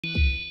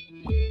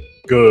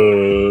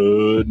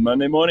Good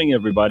Monday morning,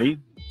 everybody.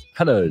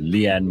 Hello,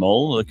 Leigh-Ann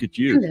Mole. Look at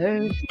you.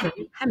 Hello.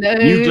 New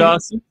Hello.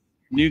 glasses?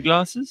 New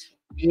glasses?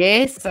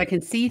 Yes, I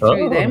can see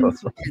through them, Oh, which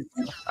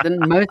is the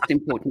most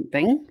important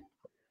thing.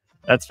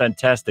 that's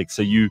fantastic.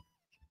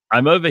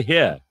 I'm over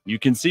here. You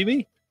can see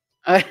me?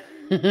 Uh,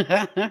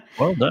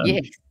 Well done.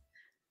 yes,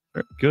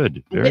 Very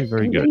good. I'm, Very,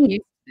 very I'm good. getting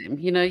used to them.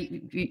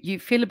 You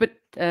feel a bit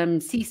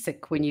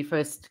seasick when you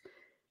first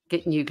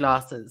get new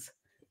glasses.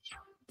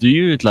 Do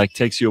you? It like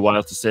takes you a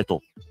while to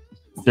settle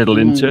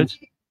into Mm, it?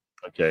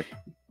 Okay.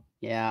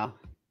 yeah,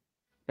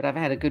 but I've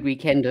had a good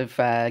weekend of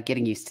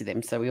getting used to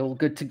them, so we're all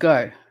good to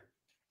go.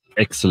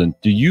 Excellent.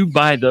 Do you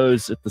buy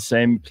those at the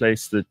same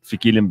place that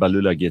Fikile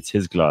Mbalula gets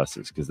his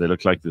glasses? Because they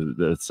look like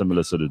the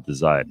similar sort of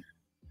design.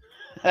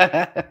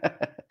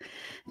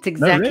 It's No,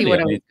 exactly really. what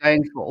I I was mean,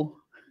 going for.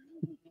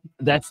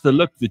 that's the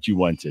look that you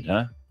wanted,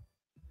 huh?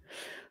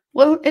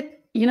 Well,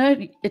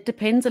 it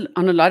depends on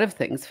a lot of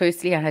things.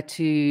 Firstly, I had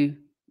to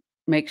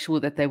make sure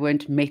that they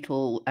weren't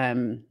metal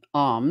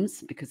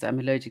arms because I'm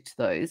allergic to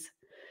those.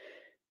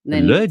 And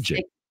then,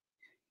 Allergic.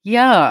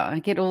 yeah, I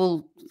get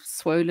all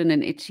swollen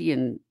and itchy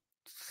and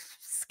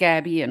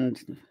scabby and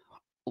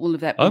all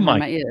of that Oh behind my,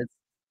 my ears.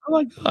 oh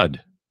my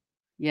God.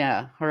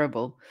 Yeah,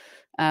 horrible.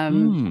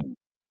 Um, Hmm.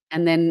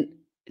 and then,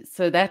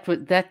 so that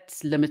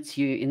limits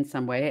you in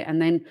some way.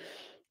 And then,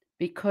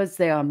 because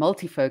they are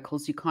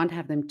multifocals, you can't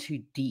have them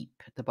too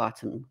deep at the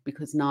bottom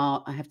because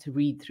now I have to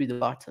read through the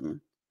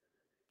bottom.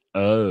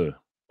 Oh.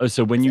 Oh,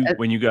 so when So,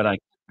 you go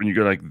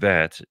like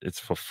that, it's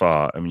for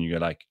far. I mean, you go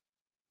like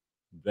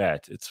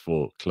that, it's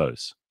for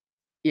close.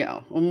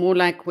 yeah, or more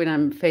like when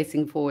I'm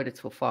facing forward, it's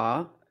for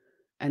far,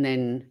 and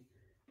then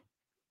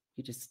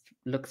you just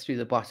look through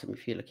the bottom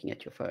if you're looking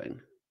at your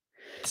phone.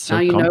 It's Now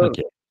so you know.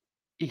 complicated.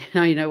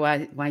 Now you know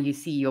why you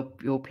see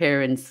your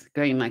parents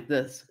going like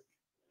this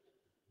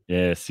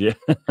Yes, yeah.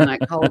 and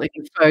like holding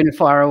your phone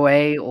far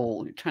away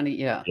or trying to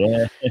Yes.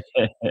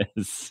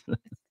 it's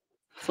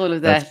all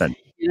of That's that. fun.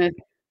 You know,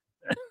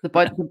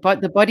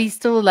 the body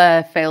still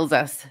fails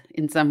us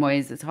in some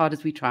ways as hard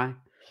as we try.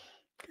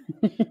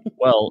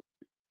 Well,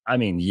 I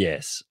mean,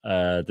 yes.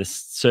 There's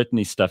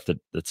certainly stuff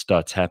that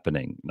starts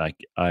happening. Like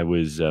I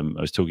was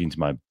talking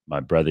to my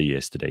brother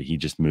yesterday. He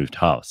just moved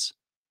house.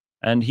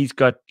 And he's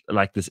got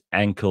like this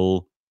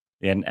ankle.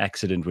 He had an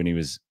accident when he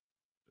was,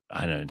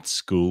 I don't know, in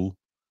school.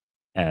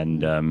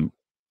 And Mm.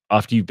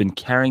 after you've been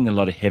carrying a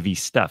lot of heavy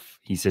stuff,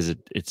 he says it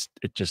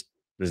just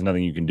there's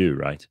nothing you can do,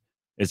 right?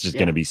 It's just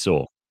going to Yeah. be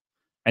sore.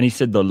 And he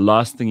said the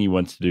last thing he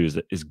wants to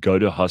do is go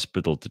to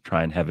hospital to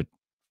try and have it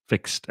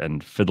fixed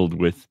and fiddled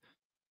with,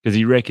 because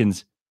he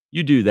reckons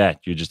you do that,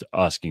 you're just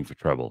asking for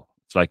trouble.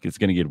 It's like it's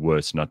going to get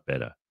worse, not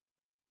better.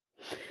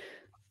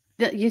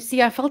 You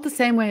see, I felt the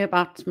same way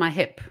about my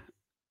hip.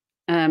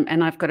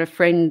 And I've got a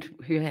friend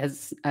who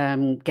has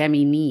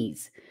gammy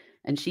knees,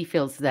 and she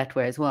feels that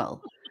way as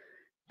well.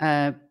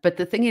 But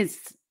the thing is,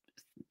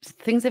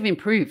 things have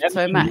improved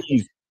so Gammy much.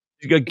 knees.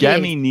 You got Yes,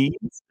 gammy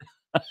knees.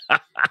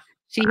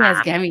 she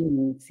has gammy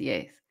knees.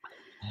 Yes,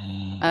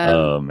 um,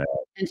 Oh man,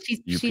 and she's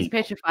you she's people.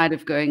 petrified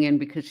of going in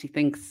because she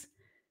thinks,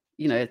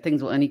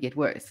 things will only get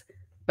worse.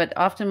 But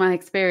after my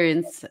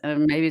experience,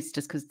 maybe it's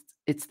just because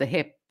it's the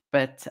hip,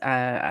 but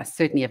I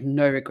certainly have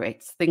no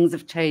regrets. Things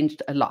have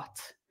changed a lot.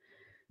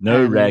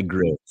 No Um,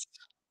 regrets.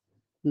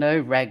 no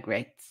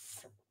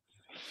regrets.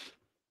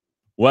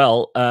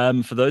 Well,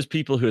 for those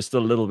people who are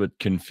still a little bit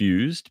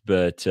confused,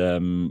 but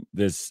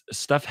there's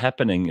stuff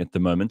happening at the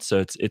moment.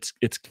 So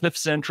it's Cliff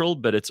Central,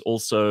 but it's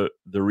also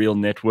the Real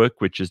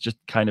Network, which is just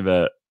kind of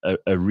a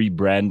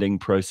rebranding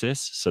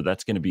process. So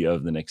that's going to be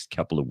over the next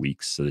couple of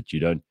weeks, so that you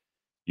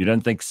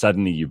don't think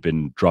suddenly you've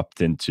been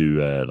dropped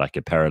into like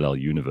a parallel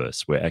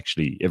universe where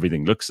actually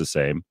everything looks the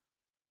same,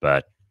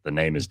 but the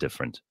name is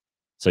different.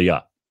 So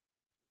yeah,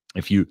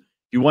 if you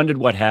wondered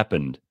what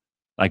happened,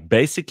 like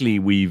basically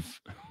we've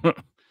Cliff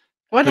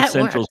What?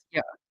 Central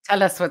Yeah,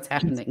 tell us what's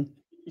happening.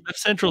 Cliff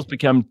Central's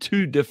become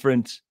two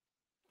different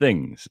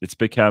things. It's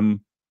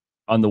become,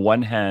 on the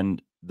one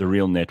hand, the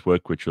Real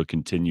Network, which will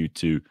continue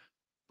to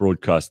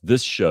broadcast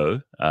this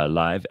show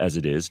live as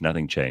it is,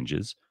 nothing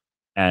changes.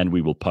 And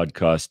we will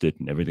podcast it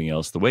and everything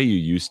else the way you're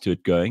used to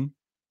it going.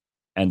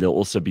 And there'll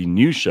also be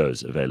new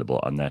shows available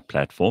on that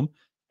platform.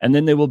 And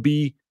then there will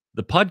be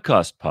the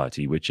podcast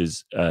party, which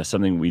is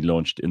something we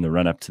launched in the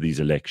run up to these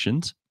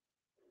elections,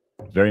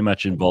 very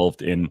much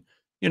involved in,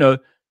 you know,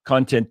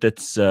 content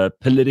that's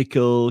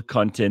political,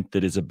 content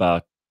that is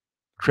about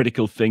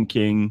critical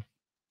thinking,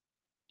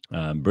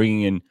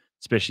 bringing in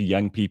especially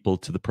young people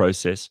to the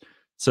process.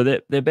 So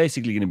they're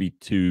basically going to be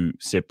two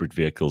separate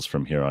vehicles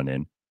from here on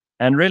in.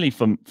 And really,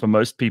 for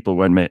most people,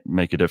 won't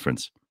make a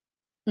difference.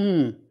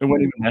 Mm, It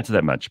won't even matter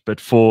that much. But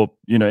for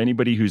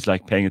anybody who's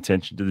like paying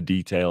attention to the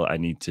detail, I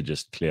need to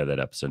just clear that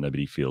up so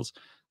nobody feels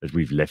that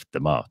we've left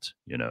them out.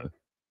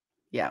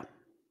 yeah.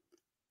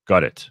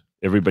 Got it.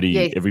 Everybody,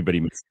 Yes.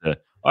 everybody must.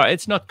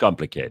 It's not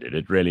complicated.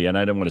 It really, and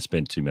I don't want to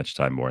spend too much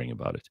time worrying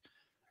about it.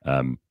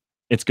 Um,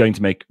 it's going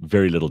to make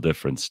very little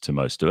difference to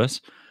most of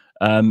us.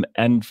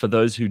 And for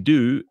those who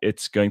do,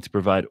 it's going to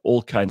provide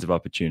all kinds of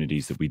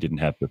opportunities that we didn't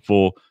have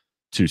before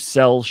to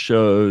sell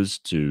shows,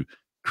 to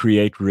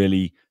create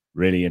really,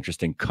 really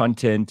interesting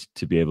content,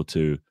 to be able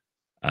to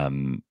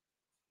um,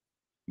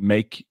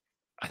 make,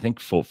 I think,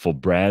 for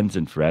brands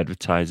and for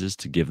advertisers,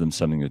 to give them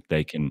something that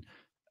they can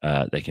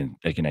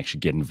actually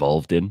get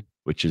involved in,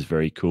 which is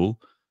very cool.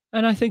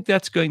 And I think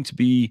that's going to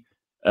be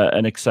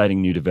an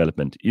exciting new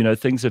development.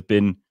 Things have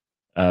been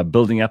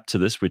building up to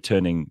this. We're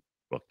turning,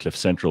 well, Cliff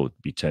Central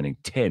would be turning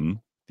 10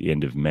 the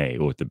end of May,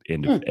 or at the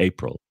end of Hmm.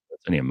 April.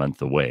 It's only a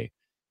month away.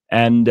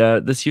 And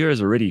this year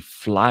is already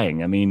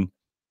flying. I mean,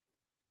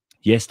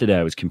 yesterday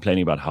I was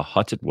complaining about how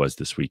hot it was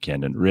this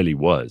weekend, and it really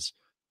was.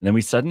 And then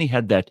we suddenly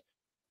had that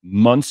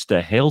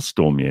monster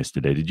hailstorm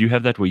yesterday. Did you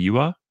have that where you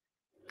are?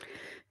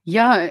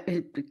 Yeah,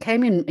 it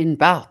came in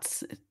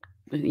bouts.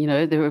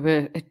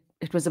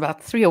 It was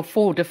about 3 or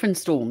 4 different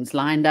storms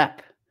lined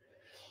up.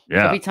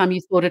 Yeah. Every time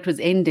you thought it was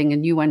ending, a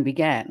new one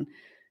began.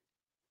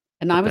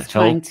 And I What the was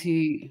hell? trying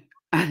to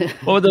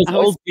What were those I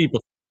was old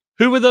people?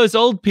 Who were those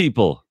old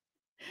people?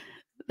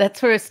 that's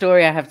for a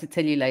story I have to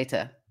tell you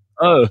later.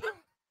 Oh,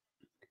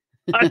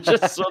 I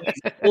just saw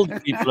these old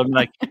people. I'm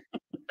like,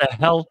 "The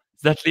hell?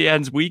 Is that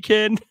Leigh-Ann's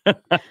weekend?"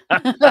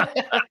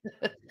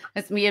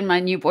 It's me and my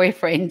new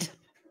boyfriend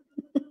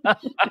on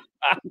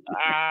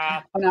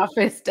our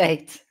first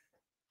date.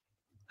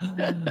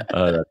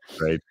 Oh, that's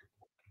great.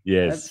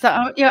 Yes.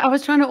 I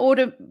was trying to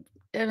order,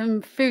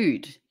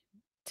 food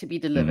to be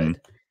Mhm.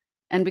 delivered,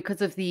 and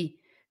because of the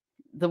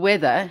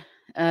weather,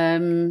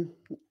 um,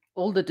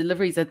 all the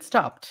deliveries had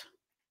stopped.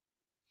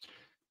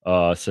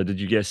 So did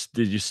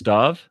you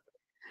starve?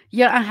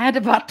 Yeah, I had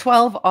about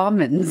 12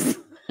 almonds.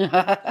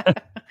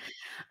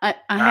 I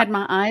Ah, had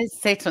my eyes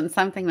set on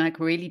something, like,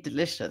 really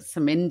delicious,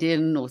 some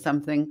Indian or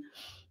something,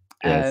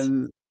 yes.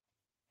 um,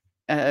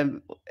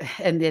 um,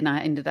 and then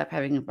I ended up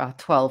having about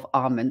 12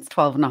 almonds,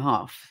 12 and a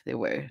half there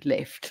were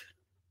left.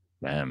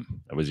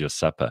 Damn, that was your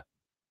supper.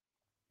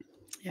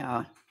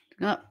 Yeah.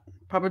 Yeah,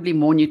 probably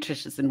more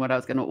nutritious than what I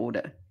was gonna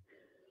order.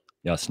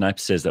 Yeah, Snipe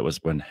says that was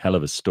one hell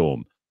of a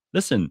storm.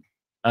 Listen,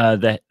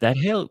 that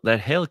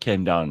hail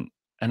came down,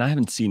 and I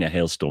haven't seen a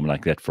hailstorm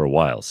like that for a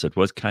while, so it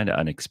was kinda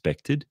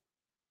unexpected,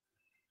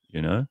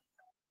 you know?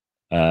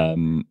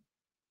 Um,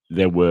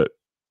 there were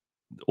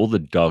all the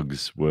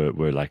dogs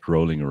were, like,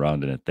 rolling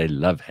around in it. They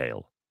love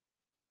hail.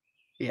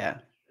 Yeah.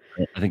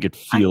 I think it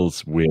I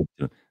feels weird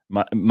to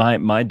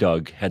my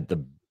dog had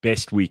the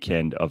best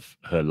weekend of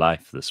her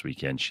life this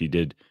weekend. She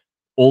did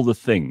all the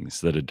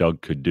things that a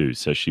dog could do.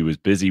 So she was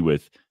busy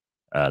with,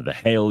 the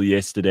hail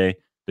yesterday,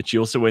 but she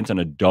also went on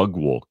a dog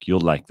walk. You'll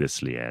like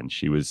this, Leanne.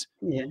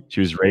 Yeah. She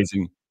was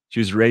raising she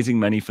was raising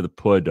money for the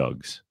poor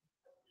dogs.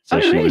 Oh,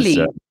 So she was,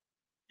 really?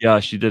 yeah,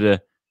 she did a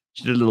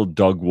little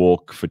dog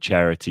walk for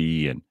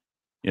charity, and,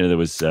 there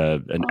was,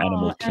 an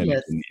animal Oh, clinic in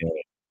Alice. the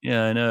area.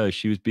 Yeah, I know,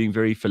 she was being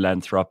very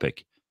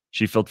philanthropic.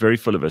 She felt very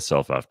full of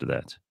herself after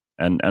that,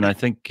 and I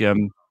think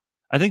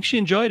she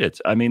enjoyed it.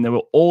 I mean, there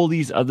were all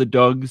these other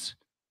dogs.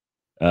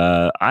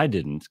 I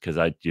didn't, 'cause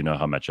you know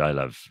how much I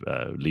love,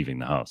 leaving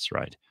the house,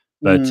 right?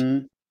 But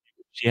Mm,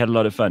 she had a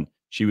lot of fun.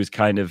 She was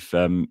kind of,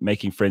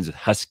 making friends with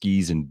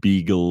huskies and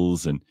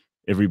beagles and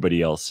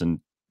everybody else, and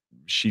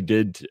she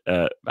did,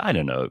 I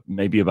don't know,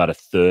 maybe about a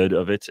third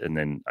of it, and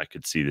then I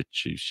could see that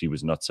she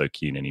was not so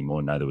keen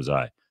anymore, neither was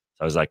I. So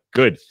I was like,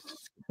 "Good,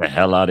 get the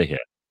hell out of here."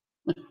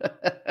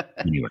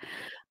 Anyway,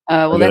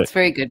 I well, gotta that's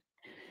very good.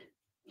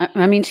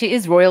 I mean, she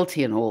is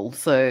royalty and all,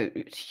 so,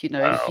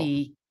 wow.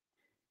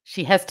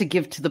 she has to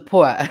give to the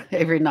poor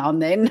every now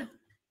and then.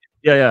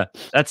 Yeah, yeah.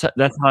 That's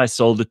how I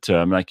sold it to her.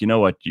 I'm like, "You know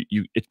what?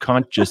 You it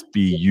can't just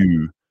be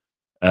you,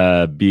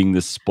 being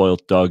the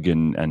spoilt dog,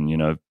 and,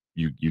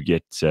 you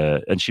get,"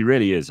 and she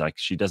really is, like,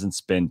 she doesn't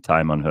spend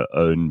time on her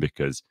own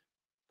because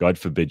God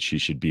forbid she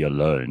should be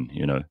alone,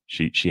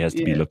 She has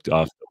to be Yeah. looked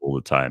after all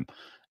the time.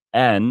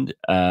 And,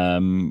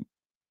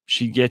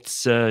 she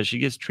gets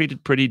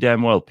treated pretty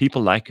damn well.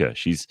 People like her.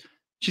 She's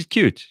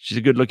cute. She's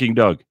a good-looking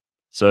dog.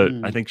 So, I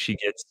Mm. think she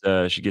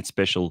gets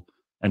special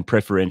and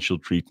preferential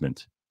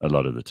treatment a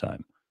lot of the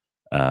time.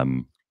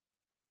 Um,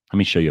 Let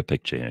me show you a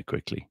picture here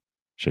quickly.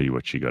 Show you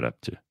what she got up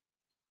to.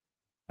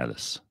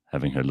 Alice,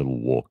 having her little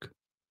walk.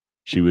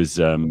 She was,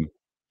 when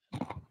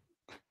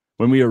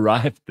we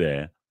arrived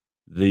there,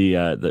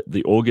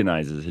 the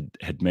organizers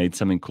had made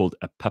something called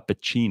a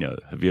puppuccino.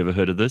 Have you ever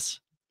heard of this?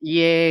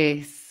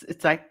 Yes,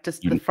 it's like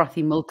just the You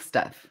frothy milk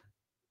stuff.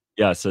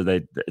 Yeah, so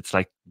it's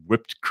like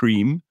whipped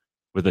cream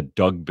with a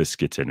dog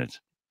biscuit in it.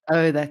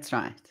 Oh, that's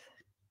right.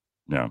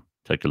 Now,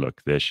 take a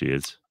look. There she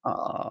is,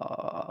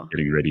 Oh.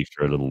 getting ready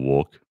for a little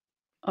walk.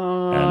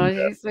 Oh, And,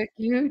 she's so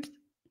cute.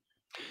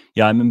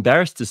 yeah, I'm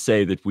embarrassed to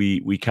say that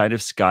we kind of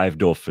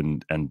skived off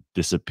and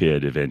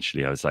disappeared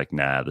eventually. I was like,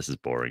 "Nah, this is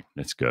boring.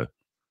 Let's go."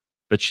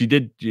 But she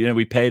did,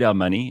 we paid our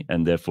money,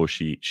 and therefore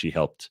she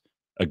helped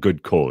a good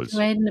She cause.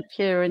 made an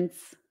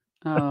appearance.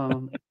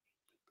 Oh,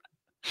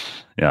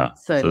 Yeah,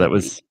 that's so so that lovely.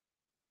 was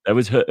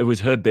it was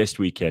her best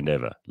weekend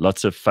ever.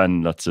 Lots of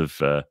fun, lots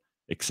of,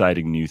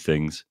 exciting new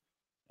things.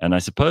 And I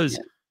suppose,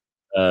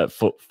 Yeah.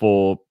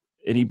 for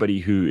anybody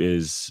who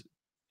is,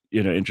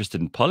 interested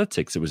in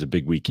politics, it was a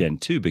big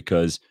weekend too,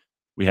 because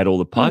we had all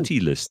the Mm, party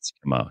lists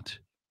come out.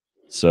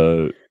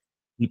 So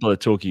people are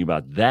talking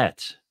about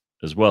that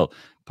as well.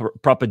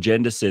 Prop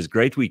Agenda says,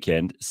 great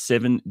weekend,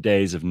 7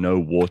 days of no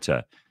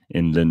water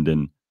in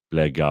Linden,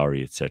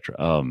 Blairgowrie, etc.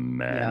 Oh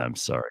man, yeah, I'm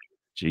sorry.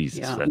 Jesus,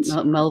 yeah. that's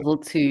Melville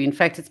too. In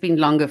fact, it's been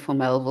longer for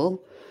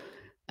Melville.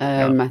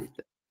 yeah.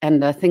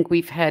 And I think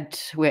we've had,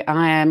 where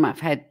I am, I've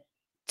had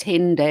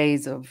 10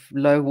 days of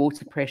low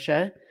water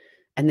pressure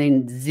and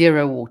then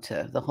zero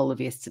water the whole of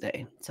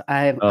yesterday. So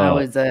I Oh,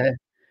 was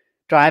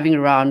driving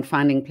around,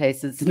 finding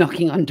places,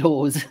 knocking on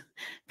doors.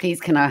 Please,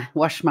 can I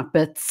wash my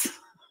bits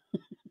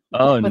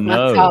oh with my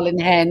no. towel in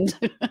hand?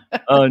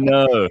 Oh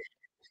no.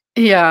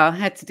 Yeah, I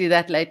had to do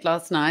that late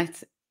last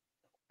night.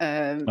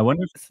 I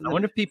wonder if So I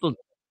wonder if people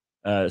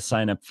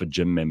sign up for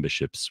gym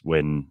memberships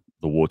when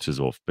the water's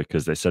off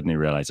because they suddenly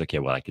realize, okay,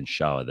 well, I can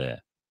shower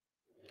there.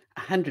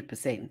 100%.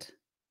 Definitely,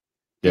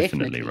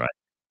 Definitely. right.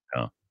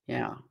 Yeah.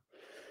 Yeah.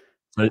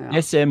 So Yeah.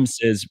 SM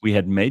says we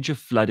had major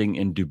flooding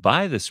in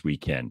Dubai this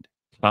weekend.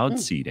 Cloud Mm.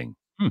 seeding.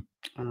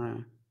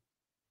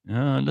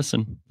 Uh,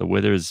 Listen, the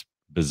weather is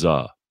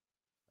bizarre.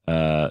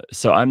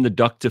 So I'm the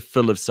Dr.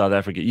 Phil of South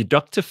Africa.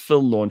 Dr.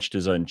 Phil launched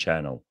his own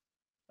channel.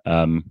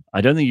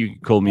 I don't think you can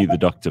call me the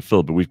Dr.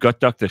 Phil, but we've got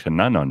Dr.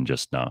 Hanan on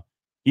just now.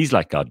 He's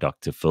like our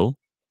Dr. Phil,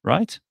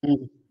 right?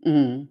 mm,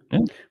 mm. Yeah.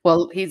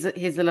 Well, he's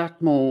a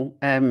lot more,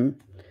 I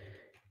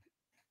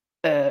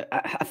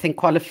think,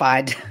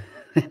 qualified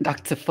than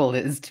Dr. Phil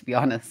is, to be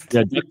honest.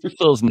 Yeah, Dr.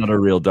 Phil's not a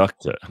real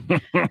doctor.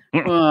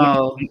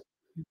 Well,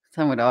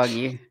 some would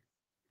argue.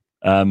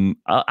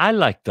 I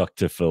like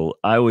Dr. Phil.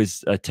 I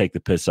always take the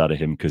piss out of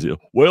him because,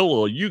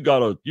 well, you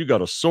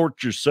gotta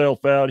sort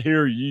yourself out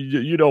here.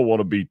 You don't want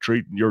to be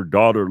treating your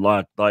daughter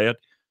like that.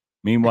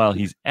 Meanwhile,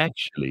 he's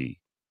actually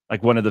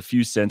like one of the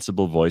few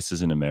sensible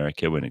voices in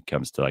America when it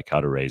comes to like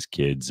how to raise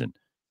kids and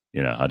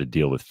how to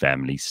deal with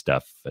family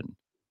stuff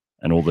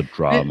and all the But,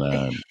 drama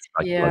and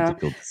yeah,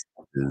 psychological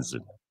diseases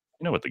and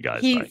you know what the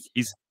guy's like.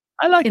 he's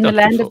I like in the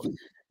Dr. land Phil. of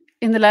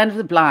in the land of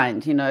the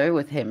blind,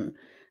 with him.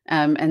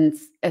 And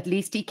at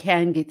least he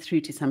can get through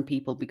to some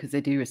people because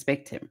they do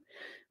respect him.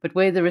 But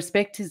where the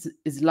respect is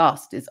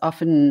lost is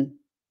often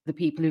the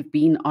people who've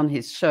been on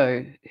his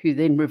show who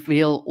then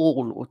reveal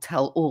all or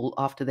tell all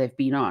after they've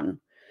been on.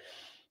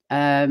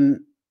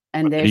 Um,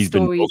 and That their he's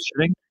been stories,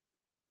 bullshitting.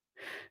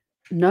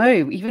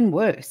 no, even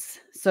worse.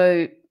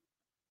 So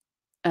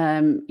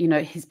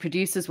his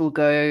producers will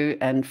go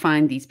and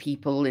find these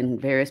people in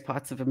various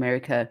parts of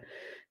America.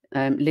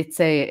 Let's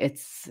say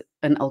it's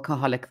an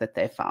alcoholic that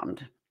they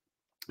found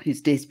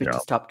who's desperate Yeah, to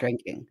stop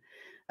drinking.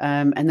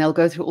 And they'll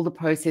go through all the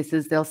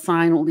processes. They'll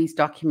sign all these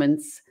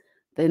documents.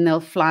 Then they'll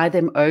fly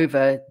them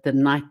over the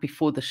night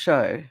before the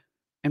show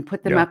and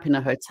put them yeah. up in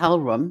a hotel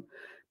room.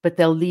 But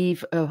they'll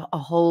leave the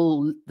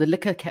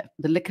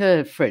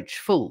liquor fridge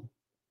full,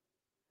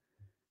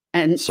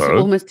 and to So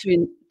almost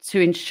to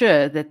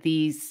ensure that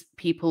these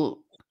people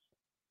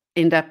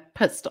end up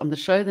pissed on the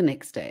show the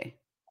next day.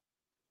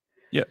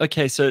 yeah,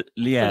 okay. So So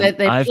Leigh-Ann,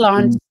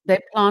 they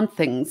plant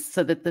things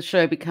so that the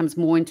show becomes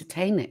more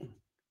entertaining.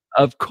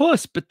 of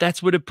course, but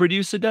that's what a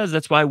producer does.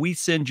 That's why we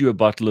send you a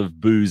bottle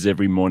of booze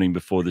every morning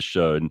before the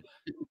show, and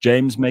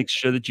James makes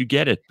sure that you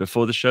get it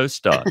before the show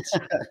starts.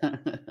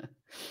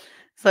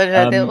 So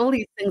there are Um, all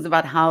these things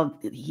about how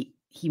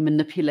he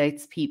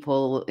manipulates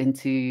people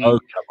into oh,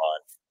 come on.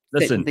 certain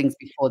Listen, things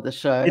before the it's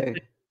show. a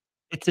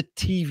it's a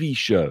TV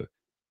show.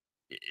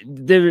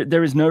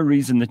 There is no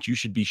reason that you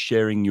should be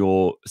sharing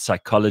your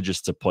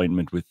psychologist's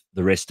appointment with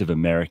the rest of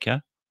America.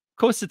 Of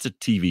course, it's a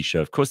TV show.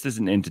 Of course, there's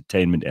an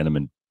entertainment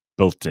element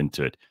built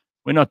into it.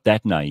 We're not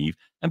that naive.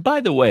 And by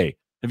the way,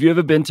 have you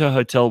ever been to a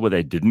hotel where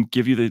they didn't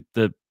give you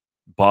the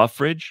bar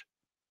fridge?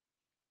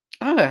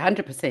 Oh,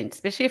 100%.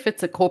 Especially if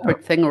it's a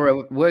corporate thing or a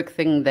work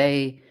thing,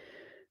 they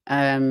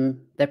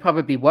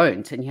probably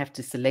won't, and you have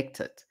to select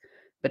it.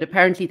 But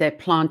apparently, they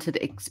planted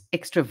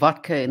extra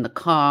vodka in the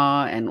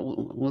car and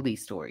all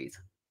these stories.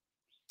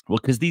 Well,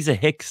 because these are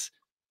hicks.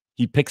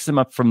 He picks them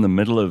up from the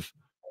middle of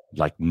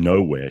like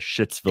nowhere,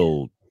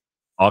 Shittsville,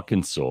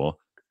 Arkansas,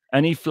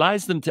 and he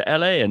flies them to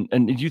LA.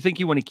 And do you think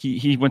he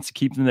wants to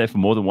keep them there for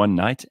more than one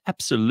night?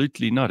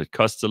 Absolutely not. It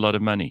costs a lot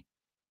of money.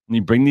 And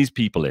you bring these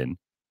people in,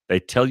 they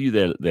tell you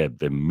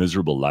their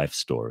miserable life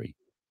story.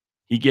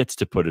 He gets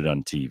to put it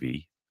on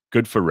TV,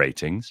 good for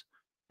ratings,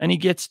 and he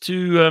gets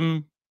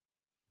to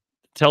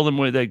tell them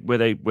where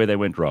they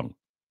went wrong.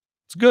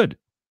 It's good.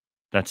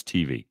 That's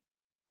TV.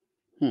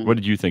 Hmm. What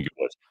did you think it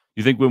was?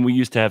 You think when we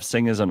used to have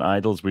singers on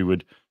Idols, we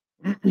would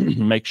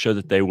make sure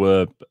that they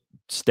were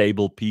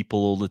stable people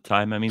all the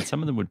time? I mean,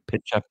 some of them would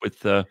pitch up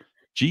with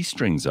G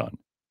strings on.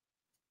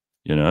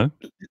 You know?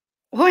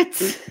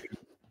 What?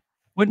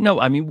 Well, no,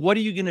 I mean, what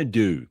are you going to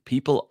do?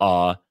 People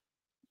are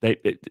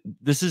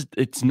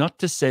it's not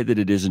to say that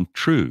it isn't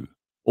true.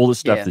 All the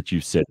stuff Yeah. that you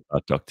said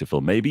about Dr.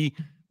 Phil, maybe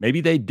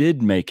they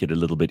did make it a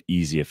little bit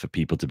easier for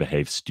people to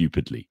behave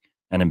stupidly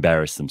and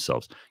embarrass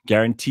themselves.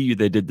 Guarantee you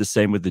they did the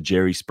same with the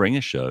Jerry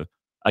Springer show.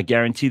 I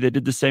guarantee they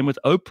did the same with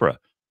Oprah.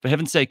 For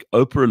heaven's sake,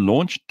 Oprah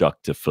launched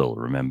Dr. Phil,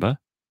 remember?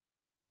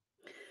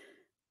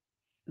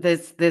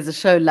 There's a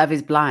show, Love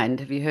is Blind.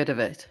 Have you heard of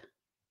it?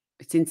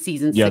 It's in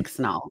season Yeah, 6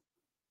 now.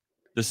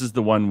 this is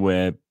the one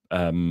where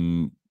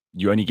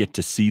you only get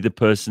to see the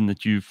person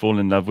that you fall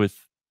in love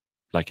with,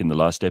 like in the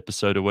last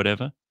episode or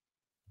whatever.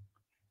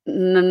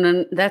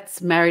 No,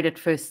 that's Married at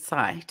First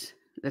Sight.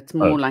 That's Oh,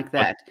 more like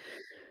that.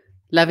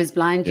 Love is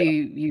Blind, yeah,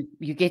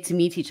 you get to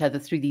meet each other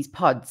through these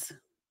pods,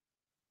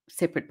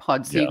 separate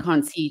pods, so yeah. you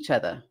can't see each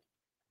other.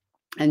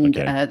 And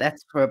Okay.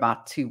 that's for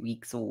about 2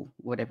 weeks or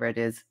whatever it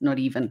is, not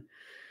even.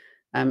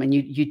 And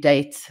you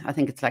date, I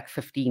think it's like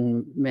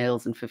 15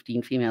 males and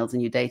 15 females,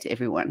 and you date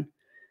everyone.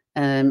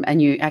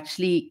 And you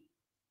actually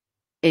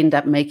end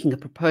up making a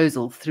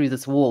proposal through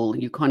this wall.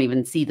 You can't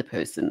even see the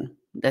person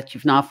that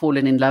you've now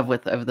fallen in love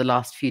with over the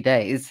last few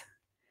days.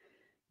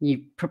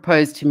 You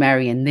propose to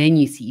marry, and then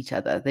you see each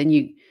other. Then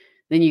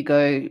you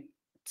go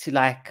to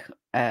like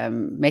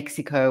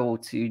Mexico or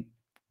to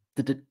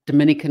the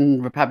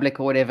Dominican Republic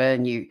or whatever,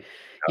 and you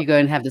go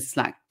and have this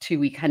like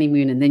 2-week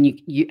honeymoon, and then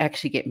you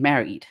actually get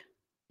married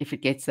if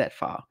it gets that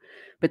far.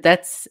 But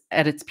that's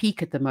at its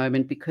peak at the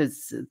moment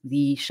because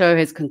the show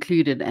has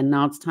concluded, and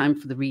now it's time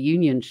for the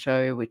reunion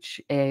show, which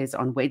airs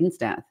on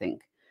Wednesday, I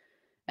think.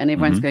 And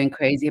everyone's Mhm. going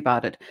crazy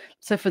about it.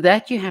 So for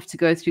that, you have to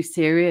go through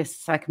serious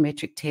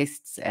psychometric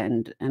tests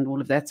and all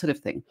of that sort of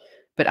thing.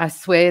 But I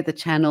swear the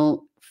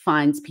channel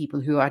finds people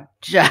who are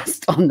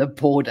just on the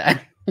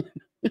border,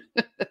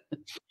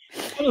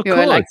 Well, of who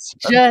are like course.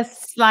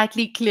 just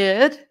slightly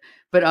cleared,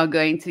 but are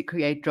going to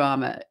create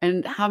drama.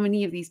 And how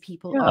many of these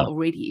people are Yeah,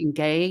 already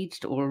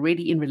engaged or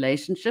already in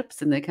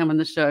relationships, and they come on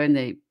the show and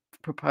they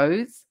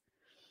propose?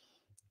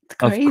 It's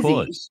of crazy.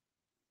 course.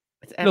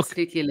 It's Look,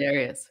 absolutely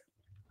hilarious.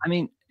 I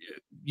mean,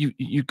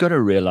 you got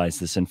to realize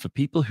this, and for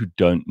people who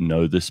don't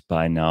know this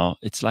by now,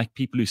 it's like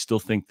people who still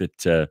think that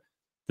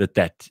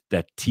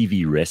that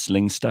TV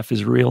wrestling stuff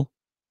is real.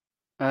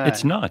 Uh,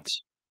 It's not.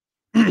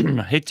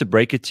 I hate to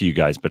break it to you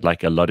guys, but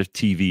like a lot of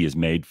TV is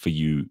made for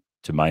you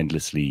to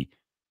mindlessly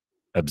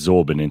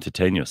absorb and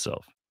entertain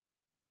yourself.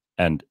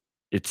 And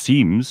it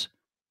seems,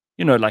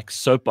 like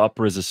soap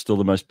operas are still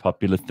the most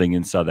popular thing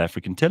in South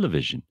African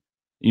television.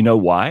 You know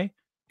why?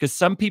 Because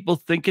some people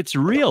think it's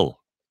real.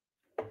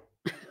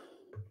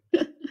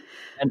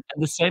 And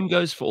the same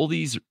goes for all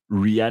these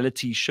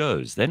reality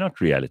shows. They're not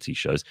reality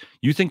shows.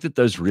 You think that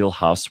those Real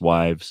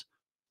Housewives,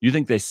 you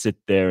think they sit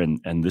there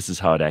and this is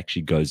how it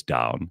actually goes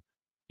down.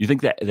 You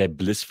think that they're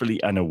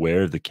blissfully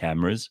unaware of the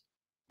cameras.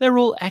 They're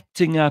all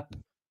acting up.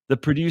 The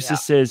producer yeah.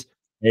 says,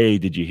 "Hey,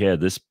 did you hear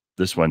this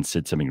one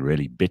said something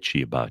really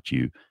bitchy about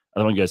you?"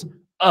 Other one goes,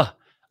 "Oh,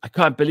 I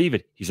can't believe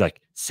it." He's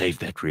like, "Save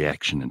that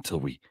reaction until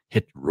we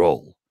hit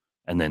roll."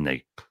 And then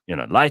they,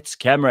 lights,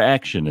 camera,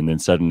 action, and then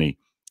suddenly,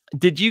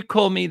 "Did you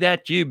call me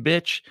that, you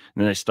bitch?"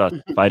 And then they start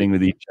fighting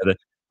with each other.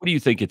 What do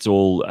you think? It's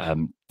all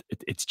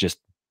it's just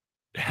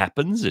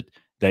happens.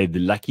 They're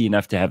lucky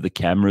enough to have the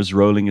cameras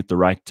rolling at the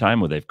right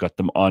time, or they've got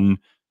them on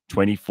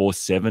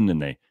 24/7,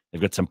 and they've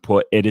got some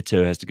poor editor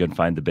who has to go and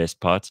find the best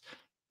parts.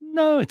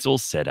 No, it's all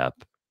set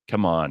up.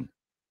 Come on.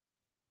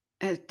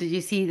 Did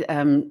you see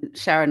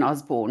Sharon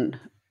Osbourne,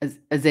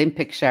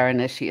 Ozempic Sharon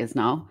as she is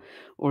now,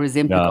 or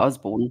Ozempic No.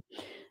 Osbourne?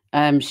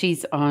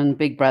 She's on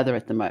Big Brother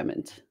at the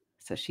moment,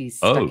 so she's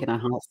stuck Oh,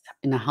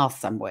 in a house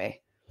somewhere.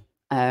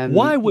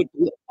 why would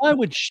W why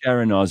would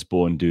Sharon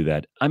Osbourne do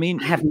that? I mean,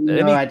 I have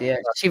let no me idea.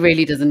 She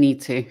really doesn't need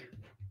to.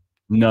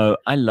 No,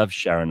 I love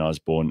Sharon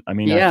Osbourne. I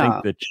mean, I think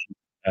Yeah.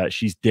 that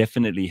she's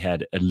definitely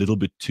had a little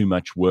bit too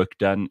much work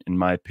done, in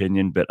my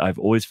opinion, but I've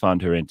always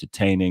found her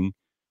entertaining.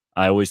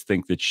 I always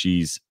think that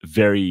she's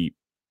very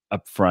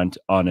upfront,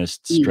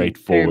 honest, Very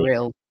straightforward.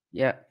 real.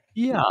 Yeah.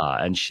 Yeah,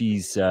 and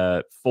she's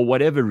for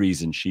whatever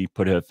reason, she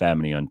put her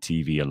family on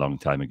TV a long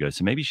time ago.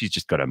 So maybe she's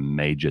just got a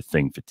major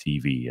thing for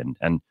TV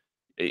and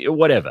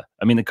whatever.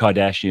 I mean, the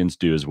Kardashians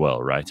do as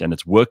well, right? And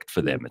it's worked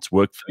for Mm. them. It's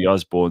worked for the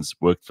Osbournes,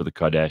 worked for the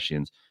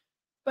Kardashians.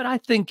 But I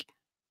think,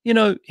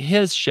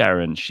 here's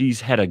Sharon.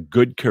 She's had a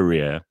good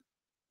career.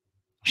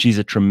 She's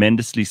a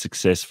tremendously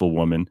successful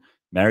woman,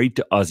 married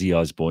to Ozzy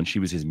Osbourne. She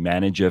was his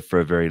manager for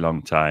a very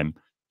long time.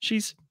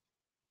 She's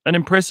an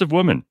impressive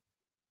woman.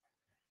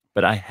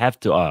 But I have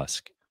to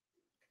ask,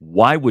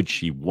 why would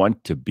she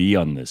want to be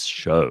on this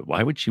show?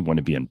 Why would she want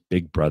to be on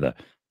Big Brother?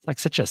 It's like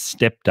such a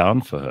step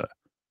down for her.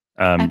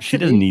 She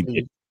doesn't need it.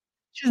 Absolutely.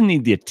 She doesn't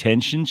need the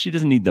attention. She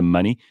doesn't need the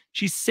money.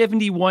 She's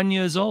 71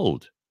 years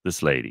old,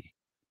 this lady.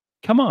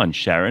 Come on,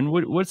 Sharon.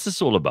 What's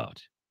this all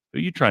about? Who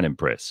are you trying to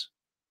impress?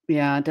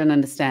 Yeah, I don't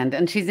understand.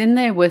 And she's in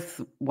there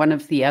with one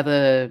of the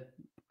other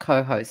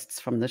co-hosts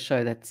from the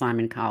show that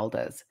Simon Cowell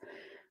does.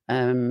 He's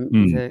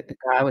Hmm. a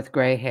guy with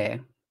gray hair,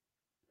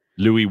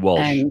 Louis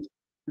Walsh. and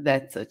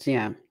that's it.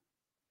 Yeah.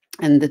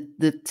 And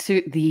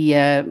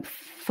the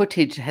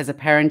footage has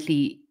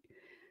apparently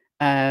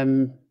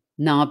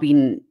now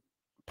been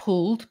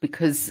pulled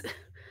because,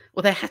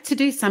 well, they had to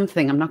do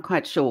something. I'm not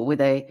quite sure where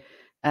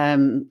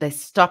they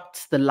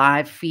stopped the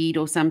live feed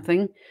or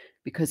something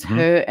because Mhm.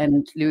 her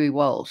and Louis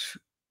Walsh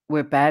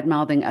were bad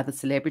mouthing other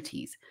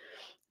celebrities.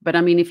 But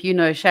I mean, if you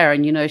know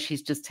Sharon, you know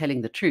she's just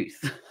telling the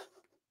truth.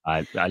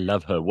 I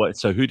love her. What?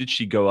 So who did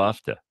she go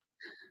after?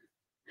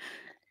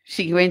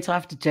 She went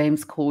after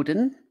James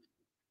Corden.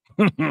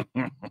 Oh,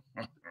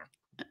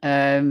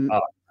 Um, I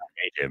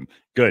hate him.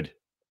 Good.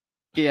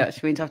 yeah,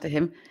 she went after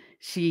him.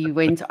 She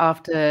went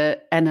after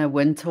Anna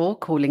Wintour,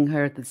 calling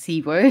her the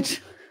C word.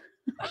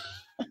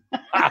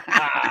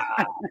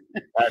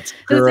 That's This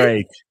is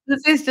great.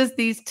 this is just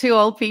these two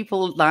old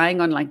people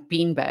lying on like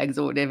bean bags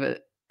or whatever,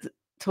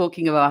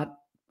 talking about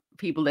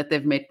people that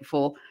they've met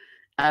before.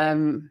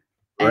 And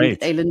Great.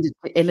 Ellen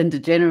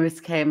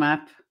DeGeneres came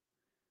up.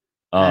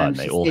 Oh, and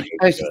they all She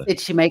hate said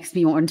she makes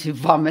me want to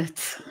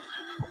vomit.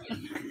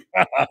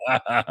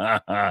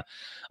 her.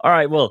 All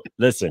right. Well,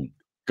 listen,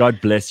 God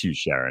bless you,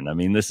 Sharon. I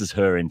mean, this is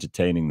her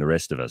entertaining the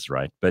rest of us,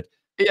 right? But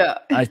Yeah.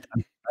 I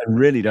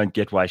really don't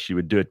get why she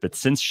would do it. But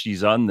since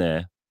she's on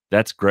there,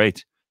 that's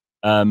great.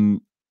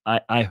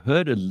 I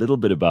heard a little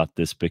bit about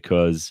this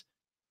because,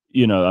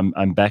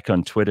 I'm back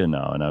on Twitter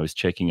now and I was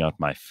checking out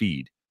my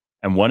feed.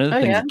 And one of the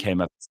Oh, things yeah? that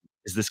came up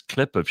is this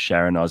clip of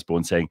Sharon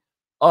Osbourne saying,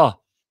 "Oh,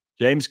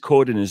 James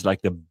Corden is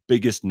like the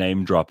biggest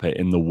name dropper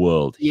in the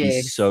world. He's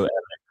Yes. so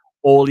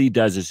all he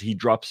does is he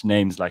drops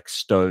names like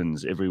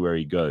stones everywhere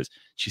he goes."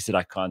 She said,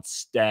 "I can't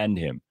stand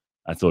him."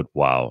 I thought,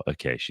 wow,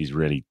 okay, she's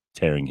really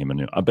tearing him a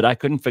new. But I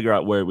couldn't figure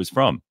out where it was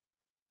from.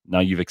 Now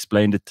you've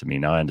explained it to me.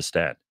 Now I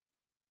understand.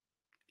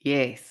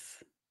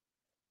 Yes.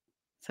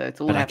 So it's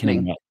all But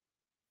happening.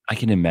 I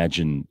can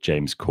imagine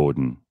James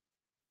Corden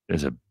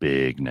as a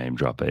big name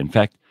dropper. In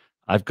fact,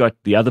 I've got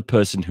the other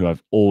person who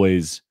I've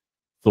always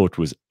thought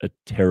was a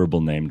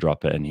terrible name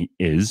dropper, and he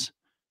is.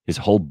 His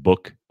whole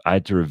book, I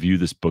had to review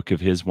this book of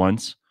his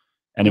once,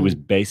 and it was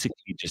Mm.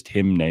 basically just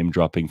him name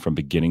dropping from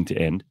beginning to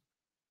end.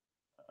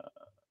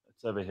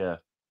 It's over here.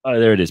 Oh,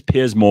 there it is.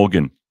 Piers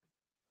Morgan.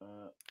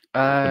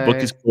 Uh, the book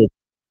Oh. is called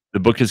the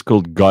book is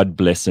called God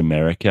Bless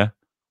America.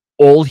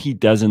 All he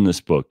does in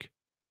this book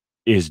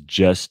is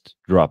just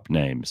drop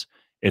names.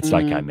 It's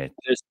like I Mm. met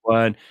this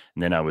one,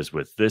 and then I was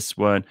with this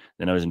one,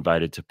 then I was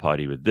invited to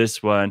party with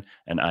this one,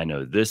 and I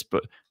know this,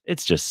 but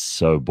it's just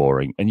so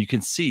boring. And you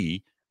can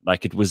see,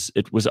 like it was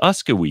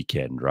Oscar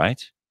weekend,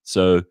 right?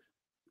 So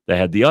they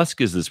had the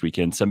Oscars this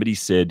weekend. Somebody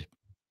said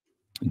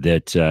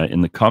that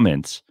in the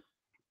comments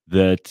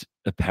that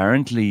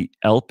apparently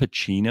Al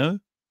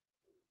Pacino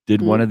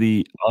did one Mm. of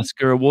the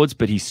Oscar awards,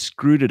 but he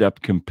screwed it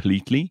up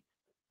completely.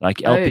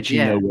 Like Al Oh, dear.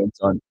 Pacino went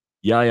on,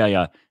 yeah, yeah,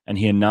 yeah, and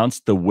he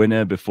announced the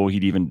winner before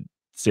he'd even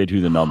said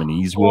who the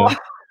nominees were. Oh.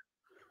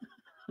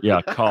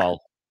 Yeah, Carl.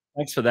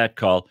 Thanks for that,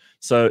 Carl.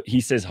 So he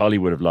says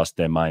Hollywood have lost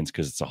their minds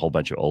because it's a whole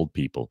bunch of old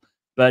people.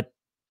 But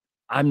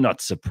I'm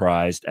not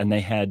surprised. And they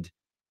had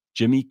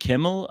Jimmy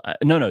Kimmel.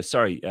 No,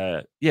 sorry.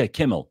 Yeah,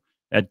 Kimmel.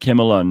 Had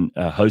Kimmel on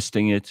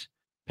hosting it.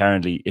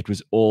 Apparently, it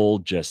was all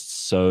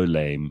just so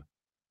lame.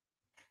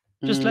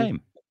 Just Mm.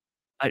 lame.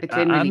 It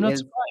I'm generally not is.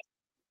 surprised.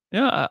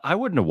 Yeah, I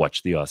wouldn't have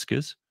watched the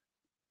Oscars.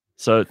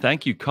 So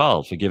thank you,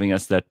 Carl, for giving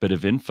us that bit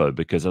of info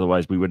because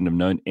otherwise we wouldn't have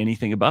known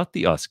anything about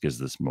the Oscars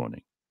this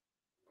morning.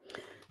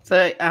 So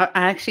I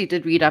actually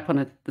did read up on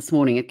it this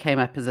morning. It came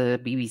up as a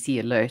BBC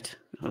alert.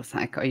 I was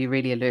like, are you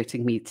really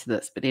alerting me to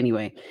this? But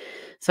anyway,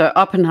 so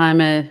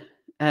Oppenheimer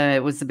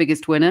was the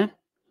biggest winner.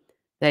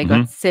 They Hmm.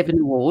 got 7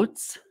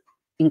 awards,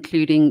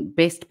 including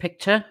Best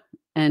Picture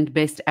and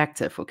Best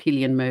Actor for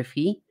Cillian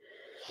Murphy.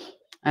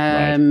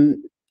 Right.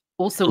 Um,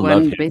 also Still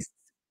love won him.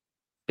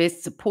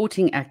 Best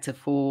Supporting Actor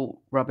for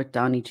Robert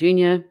Downey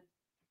Jr.,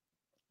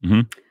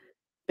 Hmm.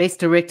 Best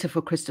Director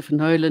for Christopher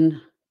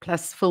Nolan,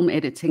 plus film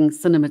editing,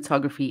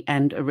 cinematography,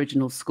 and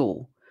original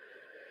score.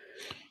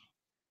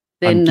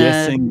 I'm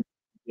Then,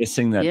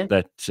 guessing that yeah.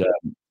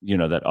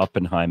 that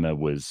Oppenheimer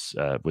was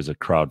a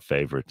crowd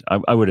favorite.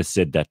 I would have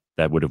said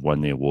that would have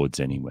won the awards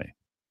anyway.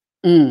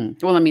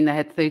 Well, I mean, they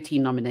had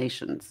 13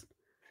 nominations.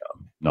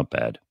 Not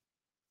bad.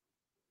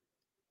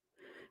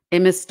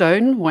 Emma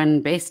Stone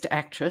won Best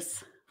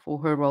Actress for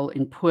her role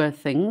in Poor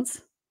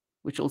Things,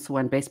 which also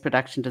won Best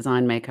Production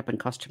Design, Makeup, and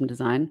Costume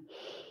Design.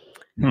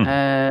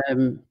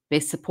 Hmm.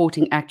 Best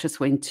Supporting Actress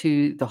went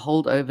to The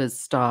Holdovers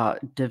star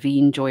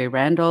Davine Joy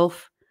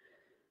Randolph.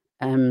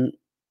 Um,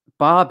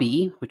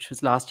 Barbie, which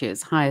was last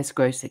year's highest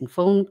grossing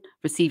film,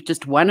 received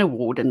just 1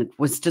 award, and it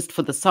was just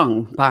for the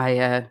song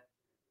by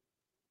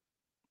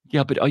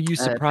Yeah, but are you Billie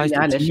surprised? It's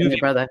a Eilish and her movie.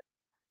 brother.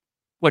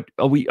 What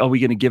are we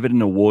going to give it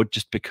an award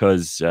just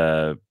because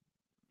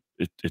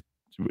it, it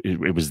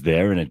it was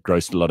there and it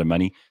grossed a lot of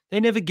money? They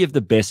never give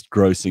the best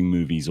grossing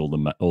movies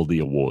all the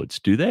awards,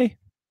 do they?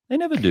 They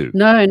never do.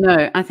 No,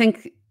 no. I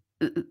think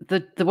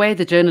the way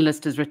the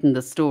journalist has written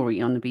the story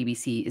on the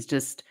BBC is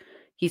just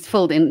he's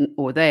filled in,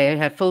 or they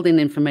have filled in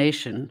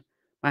information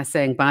by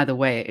saying, by the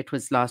way, it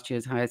was last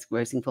year's highest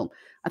grossing film.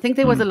 I think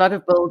there was Hmm. a lot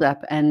of build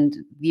up and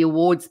the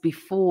awards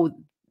before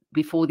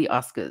the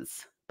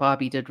Oscars.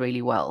 Barbie did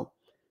really well.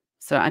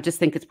 So I just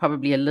think it's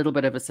probably a little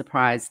bit of a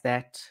surprise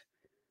that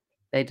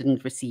they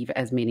didn't receive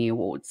as many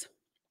awards.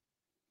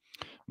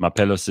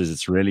 Marpello says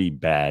it's really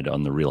bad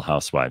on the Real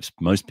Housewives.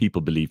 Most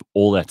people believe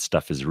all that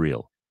stuff is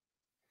real.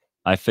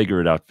 I figure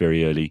it out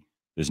very early.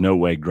 There's no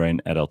way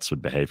grown adults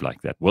would behave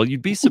like that. Well,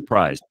 you'd be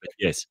surprised, but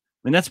yes.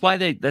 I mean, that's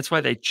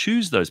why they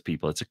choose those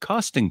people. It's a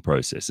casting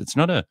process. It's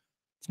not a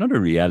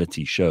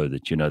reality show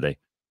that,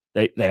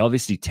 they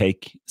obviously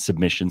take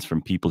submissions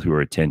from people who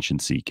are attention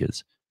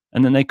seekers,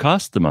 and then they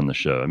cast them on the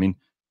show. I mean,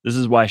 this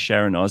is why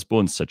Sharon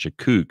Osbourne's such a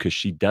coup, because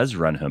she does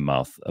run her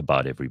mouth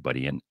about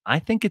everybody, and I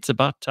think it's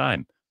about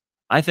time.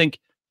 I think,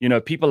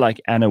 people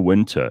like Anna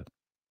Wintour,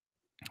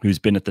 who's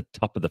been at the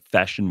top of the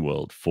fashion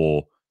world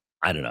for,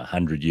 I don't know,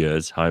 100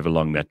 years, however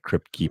long that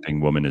crypt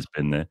keeping woman has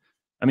been there.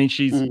 I mean,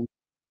 Mm.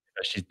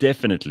 she's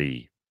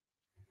definitely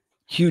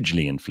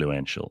hugely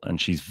influential, and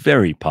she's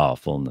very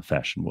powerful in the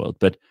fashion world,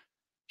 but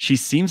she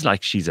seems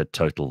like she's a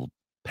total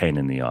pain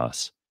in the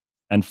ass.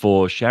 And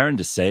for Sharon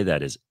to say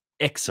that is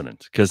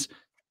excellent, because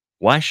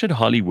why should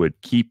Hollywood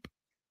keep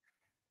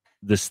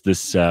this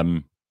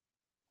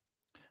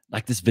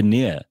like this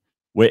veneer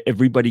where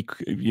everybody,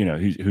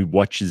 who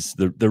watches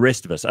the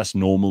rest of us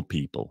normal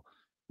people,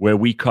 where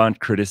we can't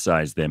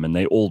criticize them and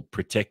they all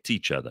protect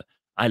each other.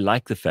 I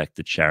like the fact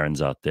that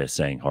Sharon's out there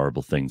saying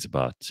horrible things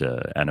about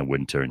Anna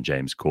Wintour and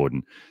James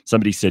Corden.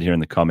 Somebody said here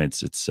in the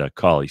comments, it's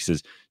Carl, he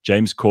says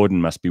James Corden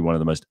must be one of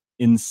the most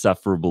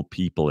insufferable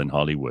people in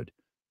Hollywood.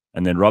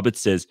 And then Robert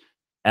says,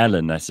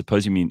 Alan, I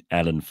suppose you mean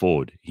Alan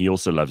Ford. He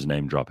also loves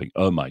name dropping.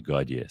 Oh my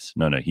God, yes.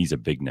 No, he's a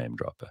big name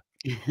dropper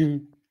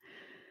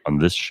on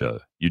this show.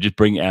 You just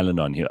bring Alan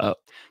on here. Oh,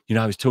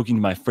 I was talking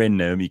to my friend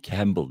Naomi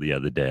Campbell the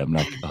other day. I'm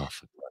like, oh,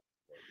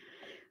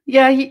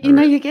 Yeah,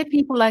 you get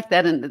people like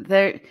that, and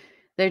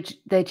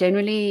they're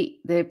generally,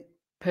 their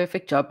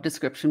perfect job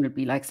description would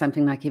be like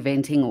something like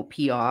eventing or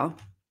PR,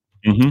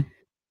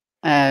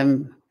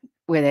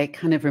 where they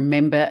kind of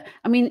remember.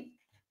 I mean,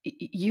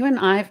 you and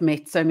I have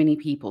met so many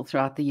people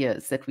throughout the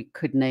years that we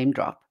could name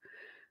drop.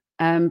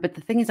 But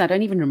the thing is, I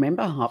don't even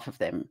remember half of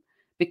them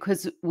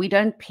because we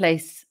don't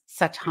place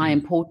such high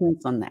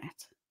importance on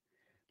that.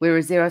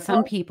 Whereas there are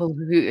some people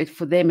who,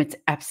 for them, it's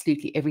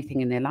absolutely everything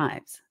in their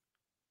lives.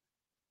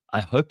 I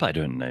hope I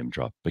don't name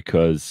drop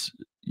because,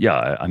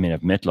 yeah, I mean,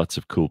 I've met lots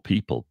of cool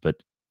people, but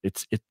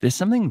there's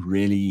something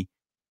really,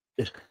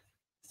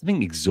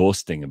 something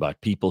exhausting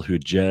about people who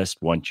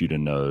just want you to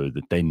know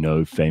that they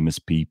know famous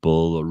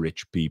people or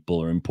rich people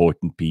or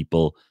important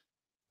people.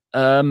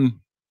 I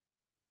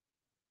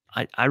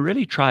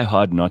really try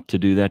hard not to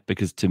do that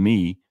because to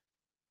me,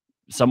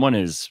 someone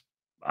is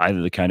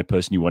either the kind of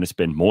person you want to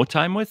spend more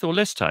time with or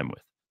less time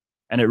with.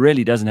 And it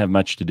really doesn't have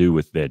much to do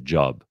with their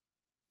job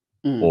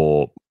Mm.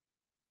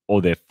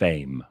 or their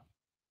fame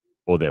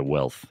or their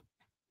wealth.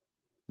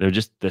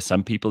 There's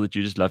some people that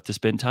you just love to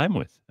spend time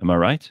with. Am I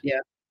right?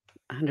 Yeah,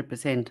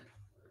 100%.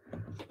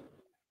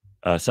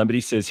 Somebody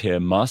says here,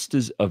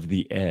 Masters of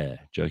the Air,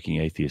 joking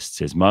atheist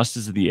says,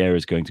 Masters of the Air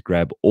is going to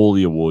grab all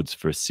the awards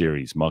for a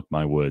series. Mark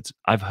my words.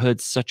 I've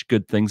heard such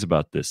good things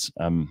about this.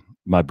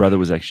 My brother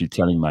was actually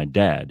telling my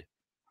dad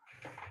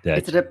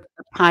Is that. it a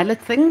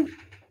pilot thing?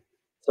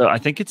 So I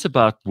think it's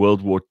about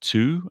World War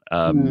II,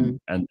 Mm.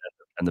 and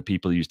the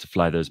people who used to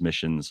fly those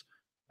missions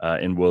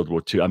in World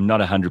War II. I'm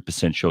not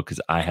 100% sure because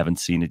I haven't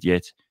seen it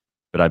yet,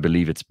 but I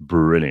believe it's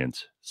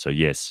brilliant. So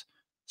yes,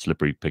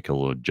 slippery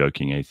pickle or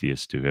joking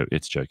atheist.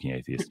 It's joking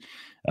atheist.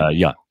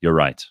 Yeah, you're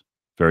right.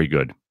 Very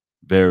good.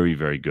 Very,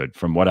 very good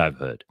from what I've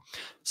heard.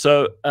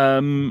 So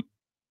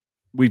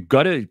we've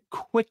got to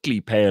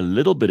quickly pay a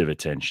little bit of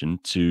attention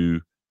to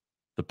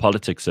the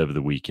politics over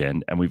the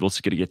weekend, and we've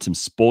also got to get some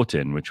sport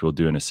in, which we'll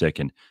do in a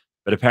second.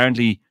 But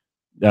apparently,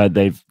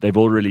 they've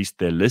all released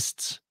their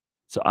lists.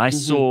 So I Mhm.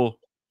 saw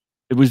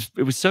it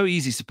was so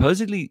easy.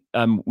 Supposedly,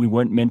 we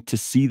weren't meant to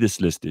see this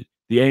listed.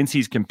 The ANC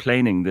is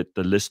complaining that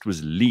the list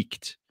was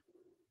leaked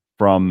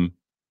from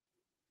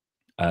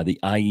the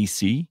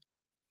IEC,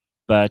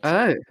 but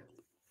Oh.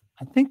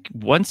 I think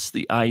once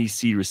the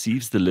IEC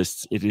receives the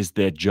lists, it is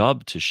their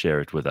job to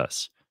share it with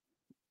us.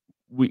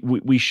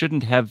 We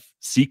shouldn't have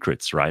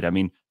secrets, right? I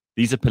mean,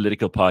 these are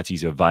political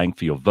parties who are vying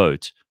for your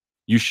vote.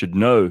 You should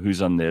know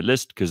who's on their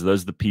list because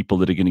those are the people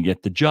that are going to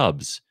get the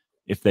jobs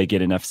if they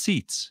get enough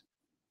seats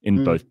in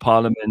Mm. both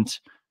parliament.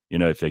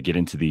 If they get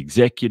into the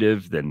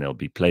executive, then there'll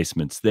be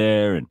placements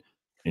there and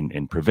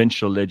in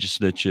provincial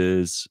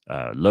legislatures,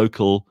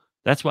 local.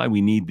 That's why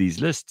we need these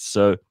lists.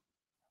 So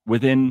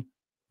within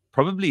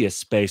probably a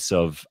space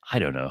of, I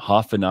don't know,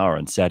 half an hour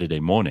on Saturday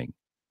morning,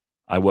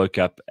 I woke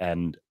up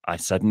and I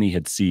suddenly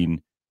had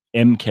seen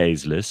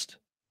MK's list,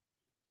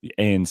 the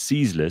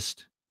ANC's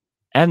list,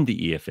 and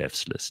the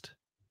EFF's list.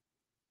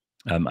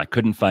 I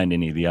couldn't find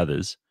any of the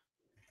others,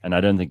 and I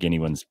don't think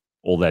anyone's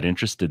all that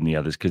interested in the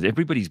others because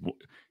everybody's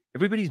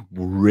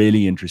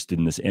really interested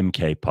in this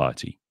MK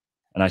party.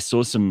 And I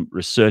saw some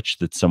research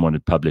that someone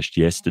had published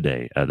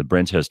yesterday, the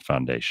Brenthurst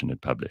Foundation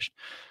had published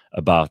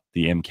about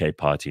the MK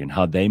party and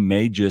how they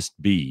may just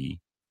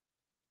be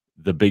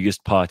the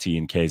biggest party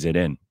in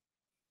KZN.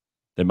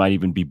 They might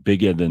even be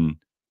bigger than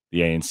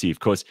the ANC. Of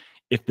course,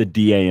 if the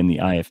DA and the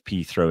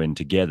IFP throw in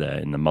together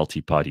in the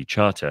multi-party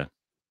charter,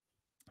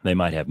 they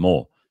might have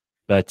more.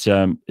 But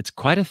it's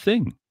quite a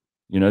thing.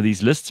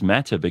 These lists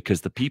matter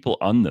because the people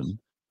on them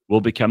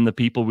will become the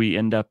people we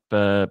end up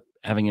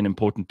having in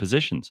important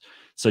positions.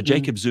 So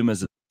Jacob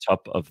Zuma's at the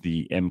top of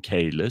the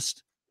MK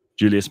list,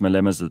 Julius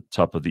Malema's at the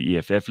top of the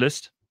EFF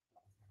list,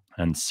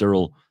 and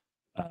Cyril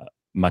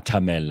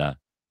Matamela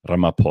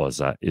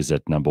Ramaphosa is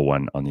at number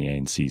 1 on the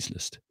ANC's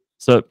list.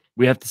 So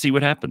we have to see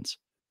what happens.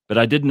 But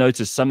I did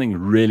notice something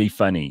really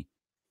funny.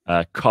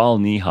 Carl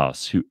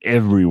Niehaus, who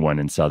everyone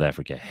in South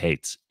Africa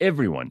hates,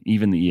 everyone,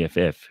 even the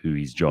EFF who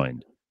he's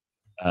joined.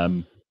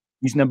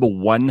 He's number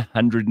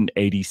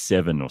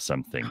 187 or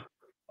something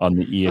on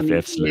the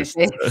EFF's list.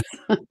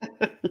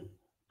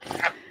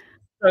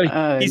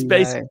 So he's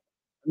basically,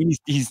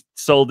 he's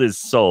sold his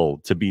soul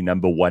to be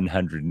number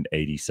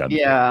 180 something.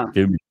 Yeah.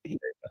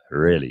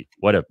 Really.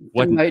 What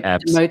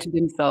demoted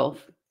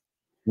himself.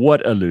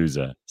 What a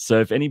loser. So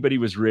if anybody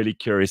was really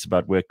curious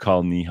about where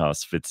Carl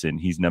Niehaus fits in,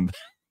 he's number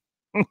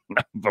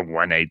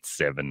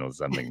 187 or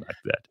something like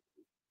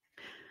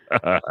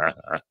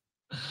that.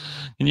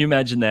 Can you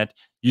imagine that?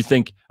 You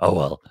think, oh,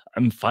 well,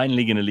 I'm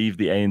finally going to leave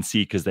the ANC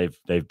because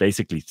they've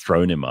basically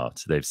thrown him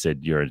out. They've said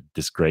you're a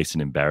disgrace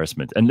and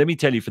embarrassment. And let me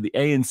tell you, for the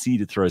ANC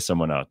to throw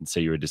someone out and say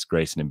you're a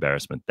disgrace and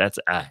embarrassment, that's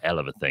a hell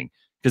of a thing,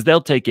 because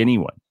they'll take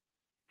anyone.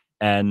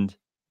 And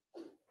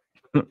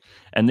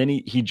then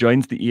he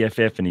joins the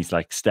EFF, and he's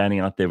like standing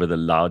out there with a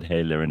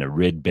loudhailer and a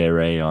red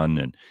beret on,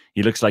 and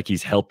he looks like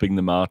he's helping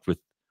them out with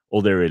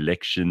all their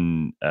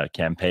election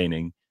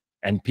campaigning.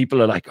 And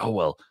people are like, oh,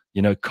 well,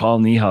 Carl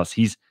Niehaus,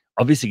 he's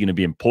obviously going to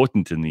be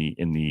important in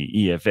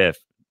the EFF.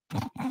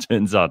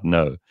 Turns out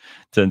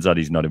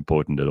he's not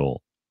important at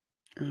all.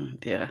 Oh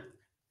dear.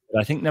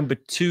 I think number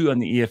 2 on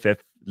the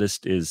EFF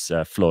list is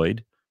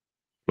Floyd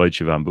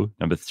Shivambu.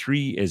 Number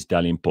 3 is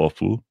Dali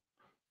Mpofu.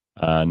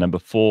 Number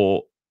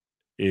 4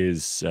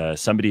 is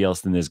somebody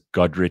else. Then there's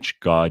Godrich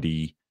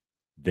Gadi.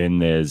 Then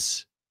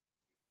there's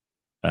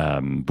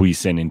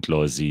Buyisen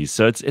Ndlozi.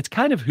 So it's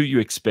kind of who you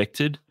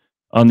expected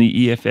on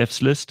the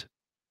EFF's list.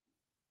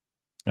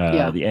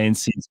 The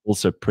ANC is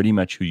also pretty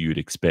much who you'd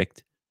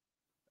expect.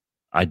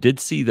 I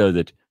did see, though,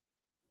 that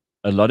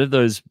a lot of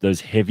those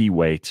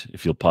heavyweight,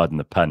 if you'll pardon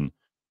the pun,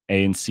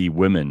 ANC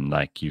women,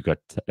 like you've got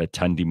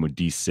Thandi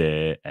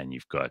Modise, and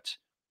you've got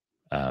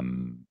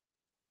Naledi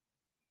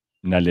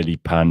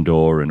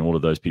Pandor, and all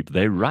of those people,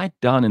 they're right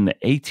down in the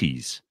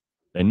 80s.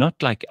 They're not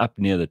like up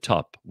near the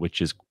top, which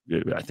is,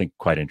 I think,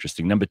 quite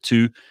interesting. Number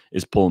 2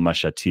 is Paul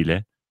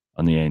Mashatile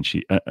on the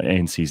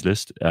ANC's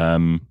list.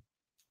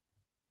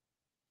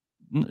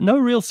 No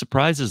real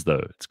surprises,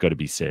 though, it's got to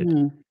be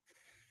said.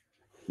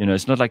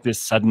 It's not like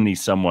there's suddenly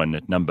someone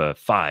at number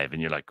 5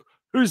 and you're like,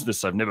 who's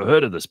this? I've never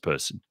heard of this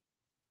person.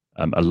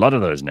 A lot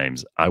of those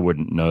names I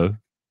wouldn't know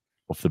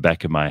off the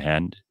back of my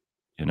hand,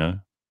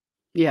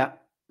 Yeah.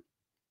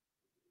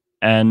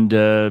 And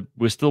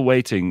we're still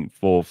waiting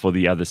for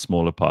the other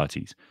smaller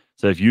parties.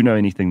 So if you know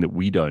anything that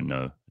we don't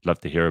know, I'd love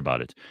to hear about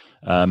it.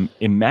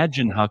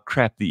 Imagine how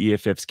crap the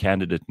EFF's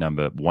candidate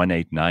number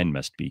 189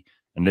 must be,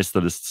 unless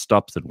the list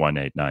stops at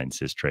 189,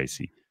 says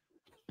Tracy.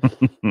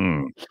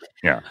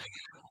 Yeah.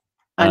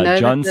 I know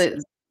John,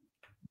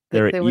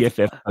 there are was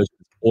EFF posters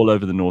all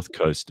over the North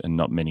Coast and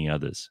not many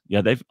others.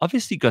 Yeah, they've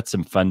obviously got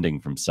some funding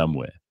from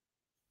somewhere.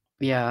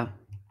 Yeah.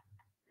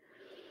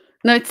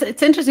 No,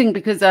 it's interesting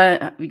because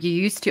you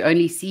used to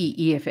only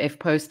see EFF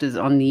posters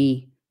on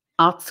the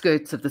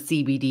outskirts of the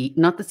CBD,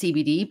 not the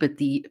CBD, but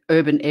the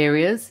urban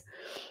areas.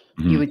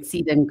 You would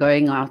see them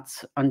going out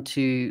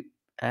onto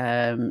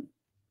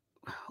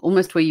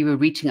almost where you were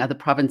reaching other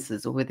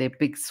provinces, or where they're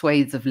big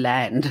swathes of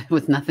land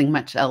with nothing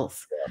much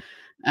else.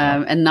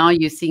 And now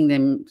you're seeing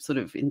them sort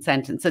of in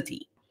Sandton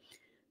City.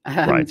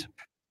 Right.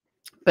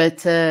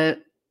 But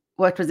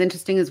what was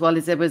interesting as well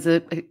is there was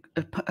a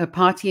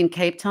party in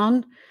Cape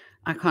Town.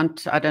 I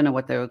don't know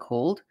what they were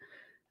called,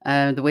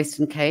 the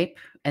Western Cape,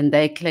 and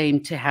they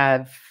claimed to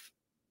have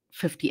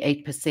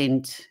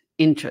 58%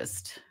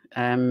 interest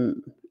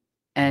and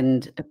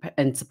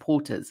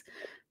supporters.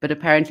 But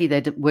apparently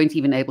they weren't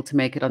even able to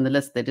make it on the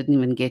list. They didn't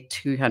even get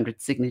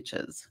 200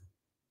 signatures.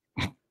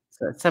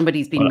 So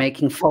somebody's been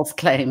making false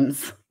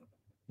claims.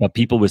 Well,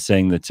 people were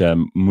saying that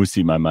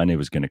Musi Maimane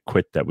was going to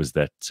quit. That was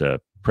that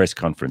press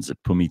conference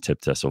that Pumi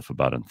tipped us off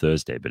about on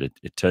Thursday. But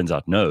it turns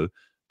out, no,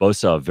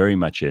 Bosa are very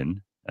much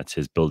in. That's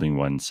his Building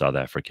One South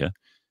Africa.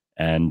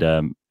 And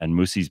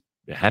Musi's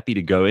happy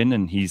to go in,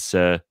 and he's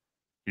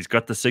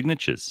got the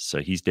signatures, so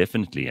he's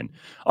definitely in.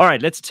 All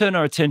right, let's turn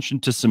our attention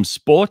to some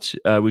sport.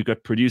 We've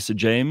got producer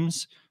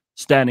James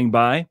standing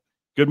by.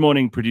 Good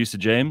morning, producer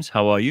James.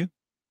 How are you?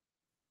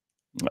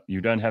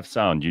 You don't have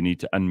sound. You need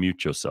to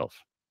unmute yourself.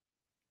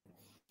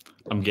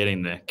 I'm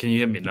getting there. Can you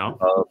hear me now?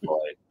 Oh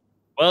boy.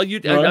 Well,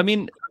 I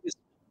mean,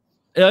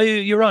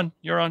 you're on.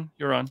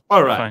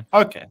 All right. Fine.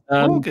 Okay.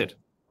 All good.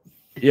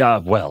 Yeah,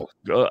 well,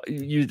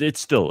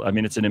 it's still, I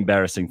mean, it's an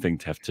embarrassing thing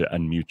to have to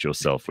unmute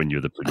yourself when you're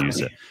the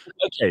producer.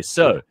 Okay,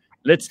 so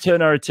let's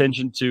turn our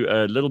attention to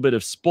a little bit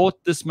of sport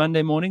this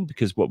Monday morning,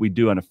 because what we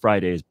do on a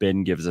Friday is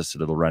Ben gives us a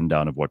little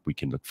rundown of what we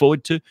can look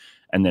forward to.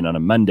 And then on a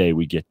Monday,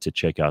 we get to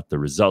check out the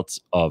results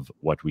of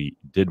what we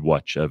did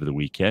watch over the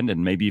weekend.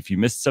 And maybe if you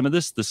missed some of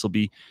this, this will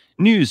be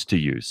news to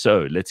you.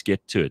 So let's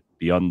get to it.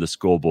 Beyond the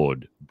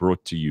Scoreboard,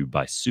 brought to you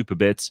by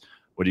Superbets.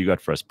 What do you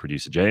got for us,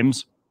 producer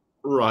James?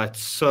 Right,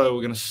 so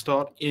we're going to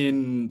start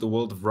in the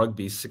world of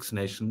rugby, Six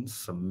Nations,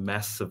 some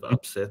massive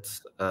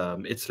upsets.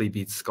 Italy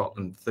beat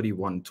Scotland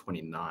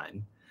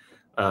 31-29.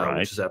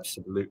 Which is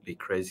absolutely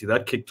crazy.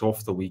 That kicked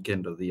off the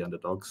weekend of the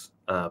underdogs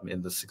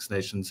in the Six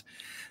Nations.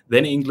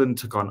 Then England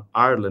took on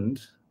Ireland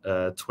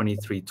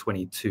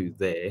 23-22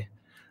 there.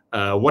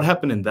 What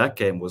happened in that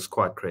game was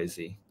quite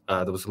crazy.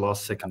 There was a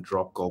last-second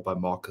drop goal by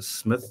Marcus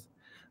Smith,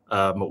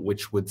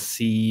 which would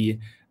see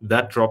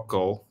that drop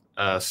goal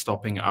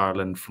stopping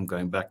Ireland from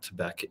going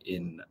back-to-back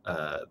in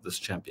this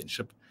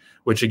championship,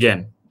 which,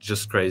 again,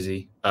 just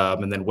crazy.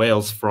 And then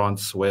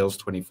Wales-France, Wales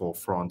 24,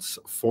 France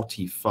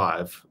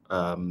 45.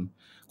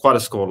 Quite a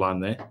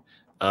scoreline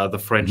there. The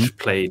French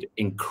played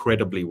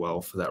incredibly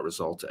well for that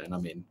result. And I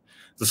mean,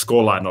 the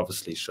scoreline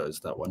obviously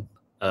shows that one.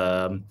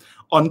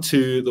 On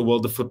to the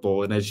world of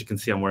football. And as you can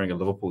see, I'm wearing a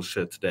Liverpool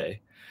shirt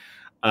today.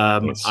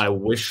 Yes. I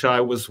wish I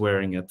was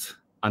wearing it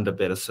under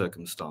better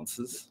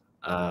circumstances.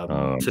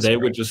 Today,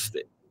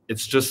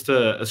 it's just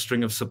a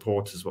string of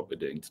support is what we're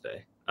doing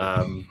today.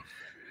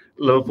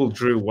 Liverpool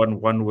drew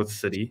 1-1 with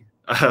City.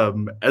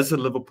 As a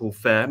Liverpool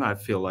fan, I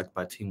feel like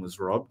my team was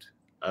robbed.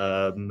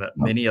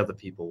 Many other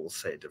people will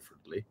say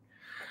differently.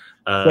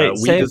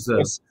 Say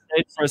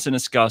it for us in a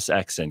Scouse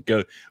accent.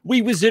 Go,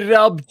 we was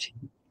robbed.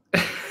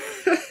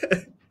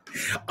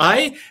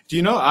 I've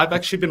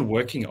actually been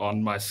working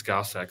on my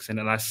Scouse accent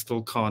and I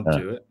still can't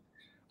do it.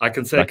 I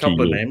can say a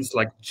couple of names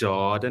like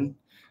Jordan.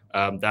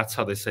 That's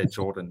how they say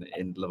Jordan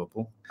in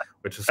Liverpool,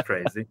 which is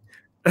crazy.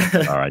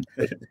 All right.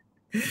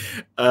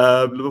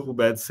 Liverpool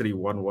bad City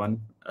 1-1.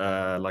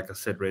 Like I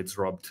said, Reds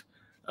robbed.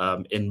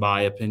 In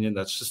my opinion,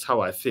 that's just how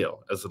I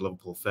feel as a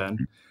Liverpool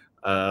fan.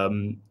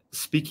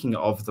 Speaking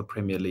of the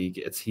Premier League,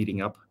 it's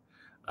heating up.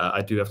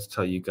 I do have to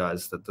tell you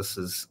guys that this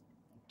is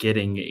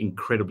getting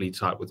incredibly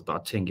tight with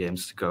about 10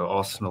 games to go.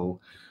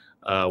 Arsenal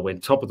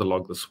went top of the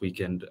log this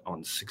weekend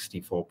on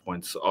 64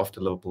 points.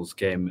 After Liverpool's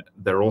game,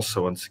 they're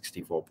also on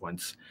 64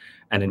 points.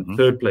 And in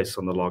third place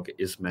on the log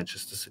is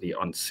Manchester City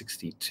on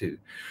 62.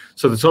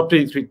 So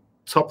the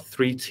top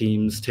three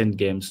teams, 10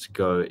 games to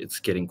go. It's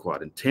getting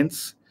quite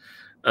intense.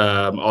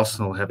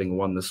 Arsenal having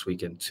won this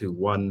weekend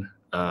 2-1,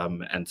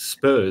 and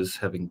Spurs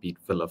having beat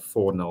Villa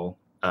 4-0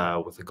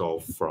 with a goal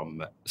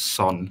from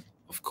Son,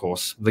 of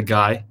course. The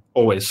guy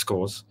always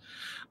scores.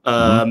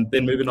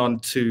 Then moving on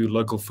to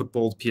local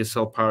football,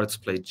 PSL Pirates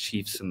played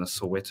Chiefs in the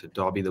Soweto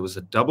derby. There was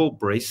a double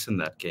brace in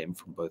that game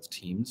from both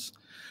teams.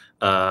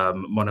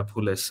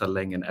 Monapule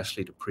Saleng and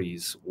Ashley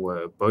Dupreez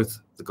were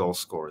both the goal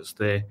scorers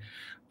there.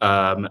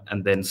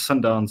 And then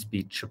Sundowns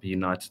beat Chippa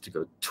United to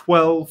go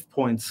 12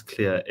 points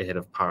clear ahead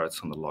of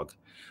Pirates on the log.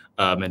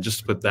 And just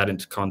to put that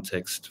into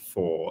context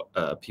for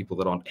people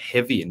that aren't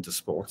heavy into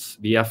sports,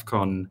 the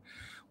AFCON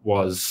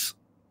was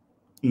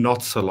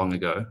not so long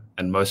ago,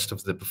 and most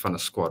of the Bafana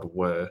squad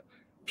were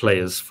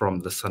players from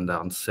the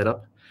Sundowns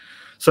setup.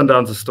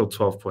 Sundowns are still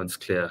 12 points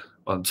clear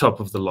on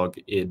top of the log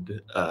in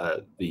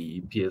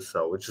the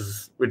PSL, which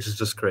is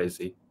just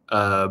crazy.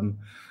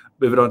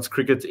 Moving on to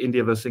cricket,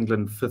 India versus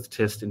England, fifth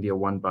test. India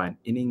won by an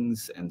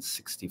innings and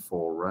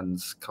 64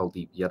 runs.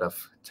 Kuldeep Yadav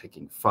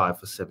taking 5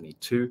 for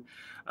 72.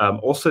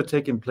 Also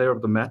taking player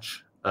of the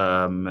match,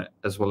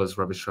 as well as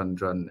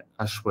Ravichandran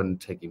Ashwin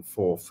taking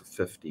 4 for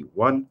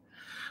 51.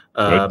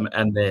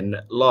 And then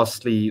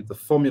lastly, the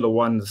Formula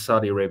One, the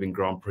Saudi Arabian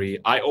Grand Prix.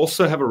 I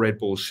also have a Red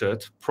Bull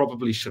shirt.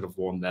 Probably should have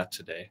worn that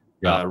today.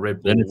 Yeah.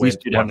 Red Bull then at least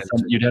you'd have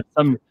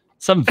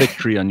some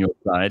victory on your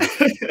side.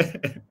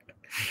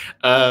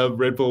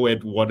 Red Bull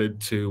went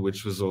 1-2,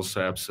 which was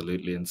also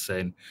absolutely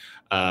insane.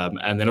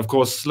 And then, of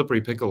course,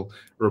 Slippery Pickle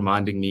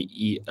reminding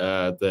me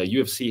the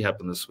UFC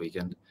happened this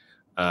weekend.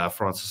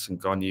 Francis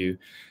Ngannou,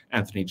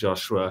 Anthony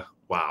Joshua.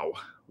 Wow,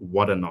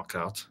 what a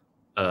knockout.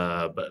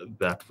 But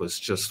that was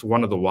just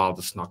one of the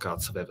wildest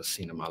knockouts I've ever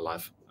seen in my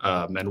life.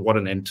 And what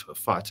an end to a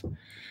fight.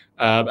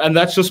 And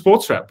that's your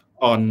sports wrap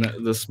on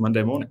this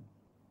Monday morning.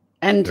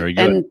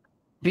 And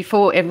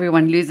before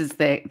everyone loses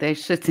their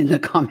shit in the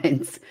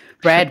comments,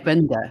 Brad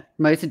Binder,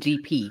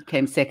 MotoGP,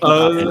 came second.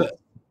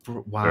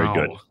 Wow. Very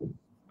good.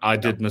 I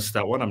did miss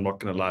that one. I'm not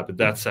going to lie, but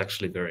that's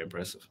actually very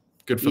impressive.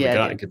 Good for the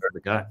guy. Good for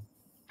the guy.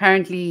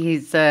 Apparently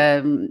his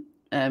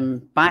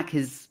bike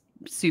is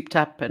souped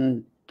up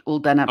and all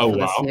done up for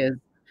this year.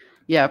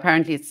 Yeah,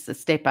 apparently it's a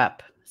step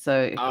up.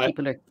 So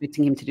people are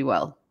expecting him to do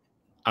well.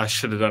 I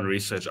should have done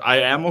research. I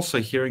am also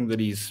hearing that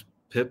he's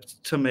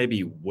pipped to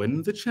maybe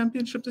win the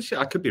championship this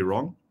year. I could be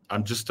wrong.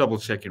 I'm just double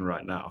checking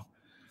right now.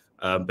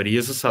 But he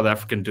is a South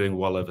African doing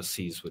well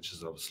overseas, which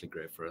is obviously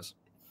great for us.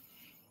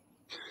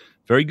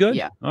 Very good.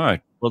 Yeah. All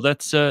right. Well,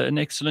 that's an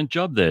excellent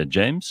job there,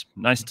 James.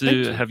 Nice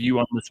to have you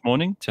on this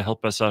morning to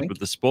help us out with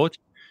the sport.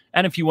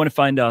 And if you want to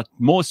find out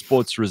more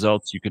sports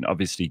results, you can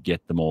obviously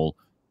get them all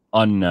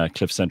on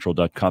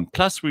cliffcentral.com.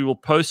 Plus, we will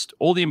post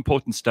all the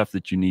important stuff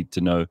that you need to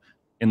know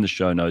in the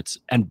show notes.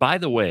 And by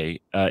the way,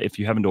 if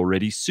you haven't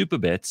already, Super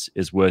Bets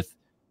is worth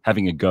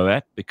having a go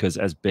at, because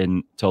as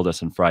Ben told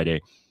us on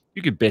Friday,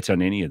 you could bet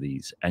on any of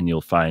these and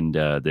you'll find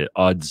the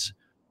odds.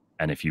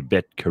 And if you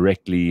bet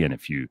correctly, and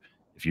if you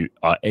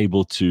are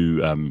able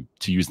to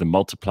use the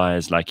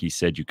multipliers, like he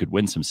said, you could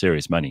win some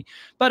serious money.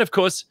 But of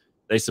course,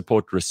 they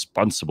support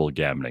responsible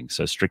gambling.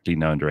 So strictly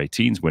no under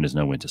 18s. Winners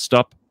know when to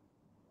stop.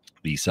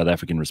 The South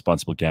African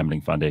Responsible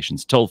Gambling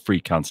Foundation's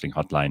toll-free counseling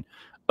hotline,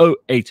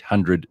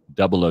 0800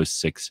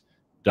 006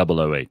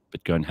 008.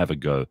 But go and have a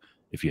go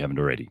if you haven't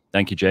already.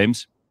 Thank you,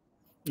 James.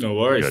 No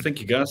worries. Good.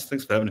 Thank you, guys.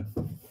 Thanks for having me.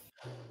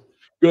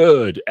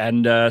 Good.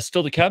 And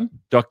still to come,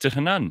 Dr.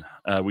 Hanan.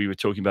 We were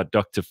talking about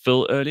Dr.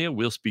 Phil earlier.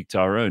 We'll speak to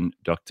our own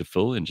Dr.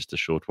 Phil in just a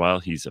short while.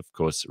 He's, of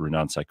course, a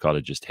renowned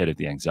psychologist, head of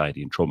the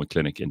Anxiety and Trauma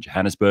Clinic in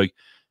Johannesburg.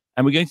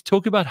 And we're going to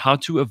talk about how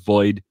to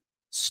avoid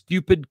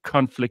stupid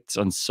conflicts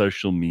on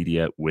social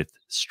media with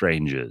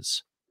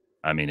strangers.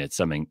 I mean, it's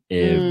something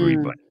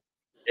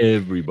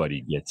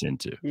everybody gets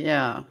into.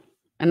 Yeah.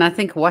 And I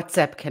think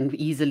WhatsApp can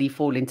easily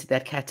fall into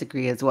that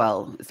category as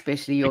well,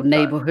 especially your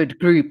neighborhood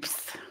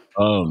groups.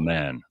 Oh,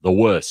 man, the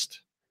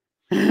worst.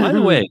 By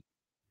the way,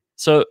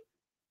 so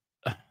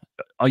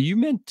are you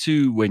meant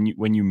to, when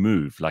you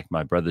move, like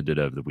my brother did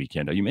over the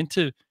weekend, are you meant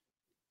to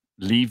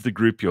leave the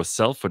group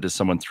yourself, or does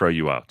someone throw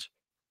you out?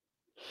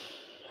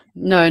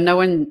 No, no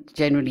one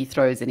generally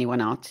throws anyone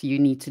out. You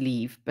need to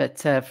leave. But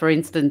for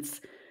instance,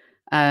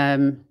 I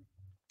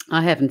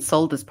haven't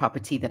sold this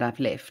property that I've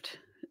left.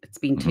 It's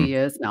been 2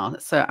 years now,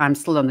 so I'm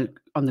still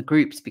on the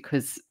groups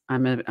because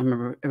I'm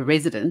a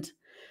resident.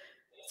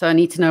 So I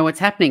need to know what's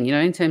happening,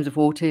 in terms of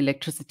water,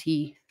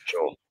 electricity,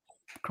 Sure.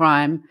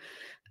 crime,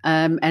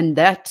 and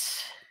that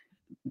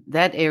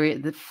area.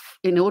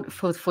 In order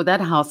for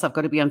that house, I've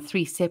got to be on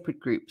 3 separate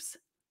groups,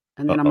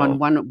 and then I'm on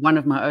one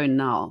of my own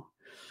now.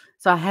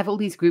 So I have all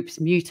these groups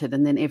muted,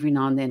 and then every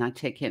now and then I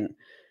check in.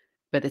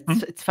 But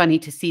it's funny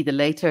to see the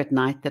later at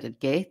night that it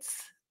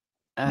gets,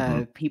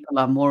 people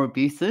are more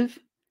abusive.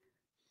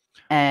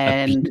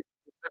 And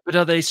but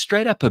are they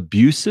straight up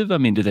abusive? I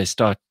mean, do they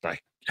start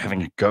like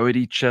having a go at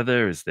each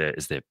other? Is there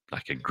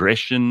like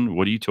aggression?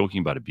 What are you talking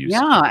about, abusive?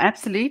 yeah,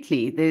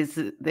 absolutely. There's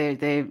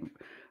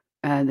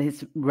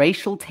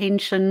racial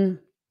tension,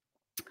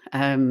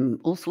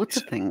 all sorts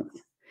of things.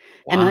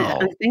 Wow. And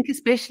I think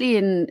especially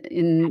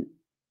in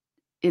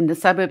the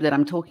suburb that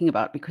I'm talking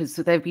about, because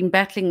they've been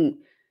battling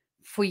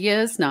for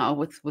years now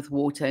with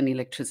water and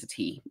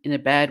electricity in a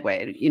bad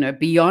way,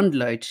 beyond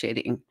load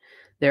shedding.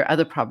 There are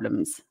other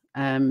problems.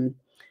 And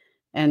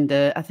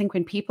I think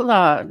when people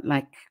are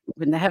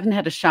when they haven't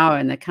had a shower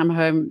and they come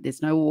home,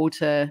 there's no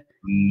water,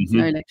 there's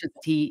no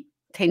electricity,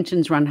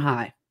 tensions run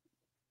high.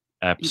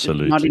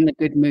 Absolutely. Not in a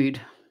good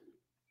mood.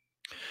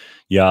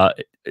 Yeah,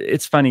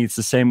 it's funny. It's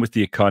the same with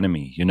the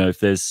economy. If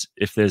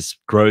there's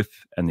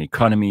growth and the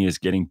economy is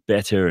getting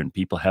better and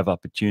people have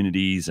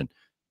opportunities and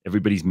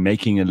everybody's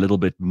making a little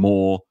bit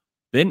more,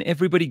 then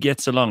everybody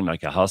gets along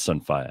like a house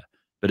on fire.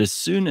 But as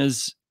soon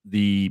as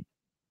the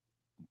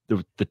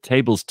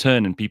tables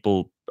turn and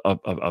people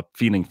are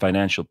feeling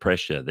financial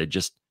pressure,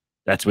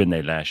 that's when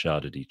they lash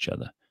out at each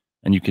other.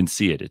 And you can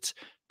see it. It's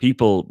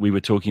people, we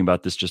were talking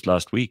about this just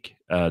last week.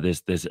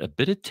 There's a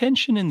bit of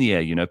tension in the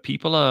air.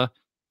 People are,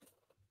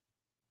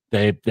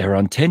 they're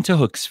on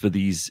tenterhooks for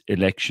these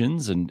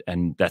elections,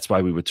 and that's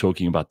why we were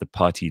talking about the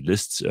party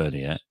lists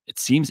earlier. It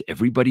seems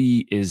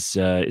everybody is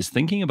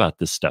thinking about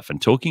this stuff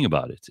and talking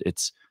about it.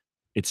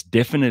 It's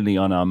definitely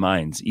on our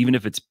minds, even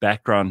if it's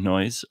background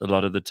noise. A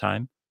lot of the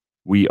time,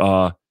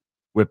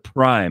 we're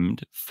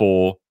primed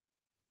for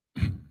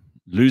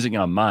losing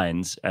our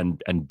minds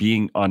and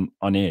being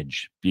on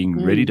edge,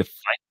 being ready to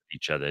fight with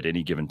each other at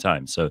any given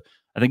time. So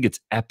I think it's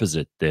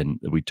apposite then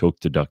that we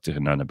talk to Dr.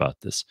 Hanan about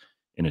this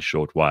in a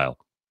short while.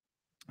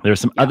 There are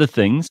some other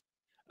things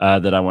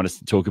that I want us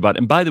to talk about.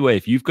 And by the way,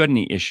 if you've got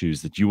any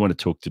issues that you want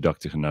to talk to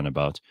Dr. Hanan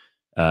about,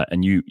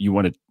 and you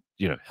want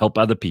to help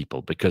other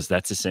people, because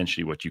that's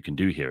essentially what you can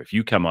do here. If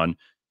you come on,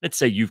 let's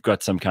say you've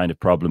got some kind of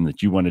problem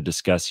that you want to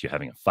discuss, you're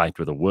having a fight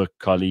with a work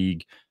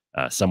colleague,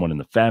 someone in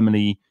the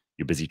family,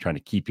 you're busy trying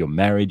to keep your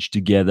marriage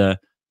together,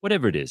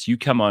 whatever it is, you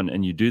come on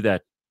and you do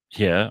that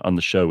here on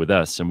the show with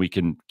us, and we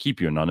can keep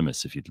you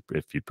anonymous if you'd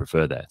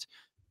prefer that.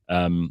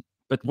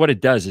 But what it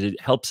does is it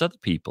helps other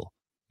people,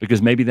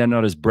 because maybe they're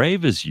not as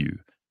brave as you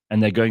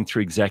and they're going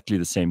through exactly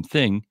the same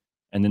thing.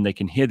 And then they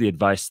can hear the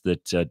advice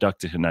that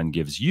Dr. Hanan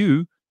gives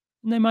you,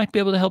 and they might be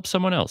able to help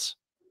someone else.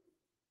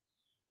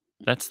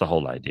 That's the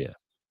whole idea.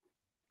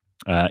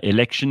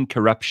 Election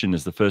corruption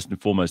is the first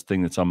and foremost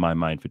thing that's on my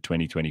mind for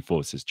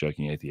 2024, says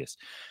Joking Atheist.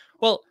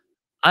 Well,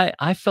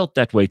 I felt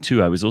that way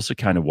too. I was also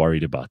kind of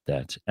worried about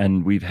that.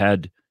 And we've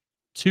had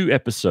 2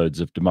 episodes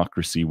of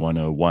Democracy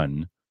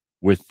 101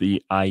 with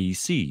the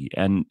IEC,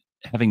 and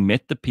having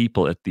met the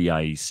people at the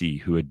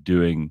IEC who are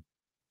doing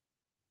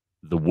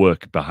the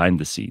work behind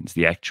the scenes,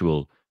 the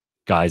actual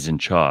guys in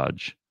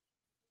charge,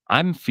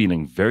 I'm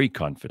feeling very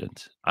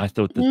confident. I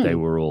thought that they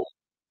were all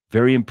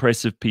very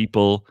impressive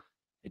people.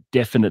 They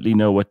definitely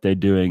know what they're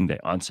doing. They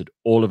answered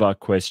all of our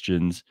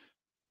questions.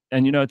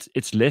 and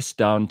it's less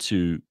down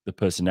to the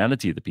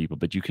personality of the people,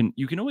 but you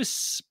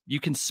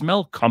can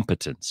smell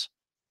competence,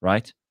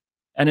 right?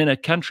 And in a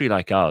country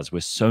like ours,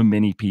 where so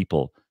many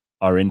people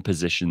are in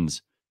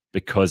positions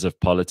because of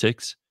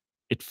politics,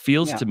 it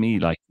feels Yeah. to me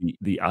like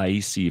the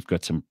IEC have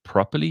got some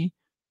properly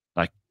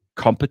like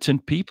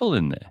competent people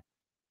in there.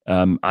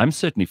 I'm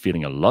certainly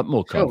feeling a lot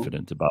more Sure.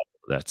 confident about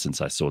that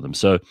since I saw them.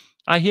 So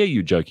I hear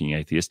you, joking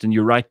atheist, and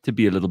you're right to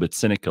be a little bit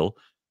cynical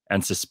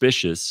and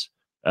suspicious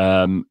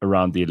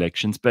around the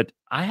elections. But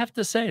I have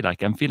to say,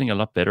 like, I'm feeling a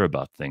lot better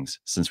about things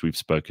since we've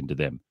spoken to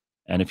them.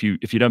 And if you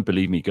don't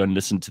believe me, go and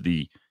listen to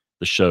the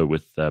show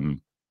with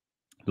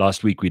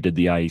last week. We did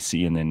the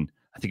IEC, and then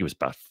I think it was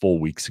about 4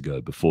 weeks ago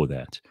before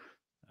that.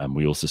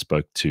 We also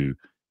spoke to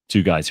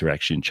two guys who are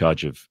actually in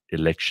charge of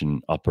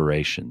election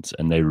operations,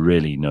 and they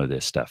really know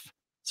their stuff.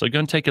 So go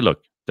and take a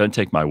look. Don't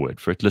take my word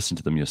for it. Listen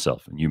to them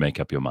yourself, and you make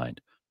up your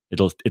mind.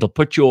 It'll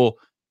put your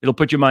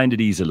mind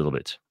at ease a little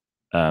bit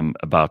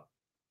about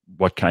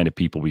what kind of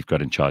people we've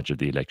got in charge of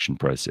the election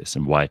process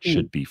and why it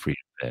should be free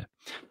and fair.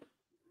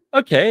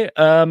 Okay,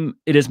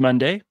 it is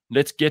Monday.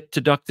 Let's get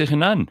to Dr.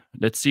 Hanan.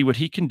 Let's see what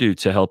he can do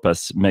to help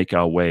us make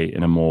our way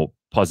in a more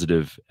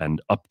positive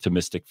and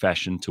optimistic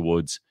fashion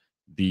towards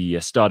the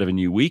start of a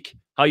new week.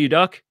 How are you,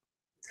 Doc?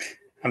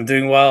 I'm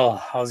doing well.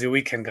 How's your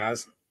weekend,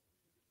 guys?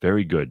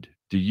 Very good.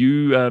 Do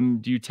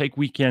you take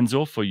weekends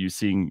off, or are you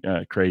seeing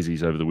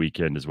crazies over the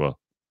weekend as well?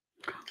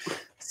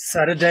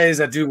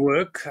 Saturdays I do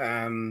work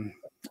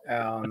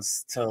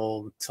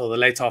till the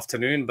late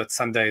afternoon, but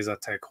Sundays I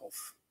take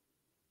off.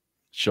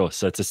 Sure.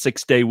 So it's a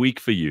 6-day week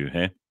for you,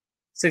 huh?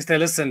 6 day.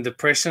 Listen,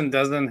 depression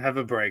doesn't have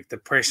a break.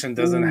 Depression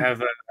doesn't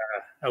have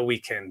a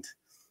weekend.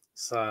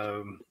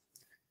 So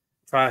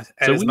try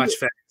add as much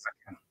value as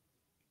I can.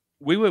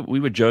 We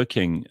were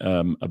joking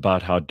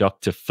about how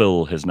Dr.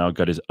 Phil has now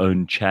got his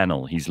own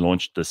channel. He's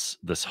launched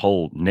this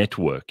whole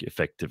network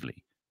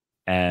effectively,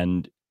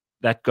 and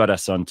that got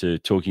us onto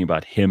talking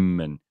about him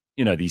and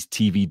these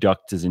TV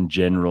doctors in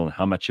general, and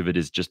how much of it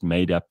is just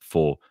made up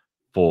for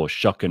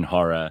shock and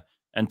horror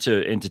and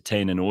to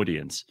entertain an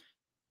audience.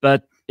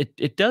 But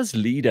it does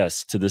lead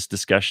us to this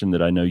discussion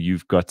that I know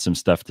you've got some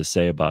stuff to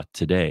say about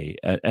today,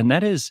 and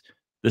that is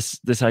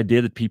this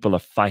idea that people are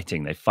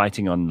fighting. They're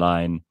fighting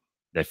online.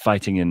 They're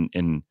fighting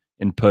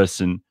in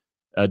person.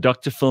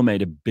 Dr. Phil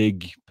made a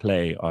big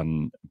play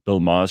on Bill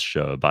Maher's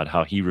show about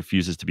how he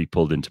refuses to be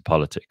pulled into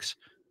politics.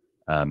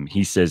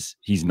 He says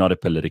he's not a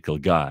political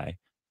guy.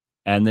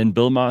 And then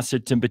Bill Maher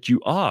said to him, but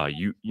you are.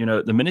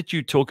 The minute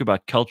you talk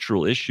about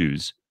cultural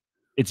issues,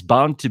 it's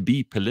bound to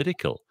be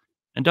political.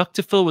 And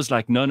Dr. Phil was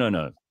like,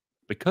 no.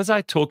 Because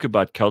I talk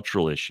about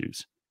cultural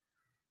issues,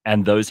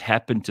 and those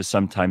happen to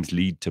sometimes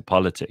lead to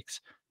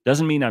politics,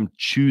 doesn't mean I'm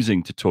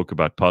choosing to talk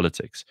about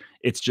politics.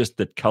 It's just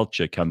that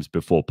culture comes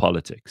before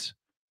politics.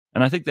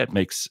 And I think that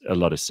makes a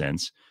lot of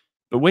sense.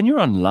 But when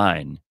you're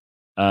online,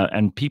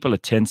 and people are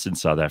tense in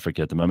South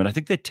Africa at the moment, I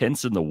think they're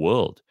tense in the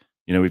world.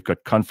 We've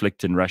got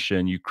conflict in Russia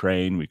and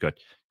Ukraine. We've got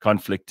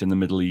conflict in the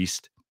Middle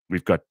East.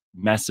 We've got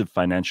massive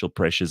financial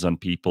pressures on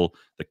people,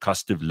 the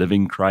cost of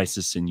living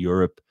crisis in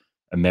Europe,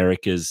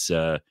 America's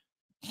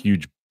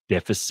huge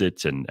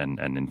deficit and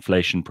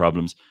inflation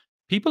problems.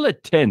 People are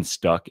tense,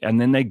 Doc, and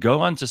then they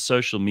go onto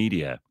social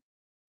media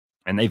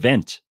and they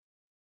vent.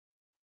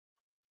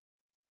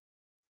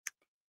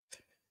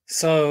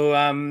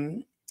 So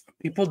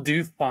people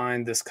do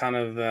find this kind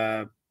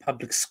of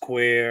public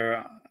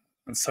square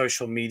on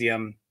social media,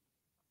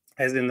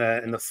 as in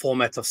the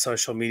format of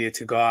social media,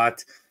 to go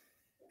out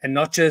and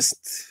not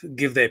just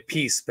give their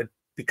piece, but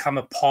become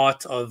a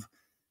part of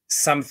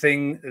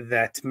something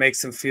that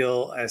makes them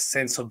feel a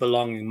sense of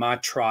belonging, my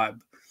tribe.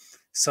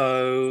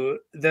 So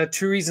there are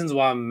two reasons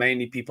why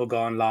mainly people go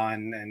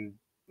online and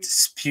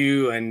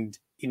spew and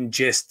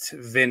ingest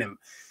venom.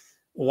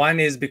 One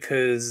is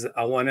because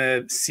I want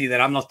to see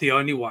that I'm not the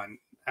only one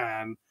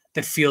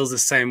that feels the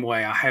same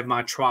way. I have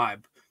my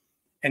tribe.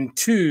 And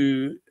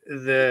two,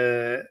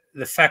 the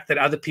fact that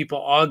other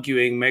people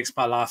arguing makes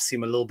my life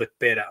seem a little bit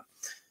better.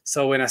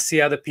 So when I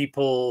see other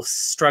people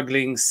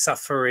struggling,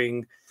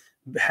 suffering,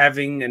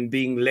 having and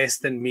being less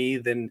than me,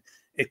 then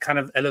it kind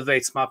of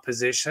elevates my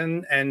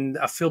position and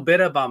I feel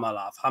better about my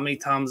life. How many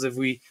times have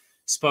we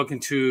spoken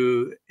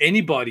to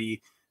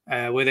anybody,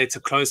 whether it's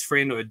a close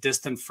friend or a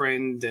distant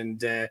friend,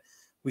 and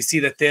we see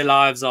that their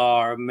lives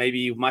are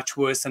maybe much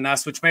worse than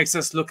us, which makes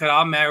us look at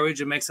our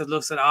marriage and makes us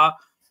look at our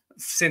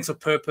sense of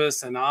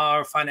purpose and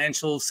our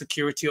financial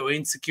security or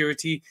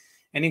insecurity,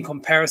 and in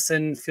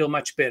comparison feel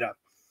much better.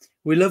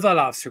 We live our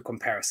lives through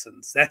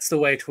comparisons. That's the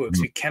way it works.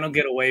 We cannot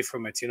get away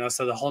from it,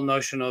 So the whole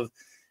notion of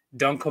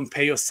don't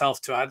compare yourself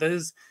to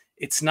others,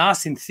 it's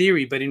nice in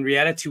theory, but in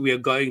reality we are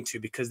going to,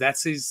 because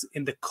that is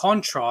in the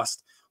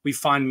contrast we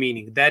find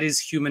meaning. That is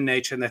human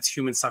nature and that's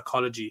human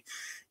psychology.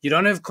 You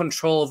don't have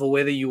control over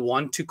whether you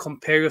want to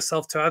compare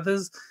yourself to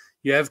others.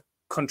 You have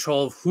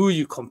control of who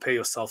you compare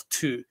yourself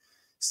to.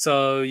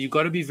 So you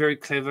got to be very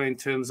clever in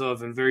terms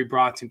of, and very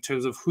bright in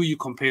terms of who you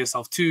compare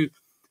yourself to,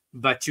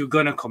 but you're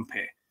going to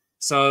compare.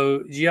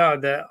 So yeah,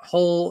 the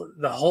whole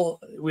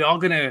we are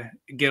gonna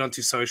get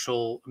onto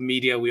social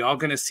media. We are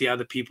gonna see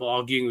other people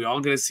arguing. We are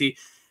gonna see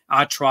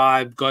our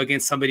tribe go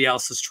against somebody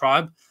else's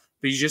tribe.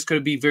 But you just got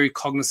to be very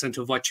cognizant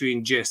of what you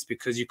ingest,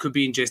 because you could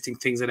be ingesting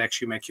things that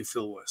actually make you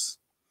feel worse.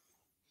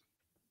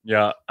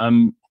 Yeah.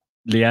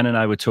 Leigh-Ann and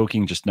I were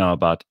talking just now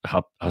about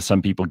how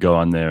some people go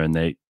on there and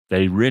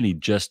they really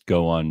just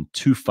go on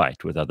to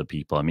fight with other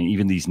people. I mean,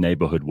 even these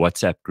neighborhood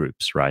WhatsApp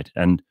groups, right?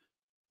 And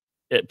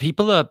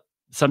people are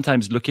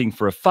sometimes looking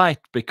for a fight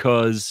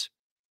because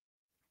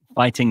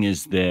fighting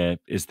is their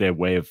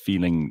way of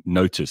feeling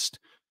noticed,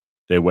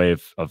 their way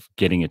of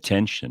getting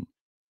attention.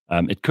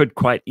 It could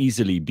quite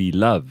easily be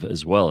love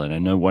as well. And I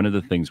know one of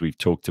the things we've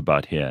talked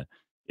about here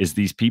is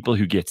these people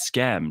who get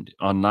scammed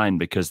online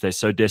because they're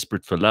so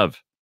desperate for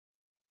love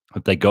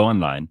that they go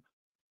online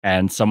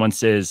and someone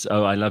says,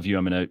 "Oh, I love you.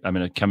 I'm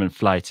gonna come and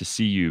fly to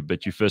see you,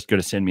 but you first got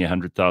to send me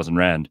 100,000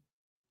 rand,"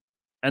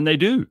 and they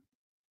do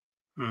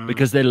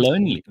because they're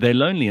lonely. They're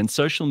lonely, and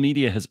social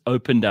media has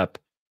opened up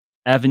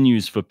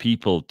avenues for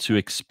people to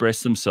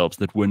express themselves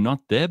that were not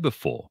there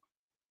before.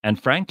 And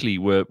frankly,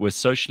 were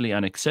socially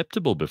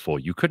unacceptable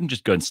before. You couldn't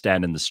just go and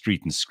stand in the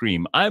street and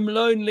scream, "I'm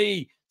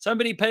lonely.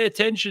 Somebody pay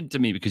attention to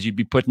me," because you'd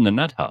be put in the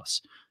nut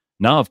house.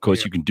 Now, of course,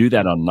 Yeah. you can do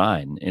that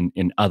online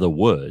in other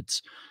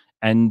words,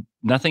 and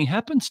nothing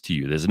happens to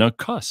you. There's no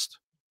cost.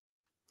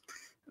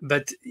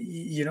 But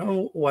you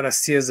know what I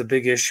see as a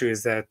big issue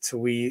is that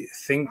we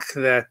think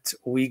that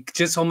we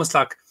just almost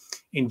like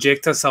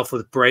inject ourselves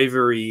with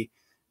bravery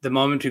the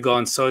moment we go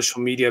on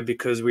social media,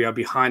 because we are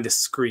behind a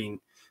screen.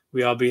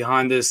 We are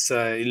behind this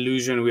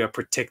illusion. We are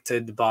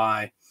protected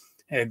by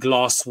a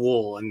glass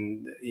wall.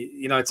 And,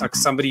 you know, it's like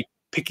somebody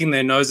picking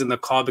their nose in the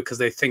car because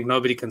they think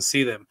nobody can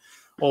see them.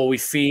 Or we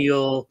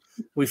feel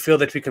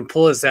that we can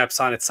pull a zap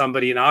sign at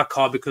somebody in our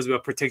car because we are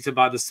protected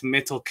by this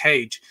metal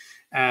cage.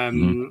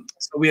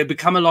 So we have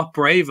become a lot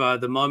braver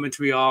the moment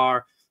we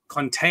are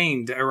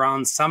contained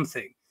around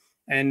something.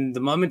 And the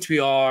moment we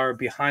are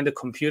behind a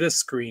computer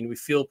screen, we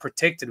feel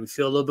protected. We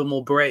feel a little bit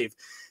more brave.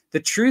 The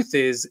truth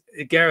is,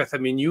 Gareth, I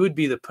mean, you would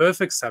be the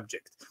perfect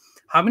subject.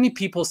 How many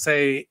people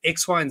say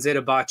X, Y, and Z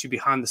about you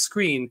behind the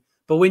screen,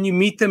 but when you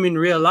meet them in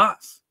real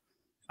life,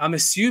 I'm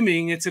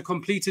assuming it's a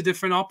completely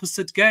different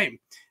opposite game.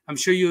 I'm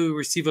sure you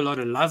receive a lot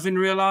of love in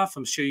real life.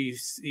 I'm sure you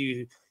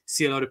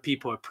see a lot of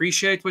people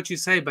appreciate what you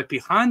say, but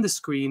behind the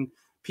screen,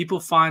 people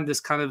find this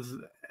kind of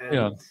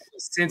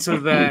sense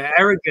of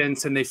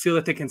arrogance, and they feel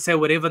that they can say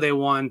whatever they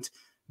want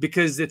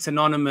because it's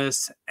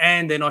anonymous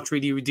and they're not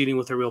really dealing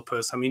with a real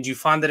person. I mean, do you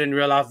find that in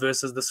real life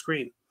versus the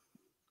screen?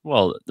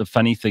 Well, the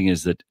funny thing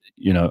is that,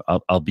 you know,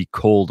 I'll be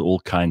called all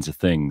kinds of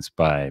things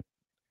by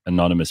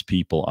anonymous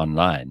people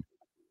online.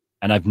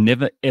 And I've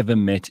never, ever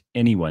met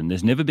anyone.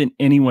 There's never been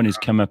anyone who's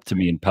come up to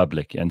me in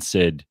public and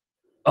said,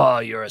 "Oh,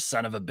 you're a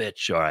son of a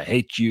bitch," or "I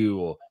hate you,"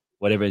 or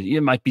whatever.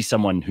 It might be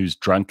someone who's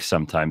drunk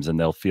sometimes and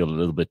they'll feel a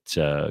little bit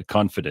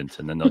confident.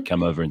 And then they'll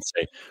come over and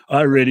say,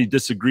 "I really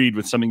disagreed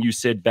with something you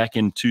said back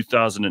in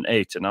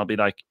 2008." And I'll be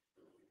like,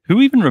 who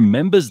even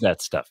remembers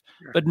that stuff?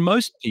 But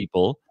most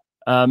people,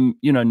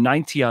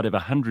 90 out of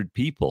 100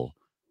 people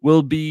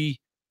will be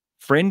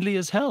friendly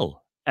as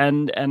hell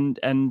and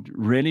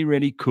really,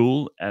 really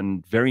cool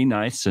and very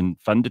nice and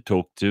fun to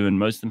talk to. And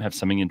most of them have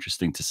something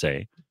interesting to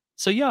say.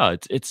 So yeah,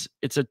 it's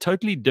a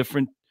totally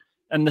different.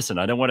 And listen,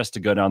 I don't want us to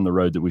go down the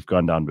road that we've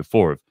gone down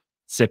before of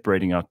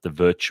separating out the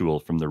virtual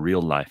from the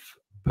real life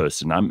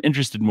person. I'm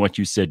interested in what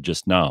you said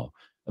just now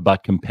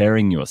about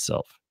comparing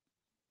yourself,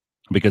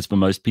 because for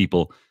most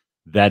people,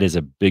 that is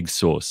a big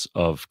source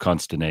of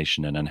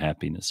consternation and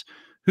unhappiness.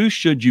 Who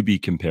should you be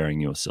comparing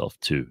yourself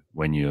to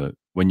when you're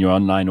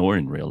online or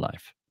in real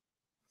life?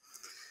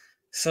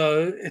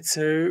 So it's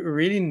a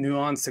really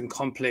nuanced and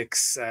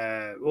complex,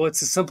 well,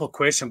 it's a simple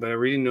question, but a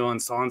really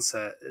nuanced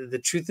answer. The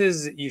truth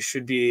is, you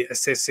should be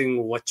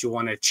assessing what you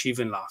want to achieve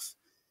in life.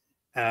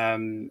 How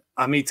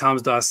many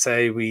times do I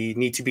say we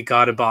need to be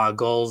guided by our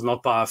goals,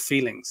 not by our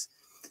feelings?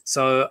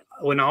 So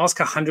when I ask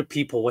 100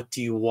 people, what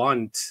do you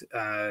want?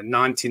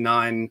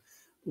 99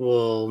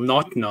 will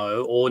not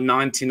know, or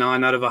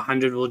 99 out of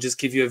 100 will just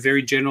give you a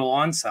very general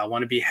answer. I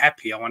want to be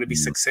happy. I want to be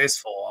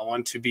successful. I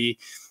want to be,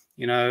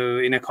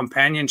 in a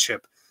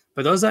companionship.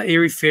 But those are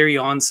airy-fairy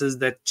answers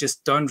that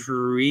just don't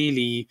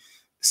really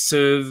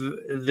serve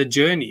the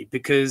journey.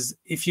 Because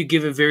if you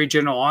give a very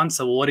general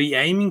answer, well, what are you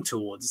aiming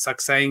towards? It's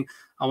like saying,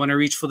 I want to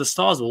reach for the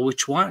stars. Well,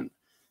 which one?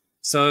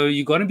 So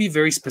you got to be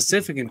very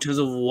specific in terms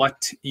of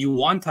what you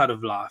want out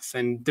of life.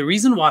 And the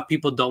reason why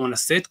people don't want to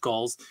set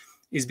goals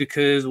is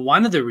because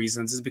one of the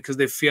reasons is because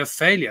they fear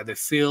failure. They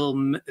feel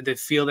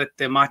that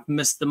they might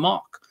miss the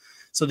mark.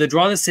 So they'd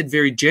rather set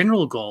very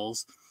general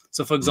goals.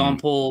 So, for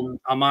example,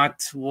 I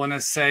might want to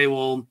say,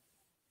 well,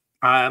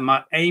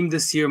 my aim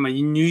this year, my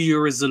New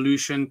Year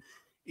resolution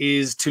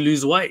is to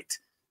lose weight.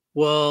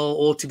 Well,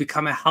 or to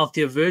become a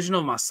healthier version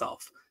of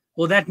myself.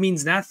 Well, that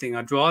means nothing.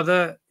 I'd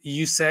rather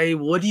you say,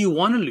 what do you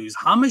want to lose?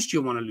 How much do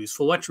you want to lose?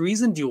 For what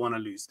reason do you want to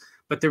lose?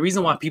 But the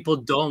reason why people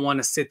don't want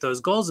to set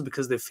those goals is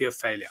because they fear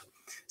failure.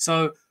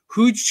 So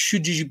who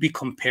should you be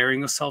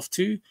comparing yourself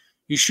to?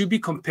 You should be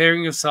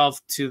comparing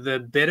yourself to the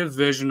better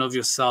version of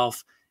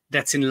yourself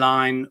that's in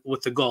line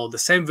with the goal, the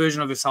same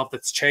version of yourself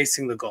that's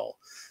chasing the goal.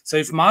 So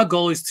if my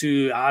goal is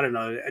to, I don't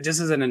know,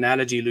 just as an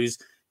analogy, lose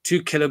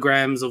 2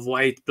 kilograms of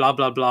weight, blah,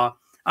 blah, blah,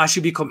 I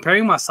should be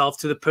comparing myself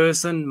to the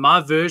person,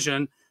 my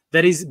version,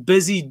 that is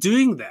busy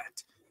doing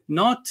that,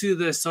 not to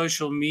the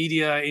social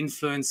media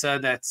influencer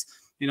that's,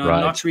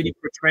 not really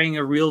portraying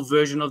a real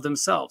version of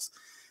themselves.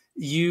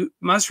 You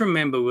must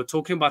remember, we're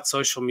talking about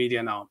social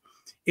media now.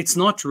 It's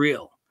not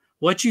real.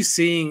 What you're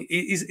seeing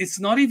is it's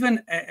not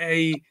even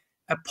a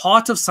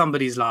part of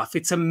somebody's life.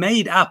 It's a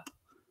made up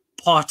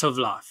part of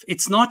life.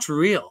 It's not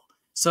real.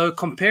 So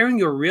comparing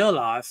your real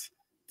life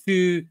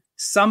to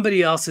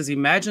somebody else's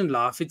imagined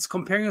life, it's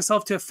comparing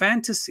yourself to a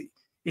fantasy.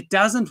 It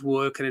doesn't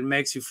work, and it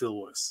makes you feel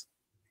worse.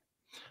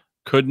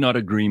 Could not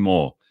agree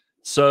more.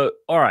 So,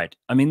 all right.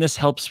 I mean, this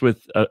helps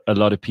with a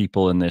lot of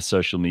people and their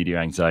social media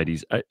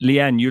anxieties.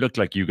 Leigh-Ann, you look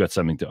like you got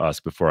something to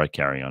ask before I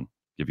carry on.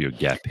 Give you a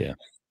gap here.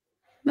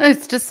 No,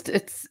 it's just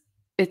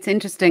it's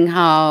interesting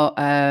how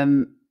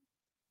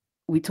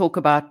we talk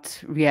about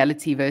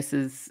reality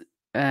versus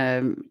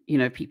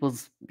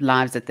people's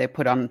lives that they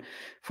put on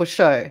for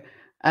show.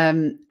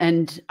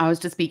 And I was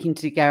just speaking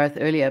to Gareth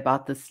earlier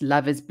about this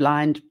Love is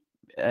Blind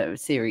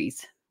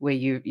series where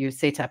you're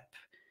set up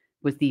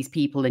with these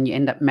people and you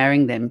end up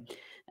marrying them,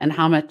 and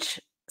how much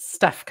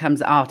stuff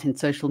comes out in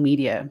social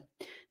media.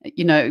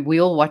 We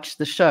all watch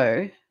the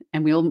show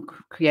and we all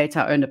create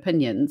our own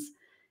opinions.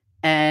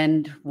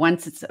 And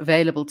once it's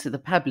available to the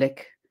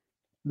public,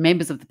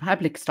 members of the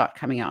public start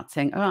coming out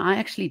saying, oh, I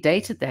actually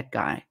dated that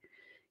guy.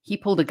 He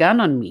pulled a gun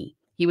on me.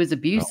 He was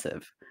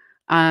abusive.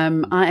 I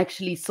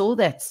actually saw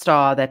that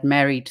star that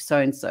married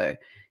so-and-so.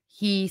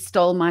 He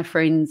stole my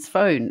friend's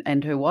phone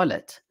and her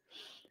wallet.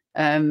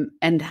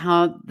 And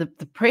how the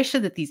pressure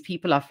that these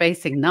people are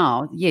facing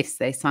now, yes,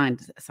 they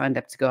signed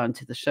up to go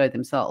onto the show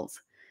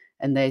themselves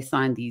and they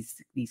signed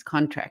these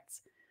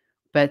contracts.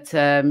 But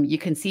you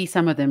can see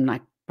some of them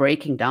like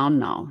breaking down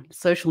now.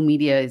 Social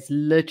media is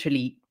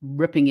literally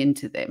ripping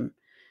into them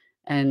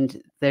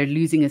and they're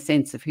losing a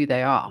sense of who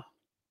they are.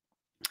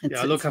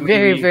 It's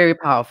very, very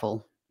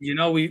powerful.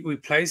 We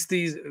place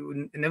these,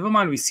 never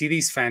mind we see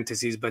these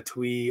fantasies, but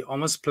we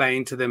almost play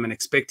into them and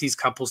expect these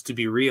couples to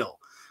be real.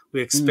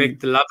 We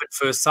expect the love at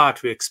first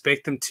sight. We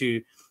expect them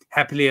to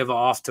happily ever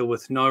after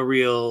with no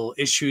real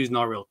issues,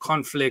 no real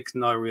conflict,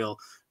 no real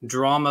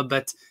drama.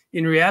 But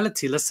in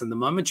reality, listen, the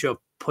moment you're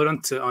put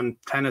on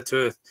planet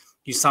Earth,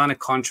 you sign a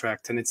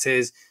contract and it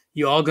says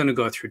you are going to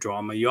go through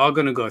drama. You are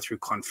going to go through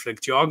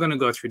conflict. You are going to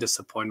go through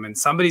disappointment.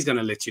 Somebody's going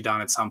to let you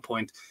down at some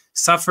point.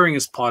 Suffering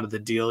is part of the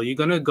deal. You're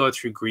going to go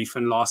through grief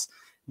and loss.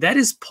 That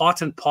is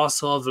part and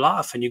parcel of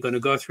life. And you're going to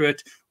go through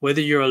it whether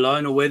you're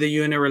alone or whether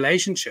you're in a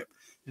relationship.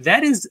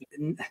 That is,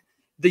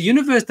 the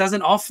universe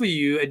doesn't offer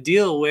you a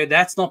deal where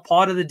that's not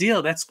part of the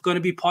deal. That's going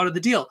to be part of the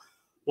deal.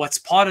 What's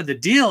part of the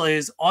deal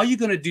is, are you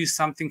going to do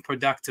something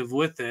productive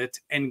with it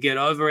and get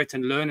over it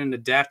and learn and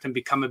adapt and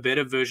become a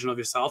better version of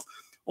yourself?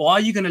 Or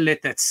are you going to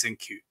let that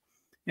sink you?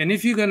 And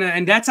if you're going to,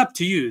 and that's up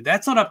to you.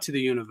 That's not up to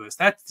the universe.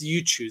 That's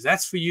you choose.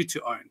 That's for you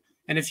to own.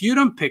 And if you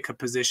don't pick a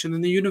position,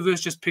 then the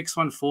universe just picks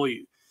one for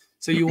you.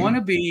 So you want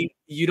to be,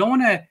 you don't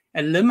want to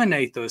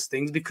eliminate those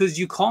things because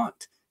you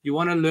can't. You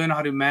want to learn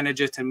how to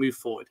manage it and move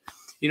forward.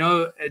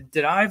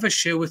 Did I ever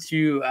share with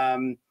you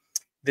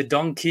the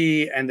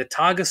donkey and the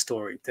tiger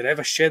story? Did I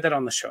ever share that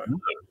on the show?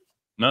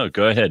 No,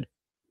 go ahead.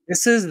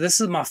 This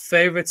is my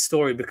favorite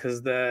story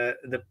because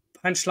the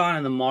punchline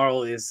and the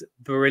moral is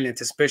brilliant,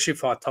 especially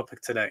for our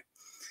topic today.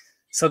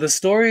 So the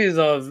story is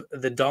of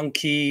the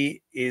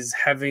donkey is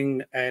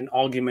having an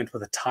argument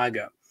with a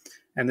tiger.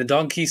 And the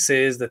donkey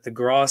says that the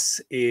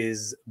grass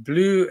is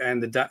blue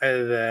and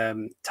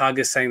the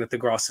tiger is saying that the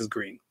grass is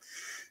green.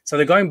 So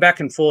they're going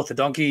back and forth, the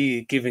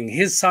donkey giving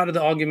his side of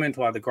the argument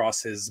while the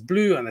grass is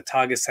blue and the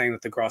tiger saying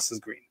that the grass is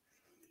green.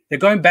 They're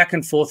going back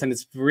and forth and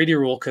it's really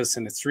raucous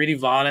and it's really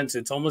violent.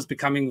 It's almost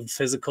becoming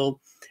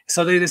physical.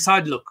 So they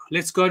decide, look,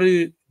 let's go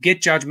to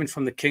get judgment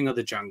from the king of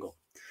the jungle.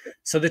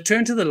 So they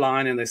turn to the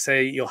lion and they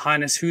say, Your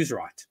Highness, who's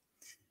right?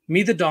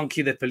 Me, the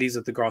donkey that believes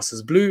that the grass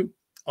is blue,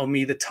 or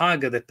me, the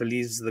tiger that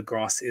believes the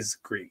grass is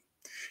green?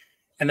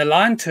 And the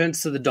lion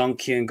turns to the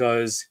donkey and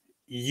goes,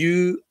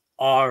 You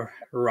are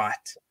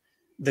right.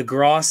 The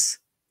grass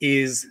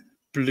is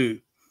blue.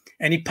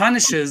 And he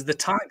punishes the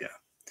tiger.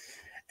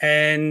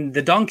 And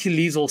the donkey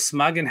leaves all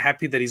smug and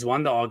happy that he's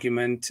won the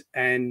argument.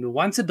 And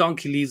once the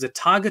donkey leaves, the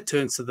tiger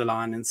turns to the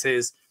lion and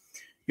says,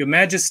 Your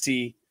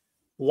Majesty,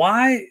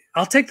 why?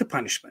 I'll take the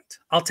punishment.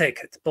 I'll take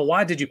it. But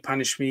why did you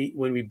punish me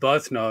when we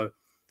both know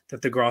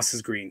that the grass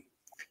is green?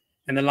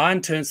 And the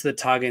lion turns to the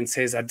tiger and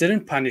says, I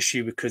didn't punish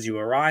you because you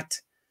were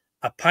right.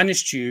 I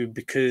punished you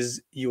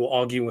because you were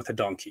arguing with a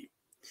donkey.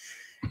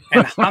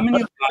 And how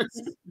many of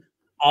us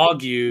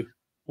argue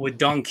with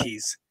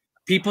donkeys?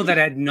 People that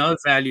add no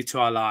value to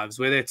our lives,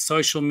 whether it's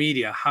social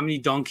media. How many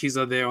donkeys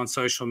are there on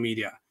social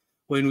media?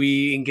 When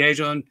we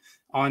engage on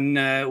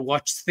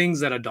watch things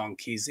that are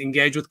donkeys,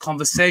 engage with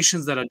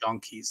conversations that are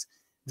donkeys.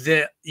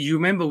 You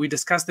remember we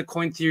discussed the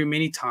coin theory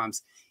many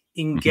times.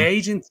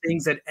 Engage in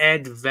things that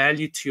add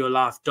value to your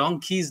life.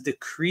 Donkeys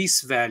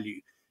decrease value.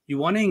 You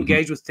want to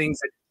engage with things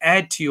that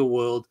add to your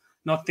world,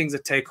 not things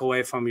that take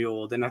away from your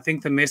world. And I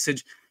think the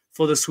message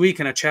for this week,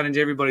 and I challenge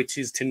everybody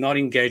to, is to not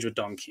engage with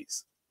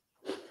donkeys.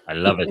 I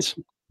love it.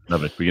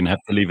 Love it. We're going to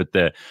have to leave it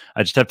there.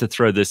 I just have to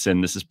throw this in.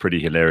 This is pretty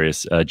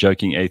hilarious.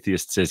 Joking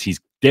Atheist says he's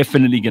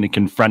definitely going to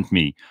confront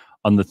me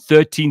on the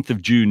 13th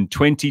of June,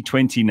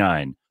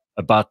 2029,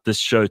 about this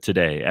show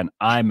today. And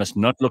I must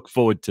not look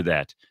forward to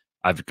that.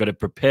 I've got to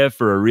prepare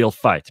for a real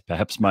fight,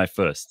 perhaps my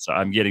first. So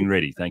I'm getting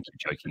ready. Thank you,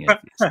 Joking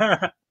Atheist.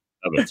 Love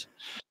it.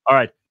 All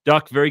right,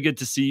 Doc, very good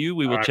to see you.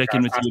 We will check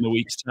in with you in a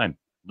week's time.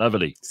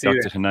 Lovely. See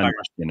Dr. Hanan,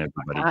 everybody.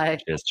 Bye.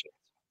 Cheers.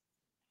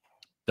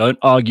 Don't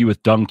argue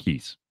with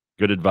donkeys.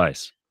 Good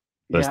advice.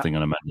 First Yeah. thing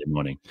on a Monday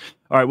morning.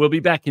 All right, we'll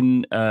be back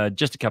in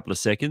just a couple of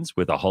seconds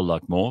with a whole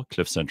lot more.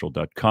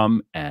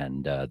 CliffCentral.com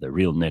and The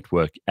Real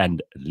Network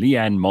and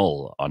Leigh-Ann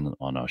Mole on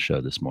our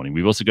show this morning.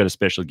 We've also got a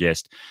special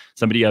guest,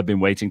 somebody I've been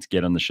waiting to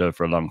get on the show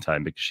for a long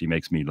time because she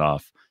makes me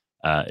laugh.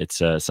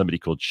 It's somebody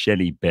called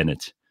Shelley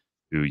Bennett,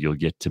 who you'll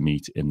get to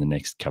meet in the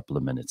next couple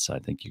of minutes. I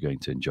think you're going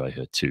to enjoy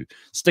her too.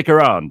 Stick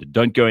around.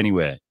 Don't go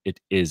anywhere.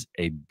 It is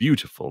a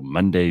beautiful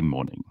Monday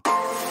morning.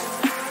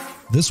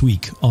 This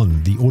week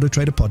on the Auto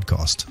Trader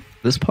podcast.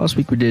 This past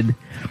week we did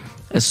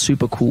a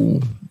super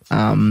cool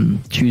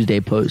Tuesday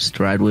post,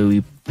 right, where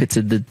we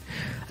pitted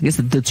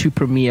the two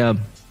premier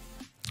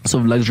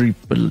sort of luxury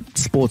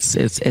sports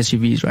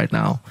SUVs right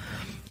now,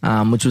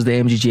 which was the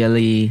AMG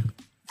GLE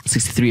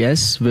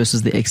 63S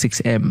versus the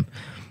X6M.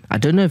 I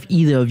don't know if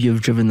either of you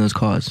have driven those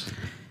cars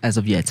as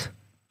of yet.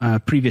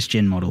 Previous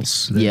gen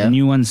models. The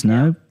new ones,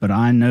 no, but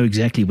I know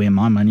exactly where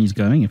my money's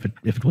going if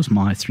it was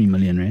my 3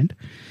 million rand.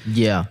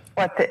 Yeah.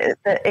 What, the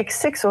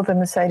X6 or the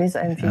Mercedes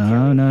AMG?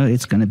 Oh, no,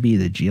 it's going to be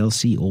the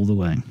GLC all the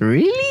way.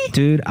 Really?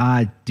 Dude,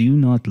 I do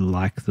not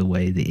like the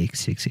way the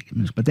X6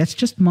 looks, but that's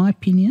just my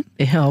opinion.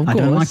 Yeah, of I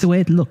course. don't like the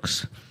way it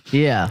looks.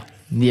 Yeah.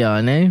 Yeah,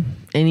 I know.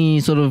 Any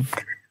sort of...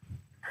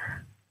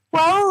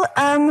 Well,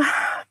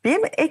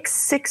 BMX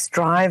 6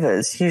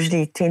 drivers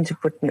usually tend to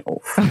put me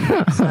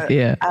off. So,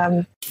 Yeah.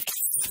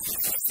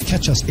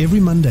 Catch us every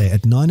Monday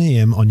at 9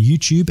 a.m. on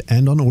YouTube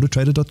and on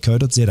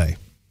autotrader.co.za.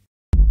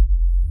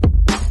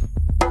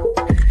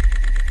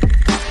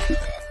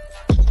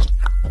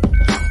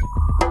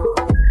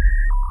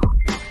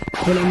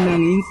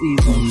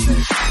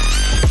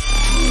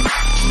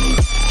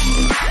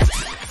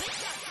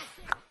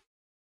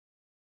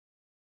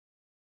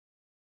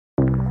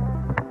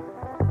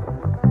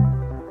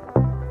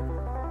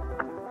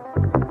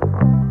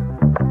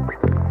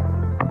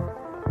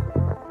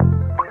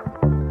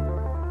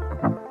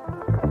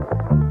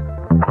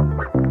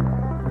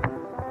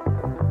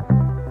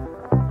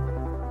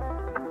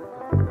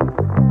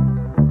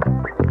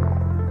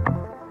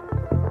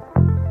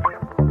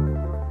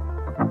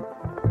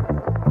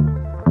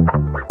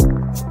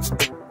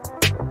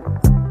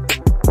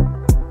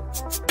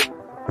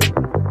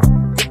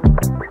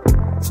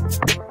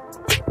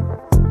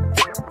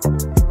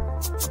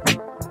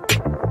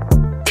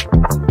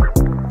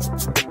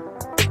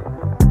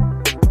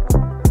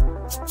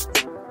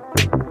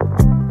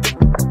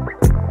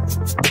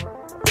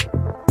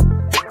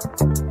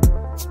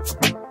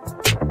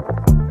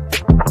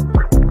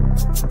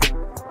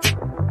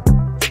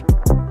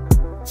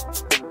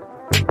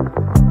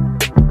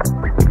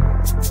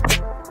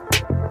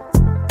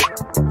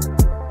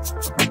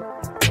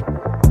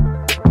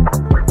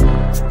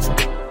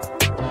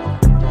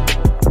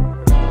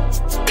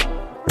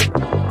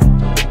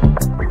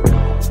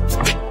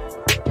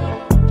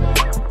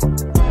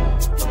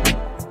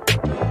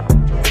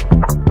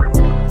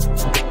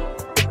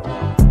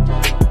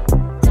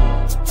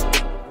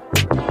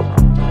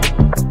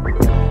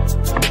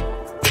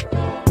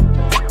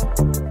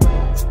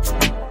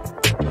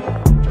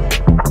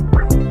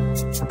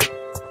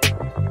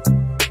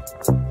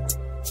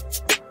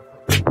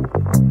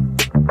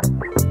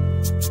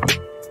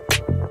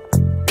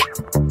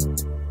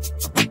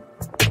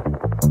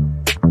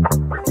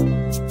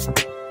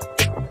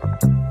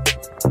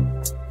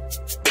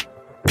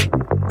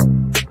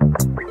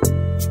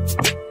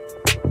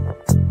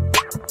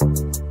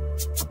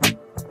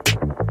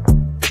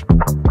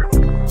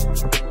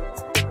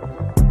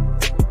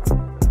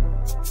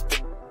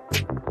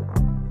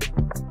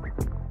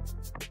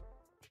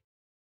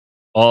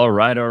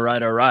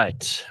 All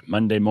right.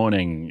 Monday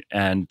morning.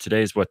 And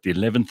today's what, the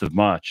 11th of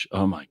March.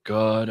 Oh my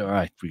God. All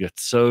right. We got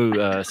so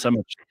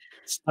much.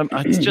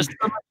 It's just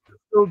so much to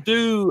still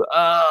do.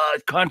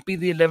 It can't be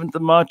the 11th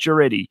of March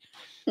already,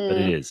 but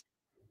it is.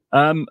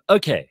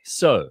 Okay.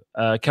 So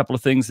a couple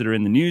of things that are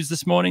in the news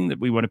this morning that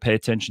we want to pay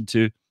attention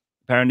to.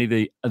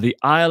 Apparently the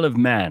Isle of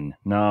Man.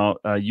 Now,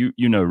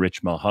 you know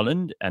Rich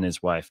Mulholland and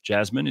his wife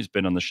Jasmine, who's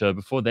been on the show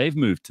before. They've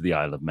moved to the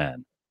Isle of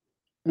Man.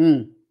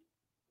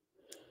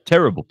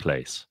 Terrible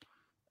place.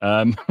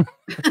 No.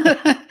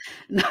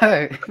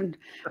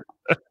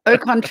 Au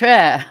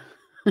contraire.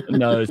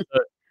 No. So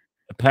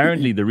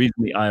apparently, the reason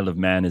the Isle of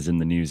Man is in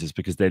the news is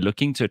because they're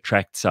looking to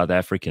attract South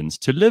Africans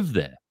to live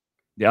there.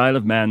 The Isle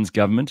of Man's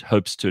government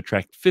hopes to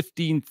attract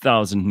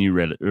 15,000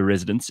 new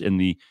residents in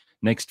the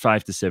next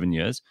 5 to 7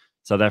 years.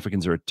 South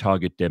Africans are a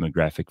target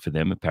demographic for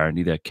them.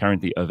 Apparently, there are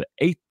currently over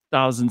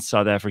 8,000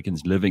 South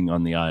Africans living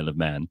on the Isle of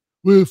Man.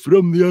 We're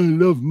from the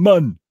Isle of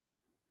Man.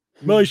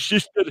 My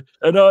sister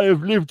and I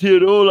have lived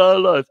here all our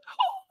lives.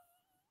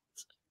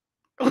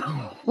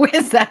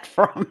 Where's that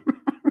from?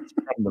 It's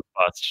from the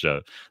past show.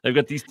 They've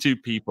got these two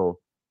people,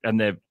 and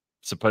they're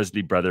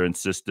supposedly brother and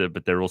sister,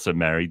 but they're also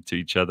married to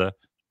each other.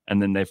 And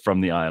then they're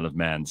from the Isle of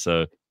Man.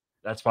 So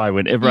that's why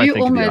whenever I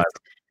think of the Isle of...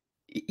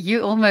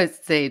 You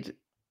almost said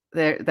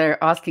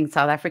they're asking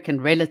South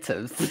African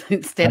relatives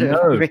instead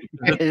of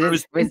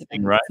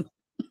thinking, right?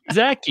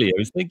 Exactly. I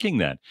was thinking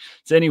that.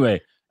 So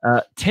anyway,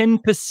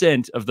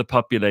 10% of the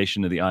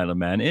population of the Isle of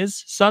Man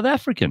is South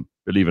African,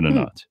 believe it or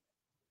not.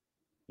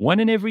 1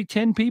 in every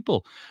 10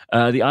 people.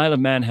 The Isle of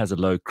Man has a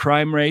low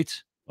crime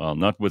rate. Well,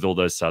 not with all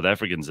those South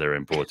Africans they're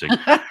importing.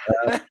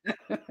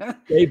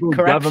 Stable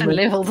corruption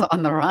levels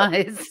on the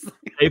rise.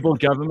 Stable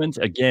government.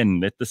 Again,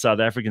 let the South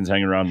Africans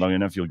hang around long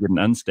enough, you'll get an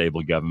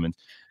unstable government.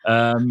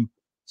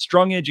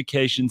 Strong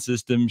education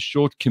system,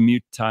 short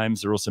commute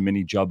times. There are also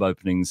many job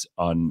openings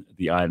on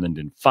the island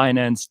in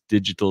finance,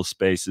 digital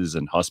spaces,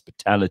 and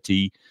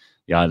hospitality.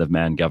 The Isle of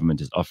Man government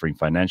is offering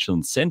financial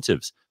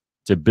incentives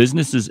to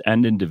businesses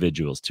and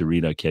individuals to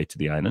relocate to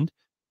the island.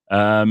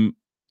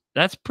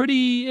 That's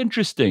pretty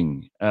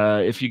interesting.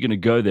 If you're going to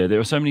go there,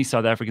 there are so many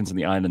South Africans on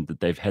the island that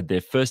they've had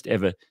their first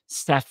ever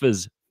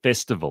Saffers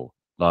Festival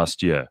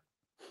last year.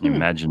 Can you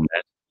imagine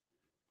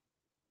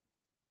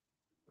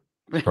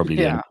that? Probably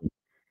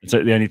it's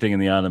the only thing in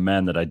the Isle of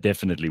Man that I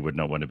definitely would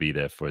not want to be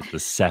there for. It's the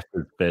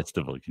Saffers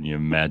Festival. Can you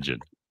imagine?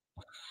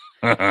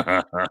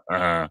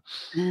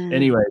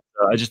 Anyway,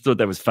 I just thought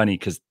that was funny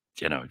because,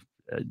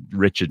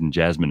 Richard and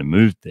Jasmine have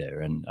moved there.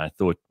 And I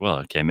thought, well,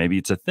 okay, maybe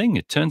it's a thing.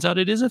 It turns out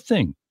it is a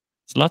thing.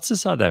 There's lots of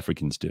South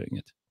Africans doing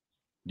it.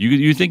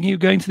 You thinking you're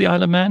going to the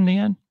Isle of Man,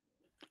 Leigh-Ann?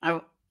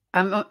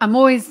 I'm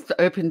always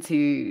open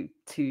to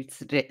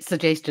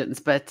suggestions,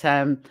 but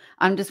I'm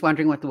just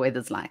wondering what the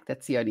weather's like.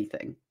 That's the only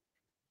thing.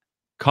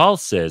 Carl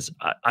says,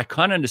 I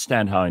can't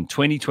understand how in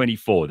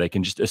 2024 they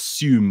can just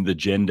assume the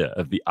gender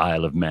of the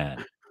Isle of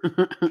Man.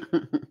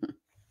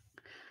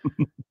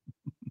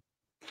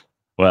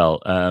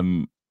 Well,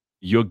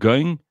 you're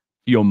going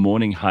your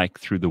morning hike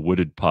through the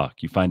wooded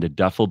park. You find a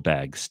duffel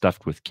bag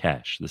stuffed with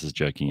cash. This is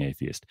Joking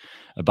Atheist.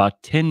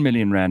 About 10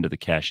 million rand of the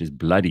cash is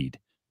bloodied,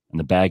 and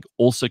the bag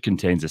also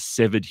contains a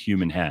severed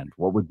human hand.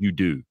 What would you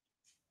do?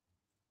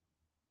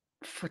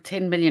 For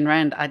 10 million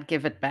rand, I'd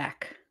give it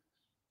back.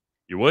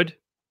 You would?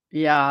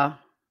 Yeah.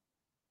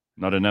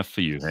 Not enough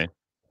for you, eh?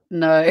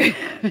 No,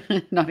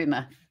 not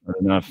enough. Not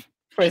enough.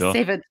 For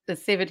a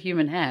severed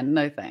human hand,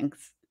 no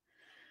thanks.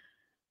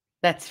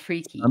 That's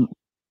freaky.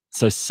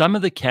 So some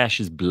of the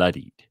cash is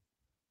bloodied.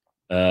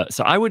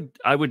 So I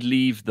would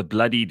leave the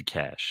bloodied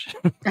cash.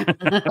 Take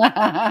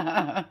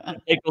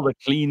all the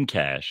clean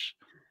cash.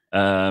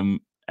 And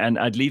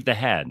I'd leave the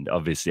hand,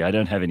 obviously. I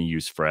don't have any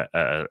use for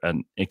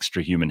an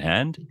extra human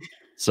hand.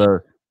 So,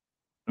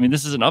 I mean,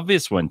 this is an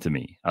obvious one to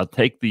me. I'll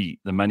take the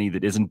money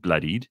that isn't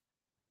bloodied.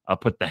 I'll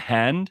put the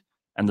hand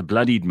and the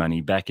bloodied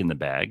money back in the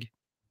bag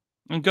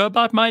and go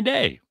about my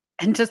day.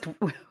 And just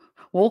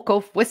walk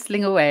off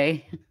whistling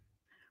away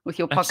with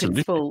your pockets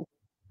Absolutely. full.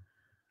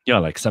 Yeah,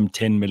 like some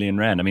 10 million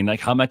rand. I mean, like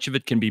how much of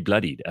it can be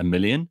bloodied? 1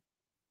 million?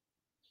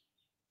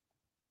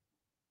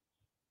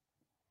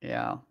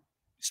 Yeah.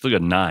 Still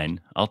got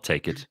 9. I'll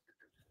take it.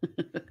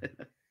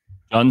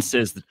 John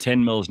says the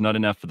 10 mil is not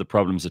enough for the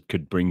problems it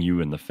could bring you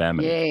and the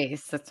family.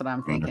 Yes, that's what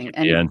I'm thinking.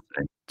 And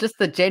just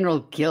the general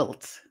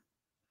guilt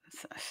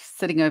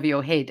sitting over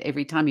your head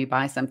every time you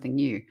buy something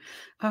new.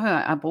 Oh,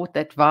 I bought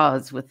that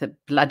vase with the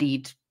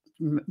bloodied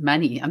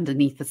money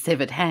underneath the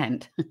severed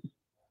hand.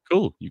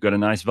 Cool. You got a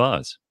nice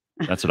vase.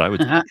 That's what I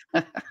would say.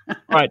 All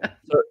right.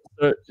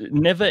 So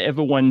never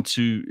ever one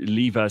to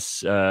leave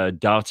us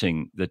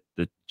doubting that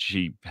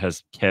she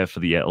has care for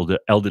the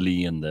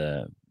elderly and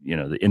the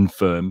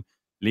infirm.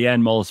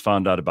 Leigh-Ann Moles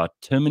found out about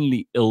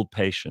terminally ill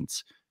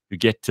patients who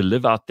get to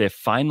live out their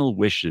final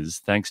wishes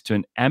thanks to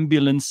an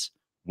ambulance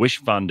wish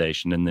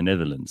foundation in the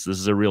Netherlands. This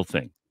is a real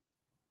thing.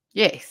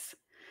 Yes.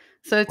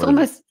 So it's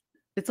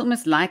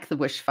almost like the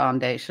Wish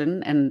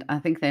Foundation, and I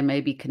think they may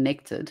be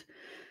connected.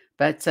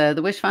 But the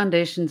Wish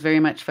Foundation is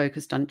very much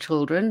focused on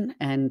children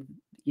and,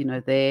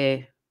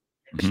 their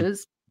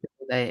wishes.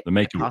 The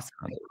Make-A-Wish.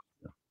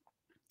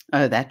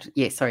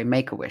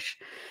 Make-A-Wish.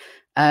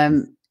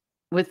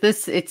 With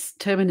this, it's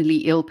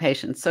terminally ill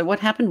patients. So what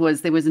happened was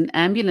there was an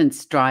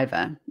ambulance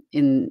driver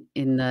in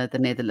the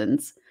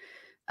Netherlands,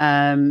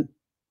 and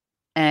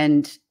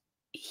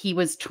he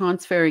was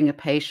transferring a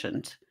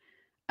patient.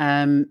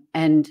 And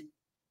while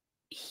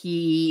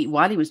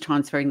he was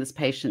transferring this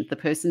patient, the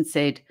person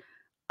said,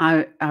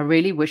 I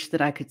really wish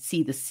that I could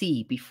see the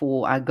sea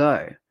before I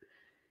go.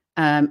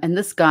 And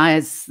this guy,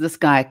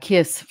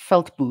 Kies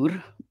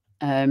Veldboer,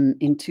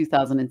 in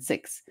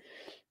 2006,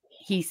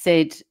 he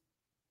said,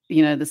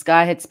 this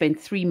guy had spent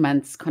 3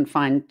 months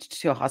confined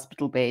to a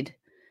hospital bed.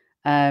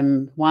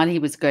 while he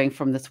was going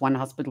from this one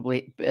hospital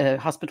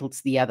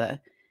to the other,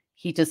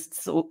 he just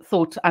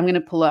thought, I'm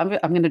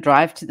going to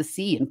drive to the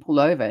sea and pull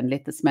over and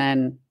let this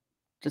man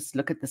just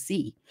look at the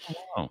sea.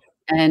 Wow.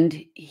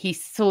 And he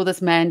saw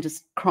this man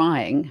just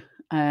crying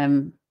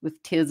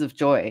with tears of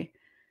joy,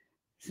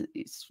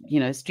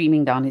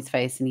 streaming down his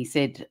face. And he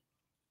said,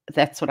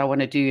 that's what I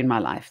want to do in my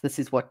life. This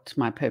is what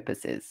my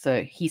purpose is.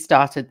 So he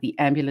started the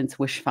Ambulance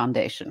Wish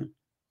Foundation.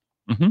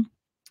 Mm-hmm.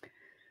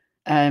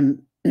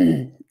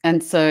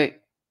 And so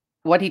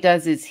what he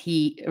does is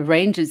he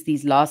arranges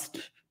these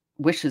last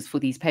wishes for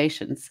these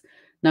patients,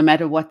 no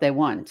matter what they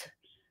want.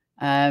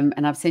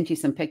 And I've sent you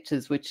some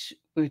pictures, which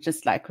were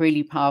just like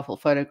really powerful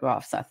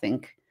photographs, I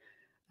think.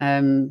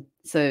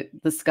 So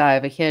this guy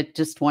over here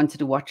just wanted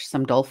to watch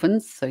some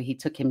dolphins. So he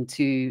took him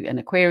to an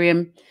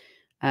aquarium.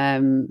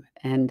 And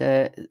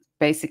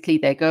basically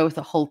they go with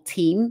a whole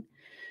team.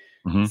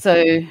 Mm-hmm.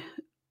 So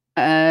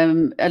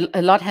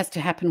a lot has to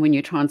happen when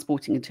you're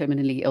transporting a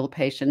terminally ill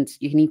patient.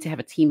 You need to have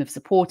a team of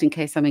support in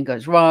case something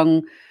goes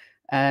wrong.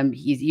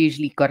 He's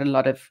usually got a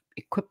lot of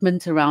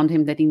equipment around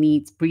him that he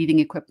needs, breathing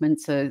equipment.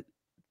 So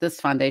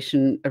this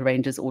foundation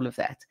arranges all of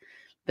that.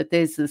 But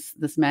there's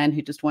this man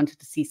who just wanted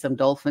to see some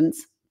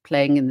dolphins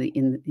playing in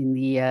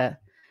the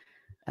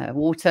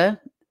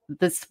water.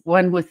 This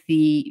one with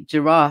the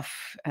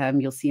giraffe,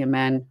 you'll see a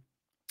man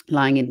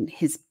lying in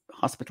his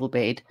hospital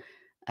bed,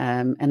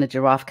 and a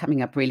giraffe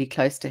coming up really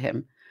close to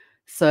him.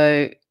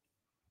 So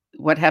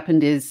what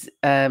happened is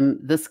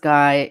this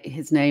guy,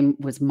 his name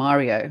was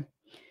Mario,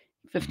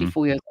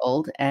 54 years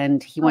old,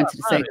 and he wanted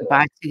to say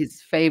goodbye to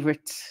his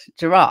favorite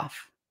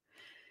giraffe.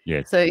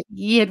 Yes. So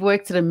he had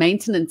worked at in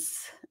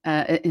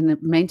a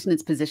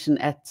maintenance position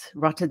at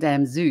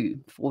Rotterdam Zoo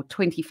for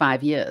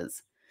 25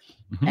 years.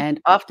 Mm-hmm.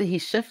 And after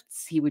his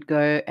shifts, he would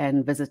go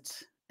and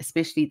visit,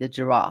 especially the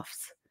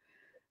giraffes.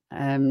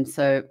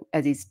 So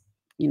as his,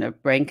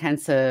 brain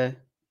cancer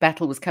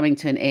battle was coming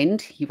to an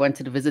end, he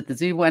wanted to visit the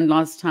zoo one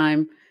last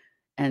time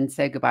and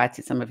say goodbye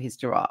to some of his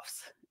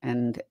giraffes.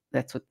 And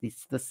that's what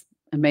this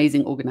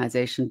amazing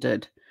organization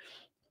did,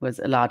 was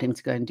allowed him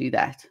to go and do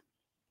that.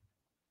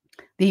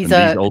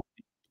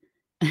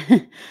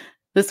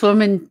 This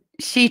woman,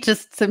 she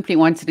just simply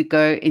wanted to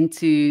go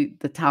into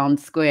the town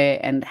square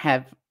and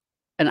have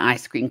an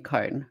ice cream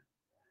cone.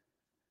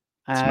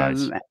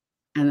 Nice.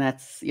 And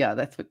that's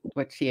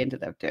what she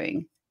ended up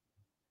doing.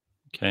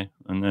 Okay.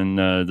 And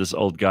then this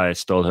old guy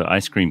stole her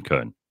ice cream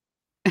cone.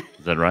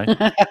 Is that right?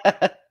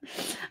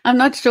 I'm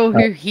not sure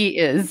who he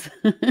is.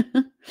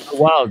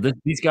 Wow.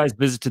 These guys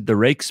visited the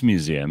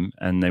Rijksmuseum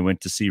and they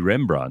went to see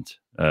Rembrandt,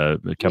 a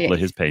couple of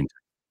his paintings.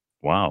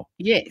 Wow.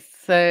 Yes.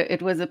 So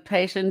it was a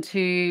patient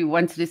who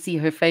wanted to see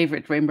her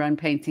favorite Rembrandt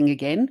painting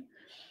again.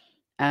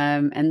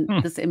 And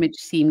this image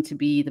seemed to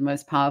be the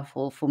most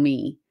powerful for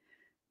me.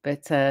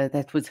 But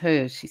that was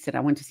her. She said, I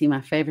want to see my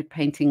favorite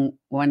painting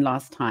one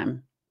last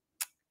time.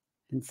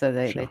 And so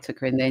they took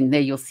her, and then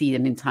there you'll see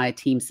an entire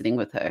team sitting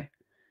with her.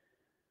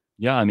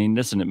 Yeah, I mean,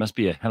 listen, it must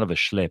be a hell of a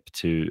schlep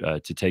to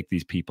take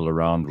these people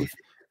around with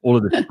all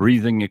of the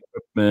breathing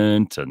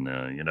equipment and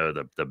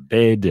the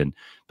bed,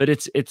 but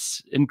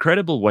it's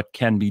incredible what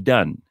can be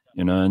done,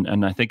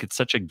 and I think it's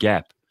such a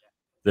gap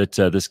that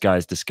this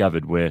guy's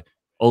discovered, where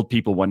old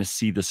people want to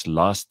see this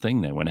last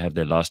thing, they want to have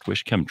their last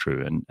wish come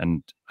true,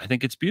 and I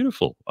think it's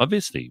beautiful.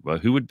 Obviously, well,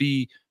 who would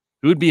be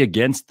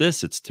against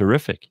this? It's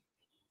terrific.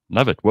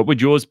 Love it. What would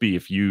yours be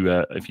if you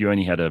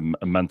only had a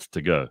month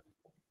to go?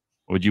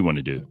 What would you want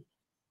to do?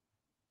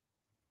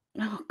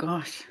 Oh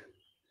gosh,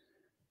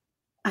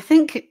 I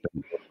think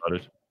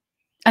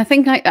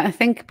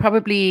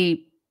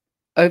probably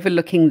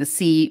overlooking the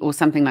sea or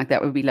something like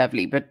that would be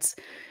lovely, but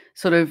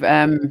sort of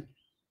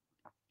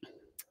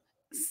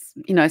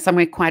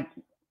somewhere quite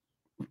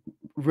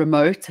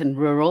remote and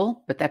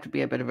rural, but that would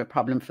be a bit of a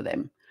problem for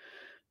them.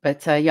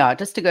 But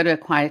just to go to a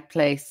quiet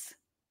place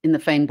in the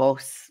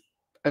Fynbos,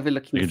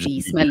 overlooking the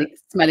sea,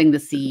 smelling the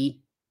sea.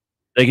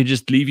 They could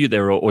just leave you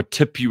there or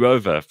tip you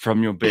over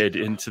from your bed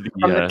into the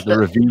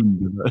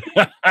ravine.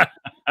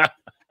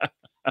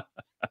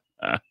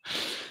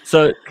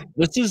 So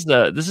this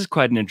is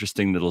quite an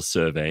interesting little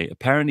survey.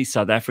 Apparently,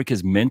 South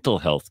Africa's mental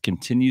health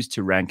continues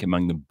to rank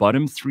among the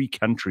bottom 3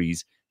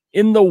 countries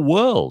in the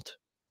world.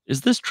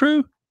 Is this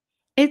true?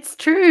 It's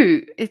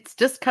true. It's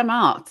just come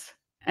out,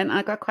 and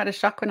I got quite a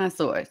shock when I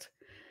saw it.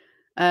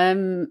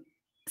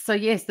 So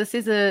yes, this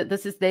is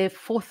their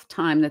 4th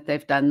time that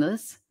they've done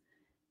this.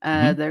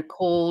 They're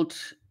called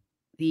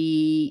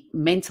the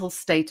Mental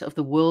State of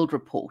the World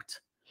Report.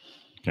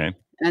 Okay.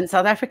 And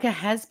South Africa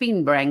has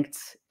been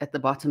ranked at the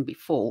bottom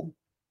before.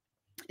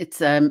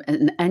 It's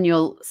an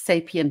annual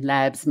Sapien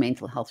Labs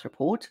mental health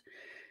report,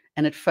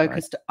 and it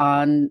focused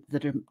on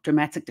the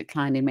dramatic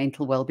decline in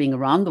mental well-being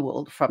around the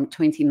world from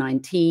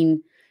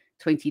 2019,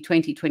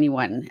 2020,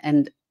 21.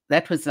 And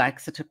that was like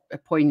such a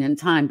poignant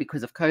time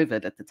because of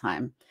COVID at the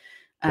time.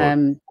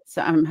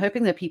 So I'm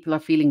hoping that people are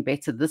feeling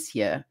better this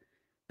year.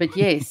 But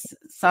yes,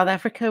 South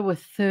Africa were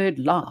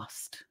 3rd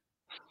last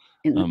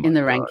in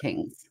the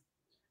rankings.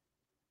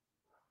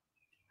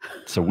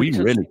 So we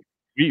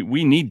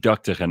We need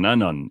Dr.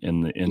 Hanan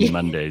in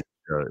Monday's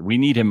show. We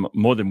need him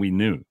more than we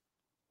knew.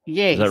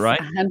 Yes, Is that right?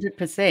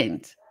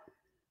 100%.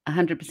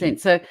 100%.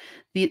 So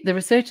the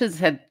researchers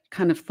had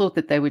kind of thought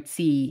that they would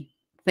see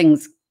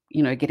things,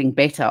 getting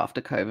better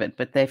after COVID,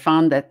 but they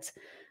found that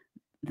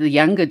the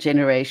younger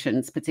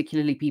generations,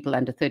 particularly people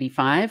under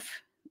 35,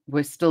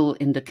 were still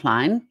in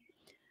decline.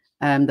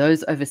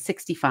 Those over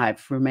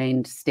 65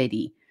 remained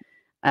steady.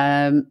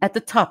 At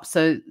the top,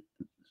 so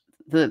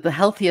the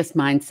healthiest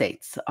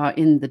mindsets are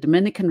in the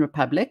Dominican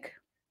Republic,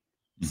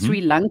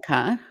 Sri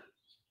Lanka,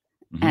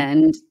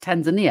 and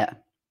Tanzania.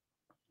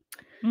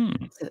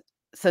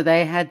 So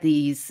they had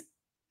these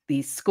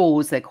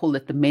scores. They call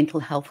it the mental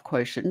health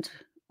quotient,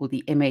 or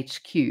the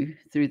MHQ,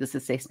 through this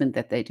assessment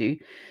that they do.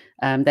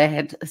 They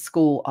had a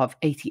score of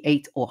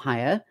 88 or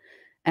higher.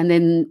 And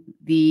then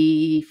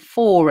the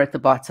 4 at the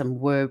bottom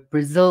were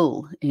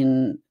Brazil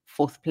in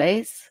 4th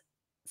place,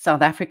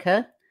 South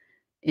Africa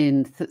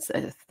in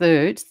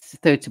third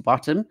to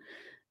bottom.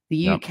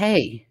 The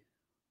UK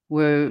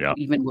were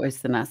even worse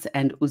than us,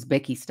 and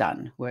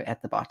Uzbekistan were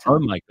at the bottom. Oh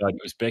my God,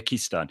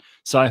 Uzbekistan.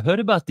 So I heard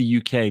about the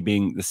UK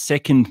being the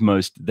second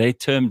most, they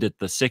termed it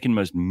the second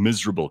most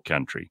miserable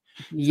country.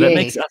 So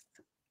yes. That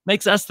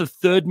makes us the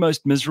 3rd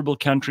most miserable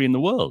country in the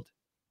world.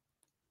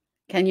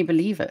 Can you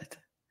believe it?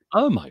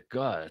 Oh my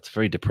God, it's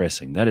very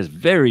depressing. That is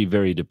very,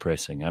 very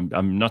depressing.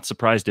 I'm not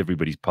surprised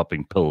everybody's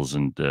popping pills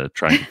and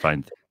trying to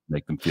find things to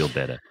make them feel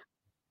better.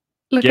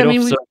 Look,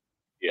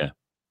 Yeah.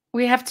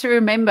 We have to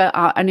remember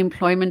our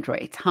unemployment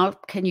rate. How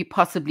can you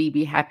possibly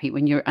be happy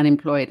when you're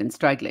unemployed and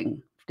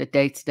struggling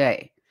day to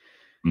day?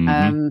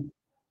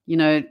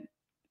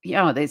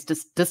 There's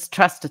just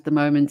distrust at the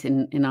moment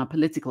in our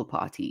political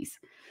parties.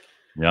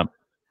 Yeah.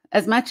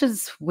 As much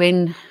as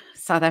when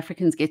South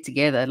Africans get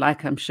together,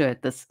 like I'm sure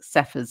at this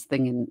Sapphirs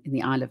thing in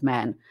the Isle of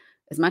Man,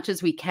 as much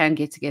as we can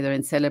get together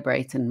and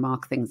celebrate and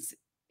mark things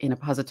in a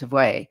positive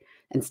way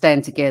and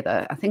stand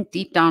together, I think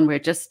deep down we're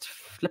just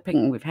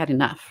flipping. We've had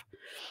enough.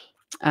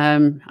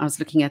 I was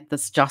looking at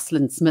this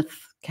Jocelyn Smith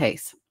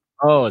case.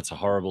 Oh, it's a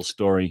horrible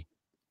story.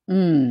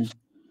 So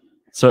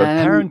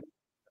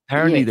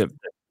apparently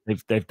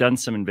they've done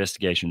some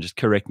investigation. Just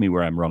correct me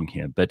where I'm wrong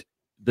here, but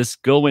this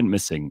girl went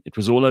missing. It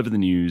was all over the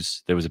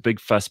news. There was a big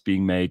fuss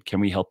being made. Can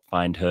we help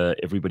find her?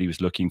 Everybody was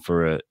looking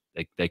for her.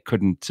 They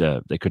couldn't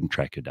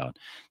track her down.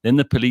 Then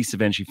the police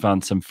eventually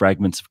found some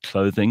fragments of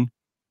clothing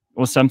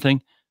or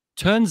something.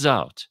 Turns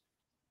out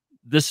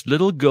this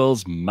little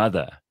girl's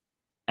mother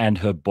and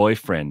her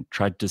boyfriend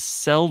tried to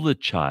sell the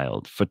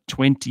child for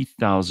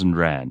 20,000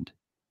 Rand.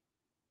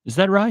 Is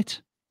that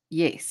right?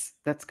 Yes,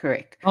 that's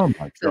correct. Oh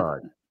my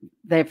God.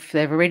 They've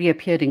already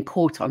appeared in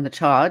court on the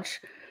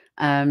charge.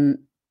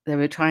 They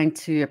were trying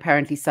to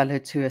apparently sell her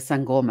to a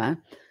Sangoma.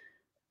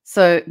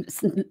 So,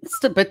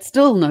 but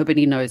still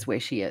nobody knows where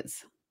she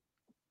is.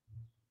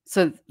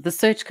 So the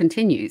search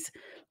continues.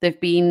 There's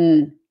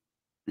been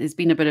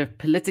a bit of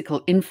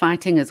political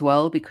infighting as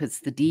well, because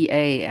the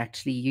DA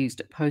actually used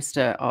a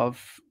poster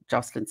of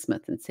Jocelyn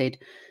Smith and said,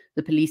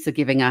 the police are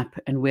giving up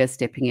and we're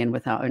stepping in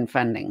with our own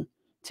funding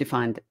to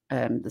find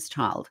this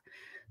child.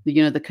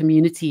 The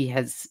community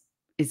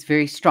is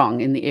very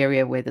strong in the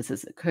area where this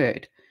has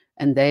occurred,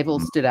 and they've all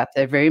stood up.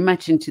 They're very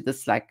much into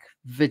this like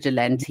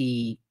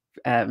vigilante,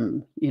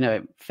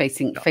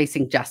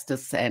 facing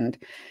justice and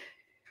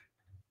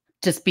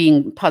just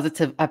being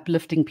positive,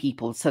 uplifting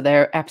people. So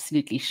they're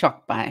absolutely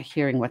shocked by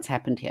hearing what's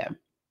happened here.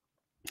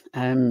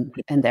 And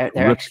they're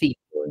actually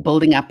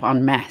building up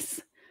en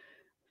masse.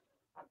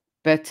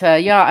 But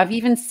I've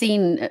even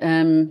seen,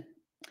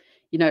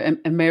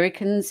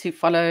 Americans who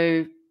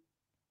follow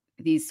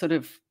these sort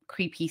of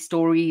creepy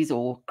stories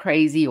or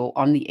crazy or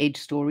on the edge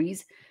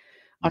stories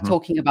are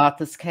talking about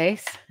this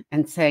case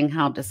and saying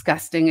how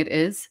disgusting it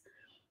is.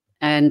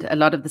 And a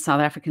lot of the South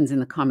Africans in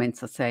the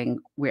comments are saying,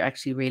 we're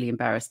actually really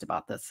embarrassed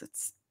about this.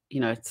 It's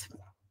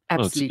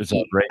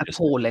absolutely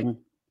appalling.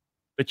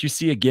 But you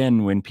see,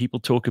 again, when people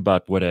talk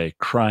about what a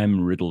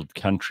crime-riddled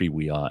country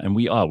we are, and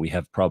we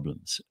have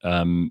problems.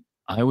 I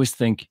always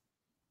think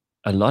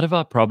a lot of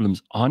our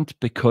problems aren't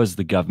because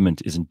the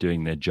government isn't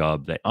doing their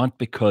job. They aren't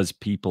because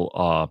people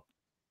are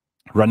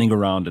running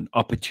around and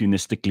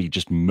opportunistically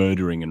just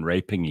murdering and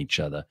raping each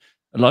other.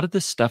 A lot of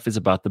this stuff is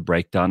about the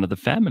breakdown of the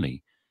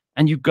family.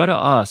 And you've got to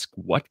ask,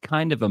 what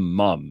kind of a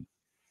mom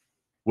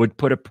would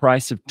put a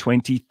price of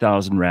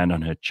 20,000 Rand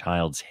on her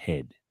child's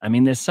head? I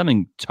mean, there's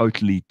something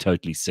totally,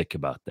 totally sick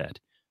about that.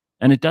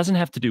 And it doesn't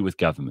have to do with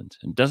government.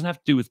 And it doesn't have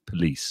to do with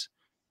police.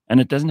 And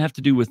it doesn't have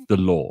to do with the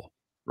law,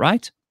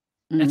 right?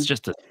 It's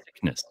just a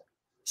sickness.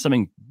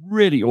 Something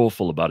really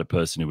awful about a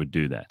person who would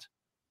do that.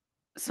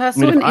 So I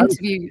saw an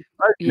interview. If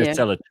I was to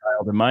sell a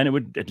child of mine, it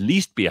would at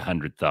least be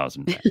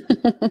 100,000.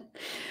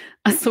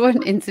 I saw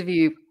an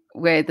interview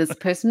where this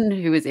person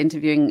who was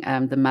interviewing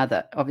the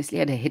mother obviously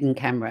had a hidden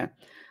camera.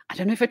 I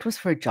don't know if it was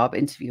for a job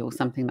interview or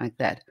something like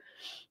that.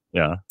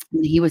 Yeah.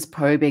 He was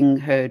probing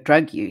her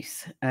drug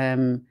use.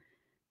 And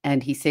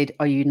he said,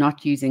 are you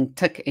not using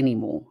tick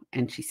anymore?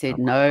 And she said,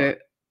 no,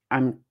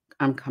 I'm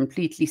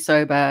completely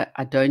sober.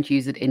 I don't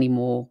use it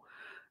anymore.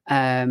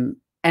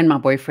 and my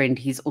boyfriend,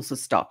 he's also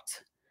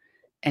stopped.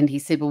 And he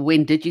said, well,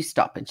 when did you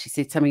stop? And she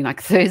said something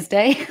like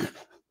Thursday.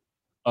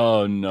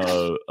 Oh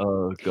no.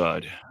 Oh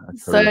God.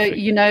 That's So horrific.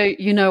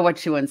 you know what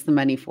she wants the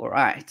money for,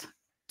 right?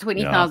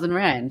 20,000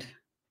 Rand.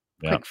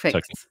 Yeah, Quick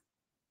fix.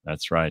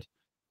 that's right.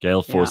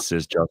 Gail Yeah. Force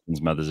says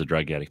Justin's mother's a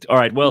drug addict. All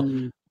right. Well,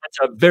 that's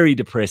a very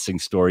depressing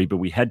story, but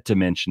we had to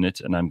mention it,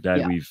 and I'm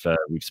glad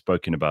we've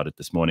spoken about it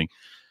this morning.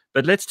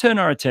 But let's turn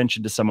our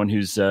attention to someone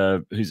who's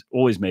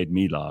always made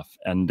me laugh,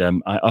 and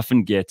I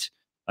often get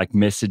like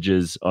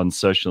messages on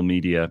social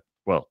media.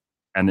 Well,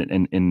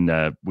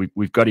 and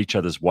we've got each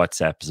other's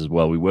WhatsApps as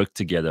well. We worked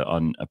together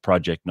on a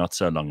project not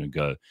so long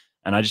ago,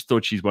 and I just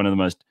thought she's one of the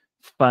most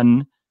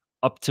fun,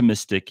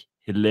 optimistic,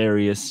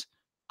 hilarious,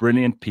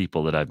 brilliant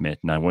people that I've met,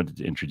 and I wanted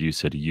to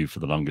introduce her to you for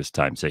the longest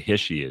time. So here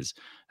she is.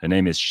 Her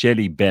name is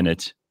Shelley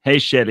Bennett. Hey,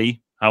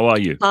 Shelley, how are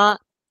you?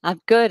 I'm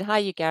good. How are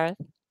you, Gareth?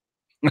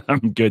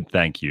 I'm good,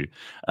 thank you.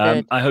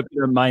 Good. I hope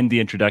you don't mind the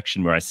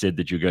introduction where I said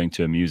that you're going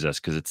to amuse us,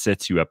 because it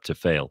sets you up to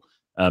fail.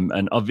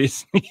 And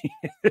obviously,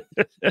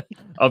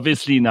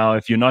 obviously now,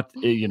 if you're not,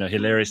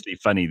 hilariously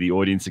funny, the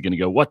audience are going to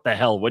go, "What the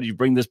hell? What did you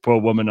bring this poor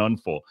woman on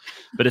for?"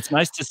 But it's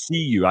nice to see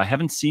you. I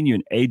haven't seen you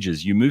in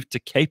ages. You moved to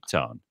Cape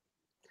Town.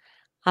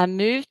 I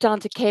moved down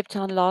to Cape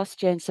Town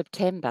last year in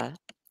September,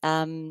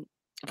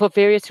 for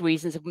various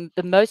reasons.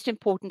 The most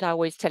important, I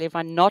always tell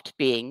everyone, not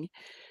being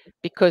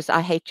because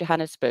I hate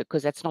Johannesburg,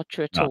 because that's not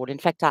true at all. In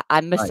fact,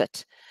 I miss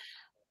it.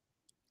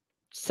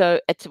 So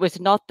it was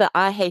not that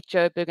I hate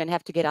Joburg and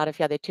have to get out of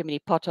here, there are too many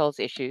potholes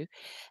issue,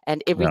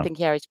 and everything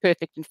here is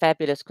perfect and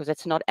fabulous, because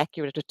it's not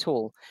accurate at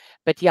all.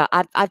 But yeah,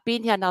 I've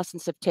been here now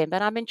since September,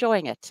 and I'm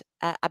enjoying it.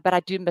 But I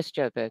do miss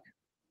Joburg.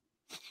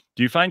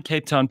 Do you find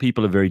Cape Town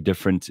people are very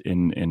different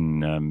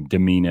in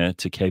demeanor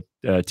to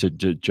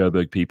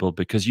Joburg people?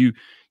 Because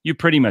you're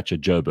pretty much a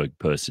Joburg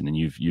person, and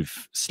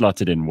you've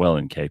slotted in well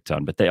in Cape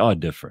Town, but they are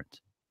different.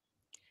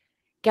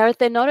 Gareth,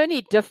 they're not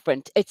only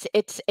different,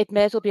 it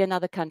may as well be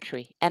another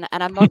country. And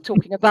I'm not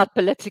talking about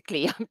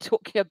politically, I'm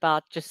talking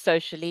about just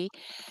socially.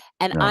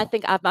 And I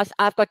think I've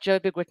got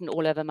Joburg written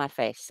all over my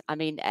face. I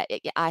mean,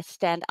 I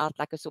stand out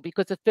like a sore,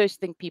 because the first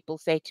thing people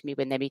say to me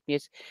when they meet me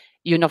is,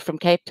 "You're not from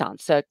Cape Town."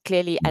 So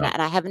clearly, and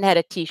I haven't had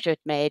a T-shirt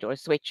made or a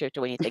sweatshirt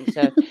or anything.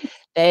 So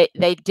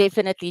they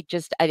definitely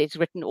just, it's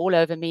written all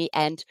over me.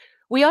 And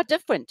we are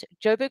different.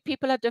 Joburg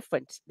people are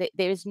different.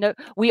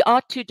 We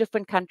are two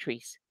different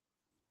countries,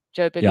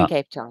 Joburg and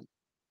Cape Town.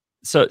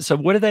 So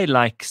what are they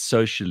like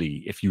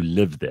socially if you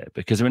live there?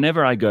 Because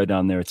whenever I go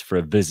down there, it's for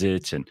a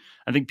visit, and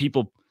I think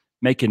people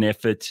make an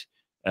effort.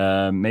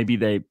 Maybe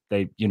they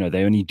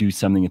only do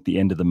something at the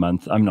end of the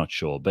month. I'm not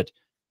sure, but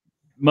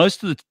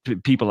most of the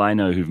people I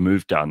know who've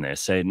moved down there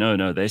say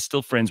no, they're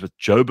still friends with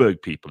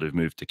Joburg people who've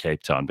moved to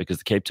Cape Town, because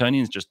the Cape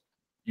Townians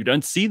you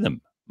don't see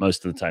them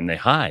most of the time. They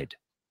hide.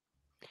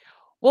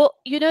 Well,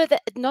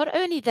 that not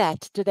only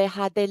that do they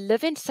hide, they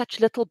live in such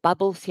little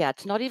bubbles here.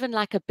 It's not even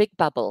like a big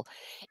bubble.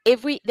 I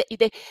mean,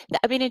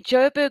 in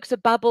Joburg's a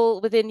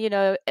bubble within,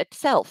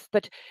 itself.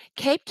 But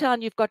Cape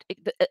Town, you've got,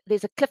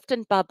 there's a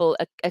Clifton bubble,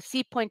 a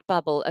Sea Point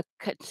bubble, a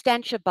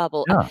Constantia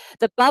bubble.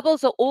 The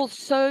bubbles are all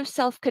so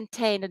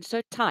self-contained and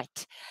so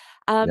tight.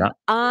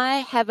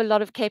 I have a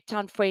lot of Cape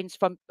Town friends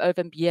from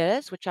over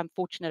years, which I'm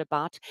fortunate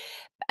about.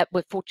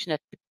 We're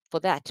fortunate for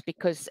that,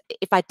 because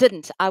if I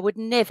didn't, I would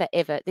never,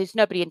 ever, there's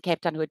nobody in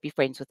Cape Town who would be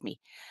friends with me.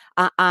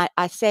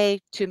 I say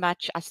too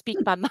much. I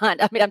speak my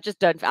mind. I mean, I'm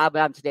just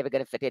never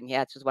going to fit in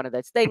here. It's just one of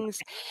those things.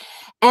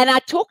 And I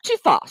talk too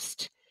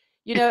fast.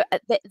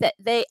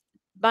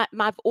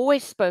 I've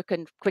always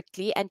spoken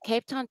quickly, and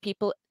Cape Town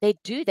people, they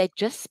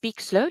just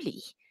speak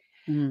slowly.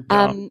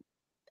 And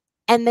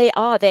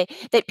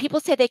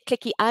people say they're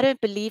cliquey. I don't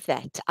believe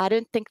that. I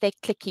don't think they're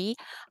cliquey.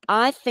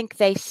 I think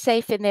they're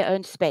safe in their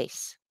own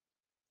space.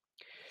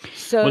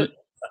 So, well,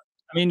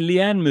 I mean,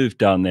 Leigh-Ann moved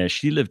down there.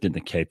 She lived in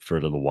the Cape for a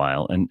little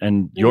while.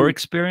 And your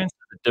experience,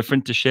 is it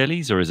different to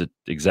Shelley's, or is it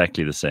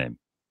exactly the same?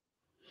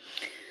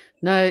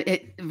 No,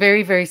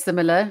 very, very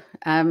similar.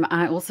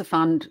 I also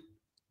found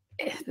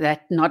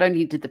that not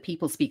only did the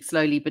people speak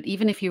slowly, but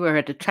even if you were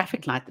at a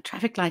traffic light, the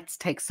traffic lights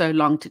take so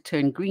long to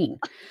turn green.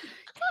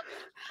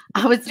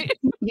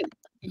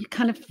 You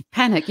kind of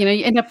panic, you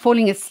end up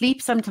falling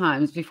asleep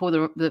sometimes before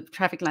the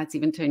traffic lights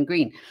even turn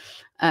green.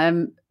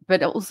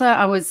 But also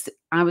I was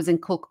in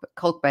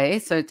Kalk Bay,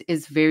 so it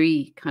is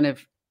very kind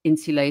of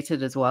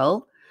insulated as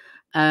well.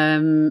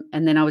 And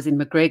then I was in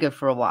McGregor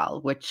for a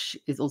while, which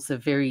is also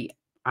very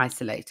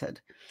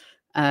isolated.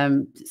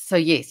 So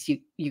yes,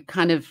 you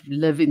kind of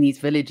live in these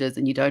villages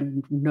and you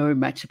don't know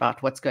much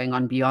about what's going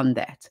on beyond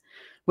that.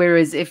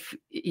 Whereas if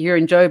you're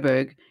in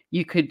Joburg,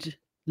 you could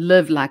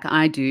live like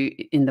I do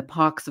in the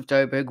parks of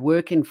Joburg,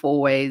 work in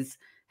Fourways,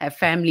 have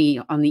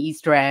family on the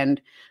East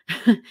Rand.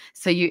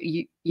 So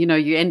you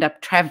end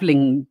up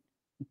traveling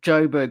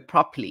Joburg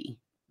properly.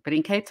 But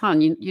in Cape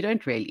Town, you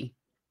don't really.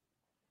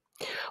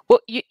 Well,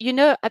 you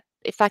know,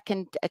 if I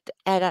can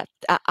add up,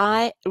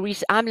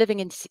 I'm living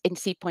in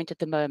Sea Point at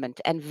the moment,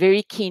 and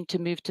very keen to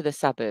move to the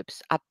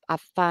suburbs. I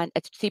find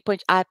at Sea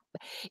Point, I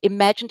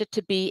imagined it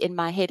to be in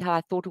my head how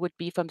I thought it would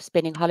be from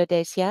spending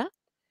holidays here,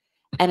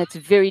 and it's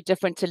very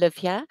different to live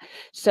here.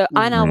 So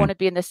I now want to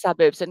be in the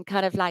suburbs, and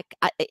kind of like,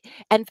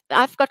 and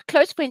I've got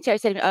close friends here who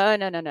say to me, "Oh,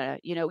 no,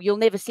 you know, you'll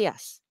never see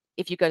us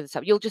if you go to the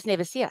suburbs. You'll just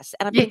never see us."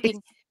 And I'm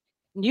thinking,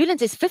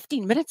 Newlands is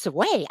 15 minutes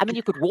away. I mean,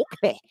 you could walk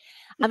there.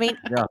 I mean,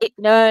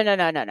 no.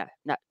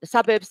 The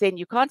suburbs, then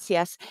you can't see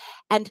us.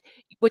 And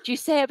what you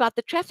say about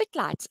the traffic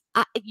lights,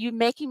 you're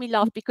making me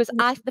laugh, because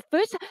I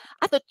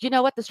thought, you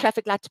know what, this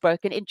traffic light's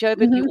broken. In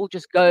Joburg, you all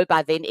just go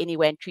by then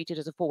anyway and treat it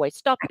as a four-way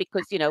stop,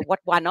 because, you know,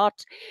 why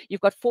not?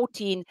 You've got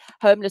 14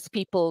 homeless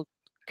people,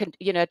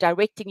 you know,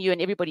 directing you,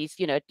 and everybody's,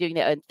 you know, doing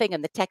their own thing,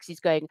 and the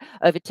taxi's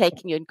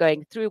overtaking you and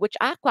going through, which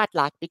I quite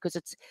like, because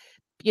it's,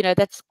 you know,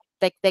 that's,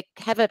 they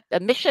have a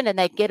mission and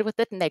they get with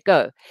it and they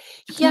go.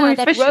 Yeah,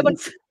 that robot.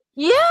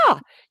 Yeah,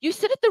 you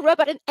sit at the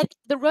robot, and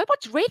the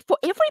robot's red for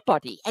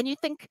everybody, and you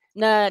think,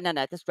 no,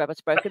 this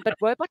robot's broken. But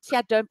robots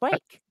here don't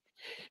break.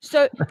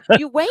 So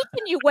you wait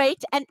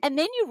and then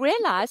you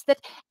realize that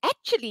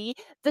actually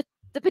the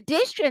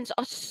pedestrians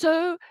are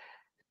so,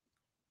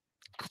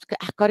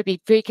 I've got to be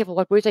very careful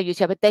what words I use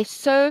here, but they're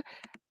so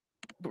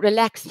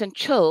relaxed and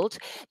chilled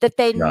that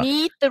they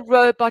need the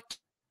robot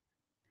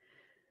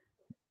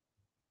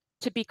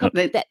to be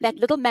that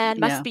little man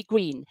must be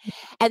green,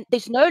 and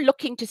there's no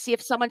looking to see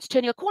if someone's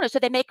turning a corner, so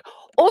they make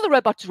all the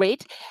robots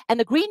red and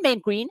the green men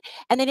green,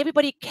 and then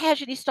everybody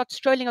casually starts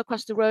strolling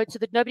across the road so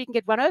that nobody can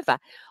get run over.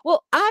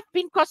 Well, I've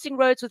been crossing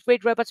roads with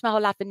red robots my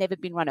whole life and never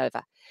been run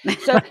over,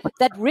 so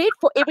that red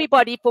for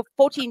everybody for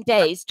 14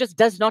 days just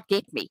does not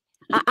get me.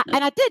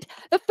 And I did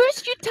the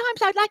first few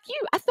times. I like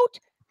you, I thought,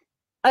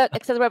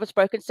 so the robot's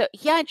broken. So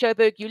here in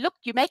Joburg,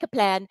 you make a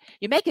plan,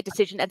 you make a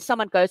decision, and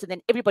someone goes, and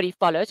then everybody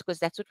follows, because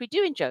that's what we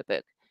do in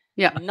Joburg.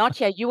 Yeah. Not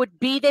here. You would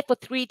be there for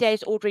 3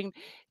 days ordering,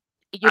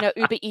 you know,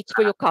 Uber Eats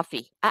for your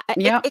coffee.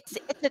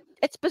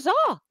 It's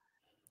bizarre.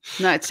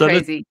 No, it's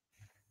crazy.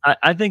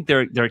 I think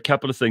there are a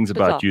couple of things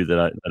about you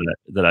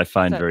that I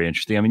find very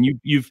interesting. I mean,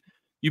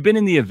 you've been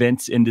in the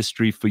events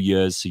industry for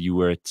years. So you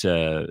were at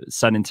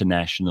Sun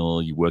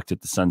International, you worked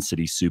at the Sun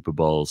City Super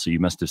Bowl. So you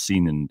must have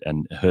seen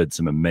and heard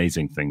some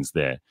amazing things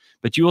there.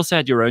 But you also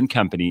had your own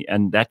company,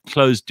 and that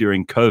closed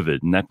during COVID.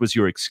 And that was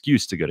your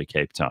excuse to go to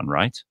Cape Town,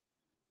 right?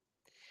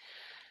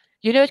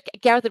 You know,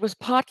 Gareth, it was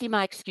partly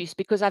my excuse,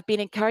 because I've been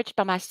encouraged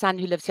by my son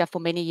who lives here for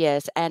many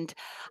years. And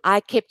I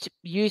kept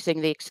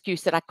using the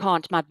excuse that I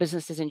can't, my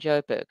business is in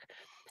Joburg.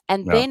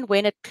 And then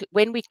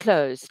when we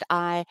closed,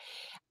 I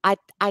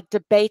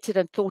debated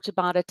and thought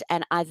about it,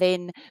 and I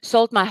then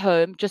sold my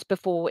home just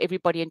before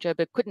everybody in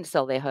Joburg couldn't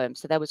sell their home.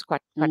 So that was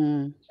quite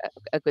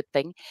a good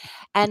thing,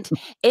 and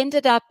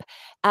ended up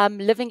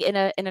living in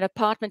an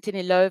apartment in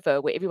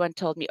Ilovo, where everyone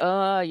told me,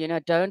 oh, you know,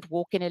 don't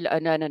walk in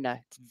no,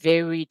 it's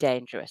very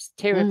dangerous,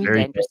 terribly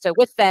dangerous. So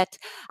with that,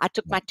 I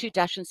took my 2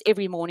 Dachshunds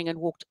every morning and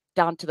walked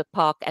down to the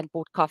park and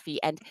bought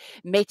coffee and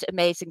met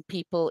amazing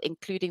people,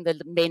 including the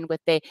men with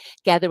their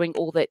gathering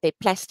all their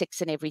plastics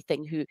and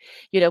everything, who,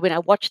 you know, when I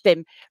watched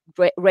them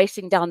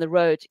racing down the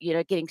road, you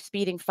know, getting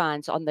speeding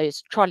fines on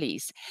those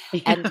trolleys,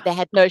 and they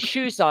had no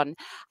shoes on,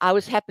 I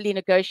was happily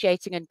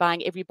negotiating and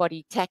buying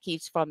everybody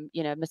tackies from,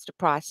 you know, Mr.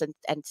 Price, and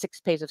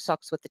 6 pairs of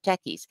socks with the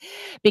tackies,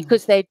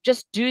 because they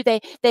just do, they're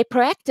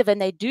proactive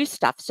and they do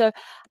stuff. So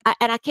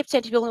I kept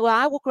saying to people, well,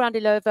 I walk around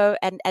Ilovo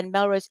and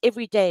Melrose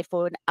every day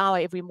for an hour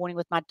every morning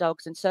with my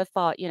dogs, and so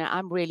far, you know,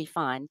 I'm really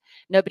fine.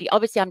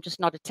 Obviously I'm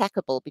just not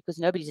attackable, because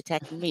nobody's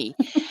attacking me.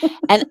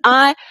 And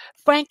I,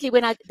 frankly,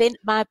 when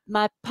my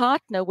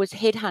partner was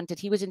headhunted,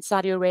 he was in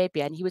Saudi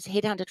Arabia, and he was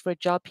headhunted for a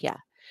job here.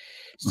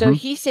 So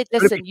he said,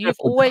 listen, you've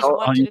always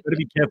wanted You've got to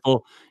be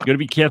careful. You've got to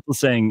be careful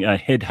saying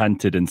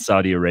headhunted in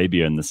Saudi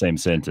Arabia in the same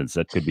sentence.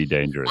 That could be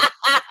dangerous.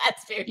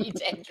 That's very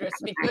dangerous,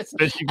 because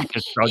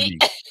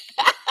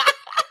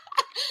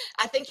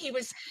I think he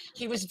was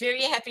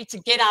very happy to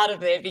get out of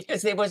there,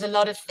 because there was a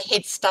lot of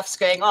head stuffs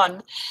going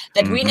on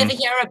that we never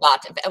hear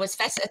about. It was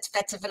it's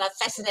a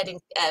fascinating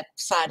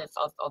side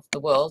of the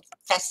world,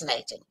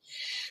 fascinating.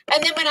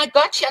 And then when I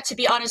got here, to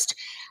be honest,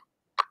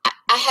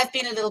 I have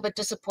been a little bit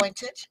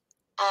disappointed.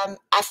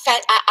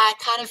 I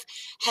kind of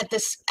had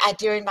this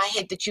idea in my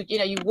head that you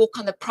walk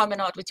on the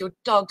promenade with your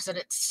dogs, and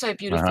it's so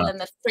beautiful,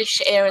 and the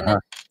fresh air, and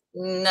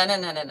no,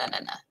 not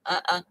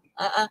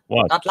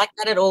like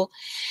that at all.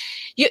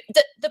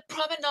 The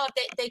promenade,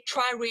 they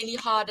try really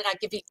hard, and I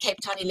give Cape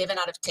Town 11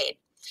 out of 10.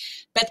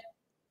 But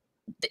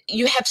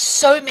you have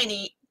so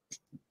many,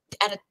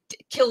 and it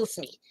kills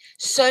me.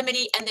 So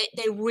many, and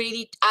they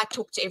really, I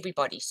talk to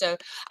everybody. So,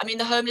 I mean,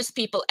 the homeless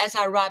people, as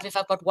I arrive, if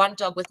I've got one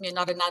dog with me and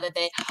not another,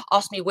 they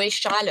ask me, where's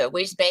Shiloh?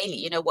 Where's Bailey?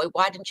 You know,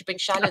 why didn't you bring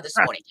Shiloh this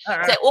morning?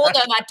 They all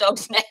know my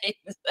dog's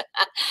names.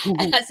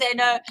 And I say,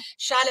 no,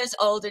 Shiloh's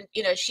old, and,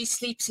 you know, she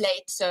sleeps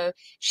late, so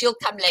she'll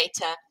come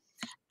later.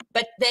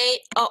 But they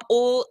are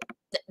all,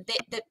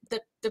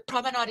 the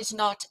promenade is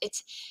not,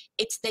 it's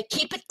they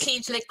keep it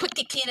clean, so they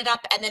quickly clean it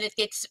up, and then it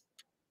gets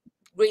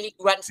really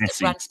runs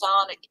down.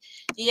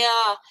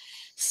 Yeah.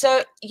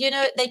 So,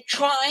 they're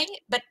trying,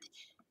 but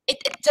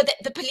so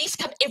the police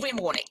come every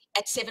morning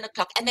at 7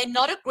 o'clock, and they're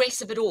not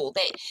aggressive at all.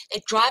 They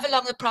drive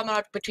along the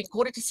promenade between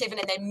 6:45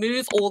 and they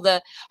move all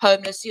the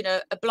homeless,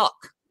 a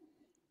block.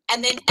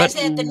 And then as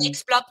they're at the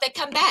next block, they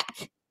come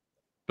back.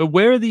 But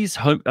where are these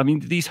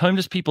these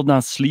homeless people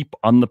now sleep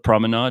on the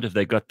promenade? Have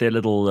they got their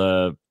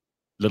little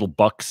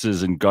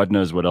boxes and God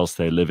knows what else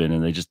they live in,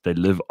 and they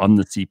live on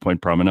the Sea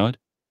Point promenade?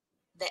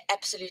 They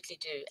absolutely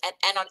do,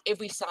 and on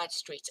every side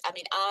street. I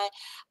mean,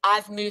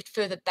 I've moved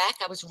further back.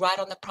 I was right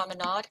on the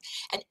promenade,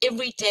 and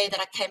every day that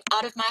I came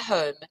out of my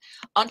home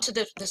onto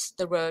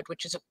the road,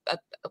 which is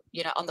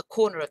on the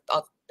corner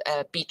of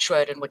Beach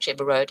Road and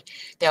whichever road,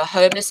 there are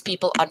homeless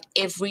people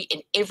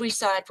in every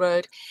side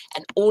road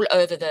and all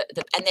over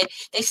and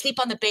they sleep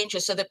on the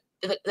benches. So the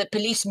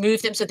police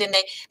move them. So then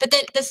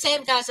the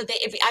same guys are there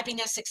I've been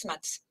there 6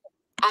 months.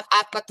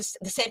 I've got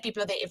the same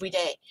people are there every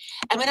day.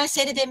 And when I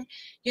say to them,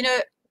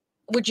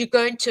 would you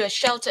go into a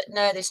shelter?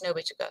 No, there's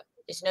nowhere to go.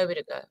 There's nowhere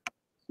to go.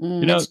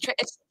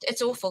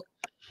 It's awful.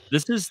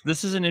 This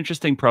is an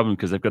interesting problem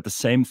because they've got the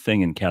same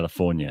thing in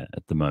California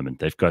at the moment.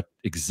 They've got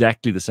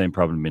exactly the same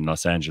problem in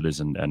Los Angeles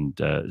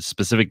and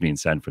specifically in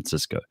San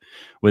Francisco,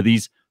 where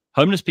these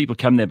homeless people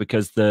come there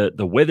because the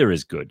weather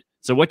is good.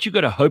 So what you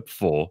got to hope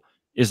for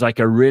is like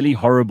a really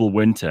horrible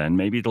winter, and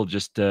maybe it'll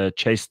just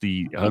chase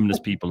the homeless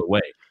people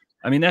away.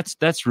 I mean, that's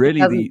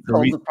really the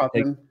reason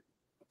problem.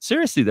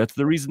 Seriously, that's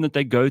the reason that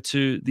they go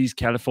to these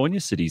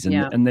California cities,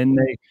 and then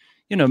they,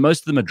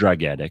 most of them are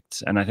drug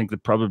addicts, and I think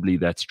that probably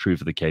that's true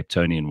for the Cape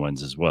Townian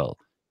ones as well.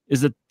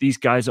 Is that these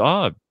guys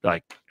are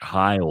like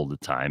high all the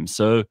time?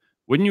 So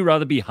wouldn't you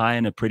rather be high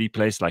in a pretty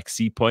place like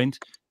Sea Point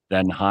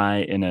than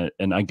high in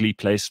an ugly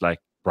place like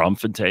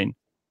Braamfontein?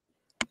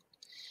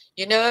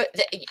 You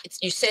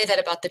say that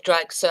about the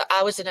drugs. So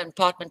I was in an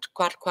apartment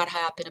quite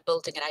high up in a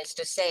building, and I used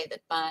to say that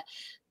my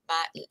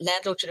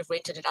landlord should have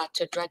rented it out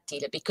to a drug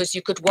dealer because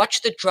you could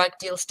watch the drug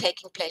deals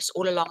taking place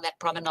all along that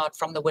promenade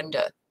from the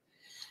window.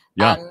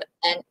 Yeah.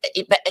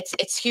 But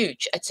it's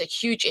huge. It's a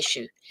huge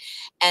issue.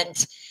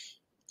 And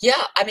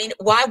yeah, I mean,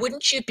 why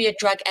wouldn't you be a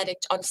drug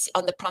addict on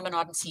the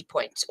promenade in Sea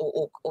Point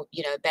or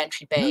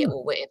Bantry Bay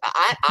or wherever?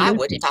 I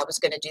would if I was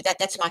going to do that.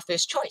 That's my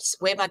first choice.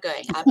 Where am I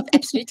going? I'm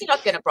absolutely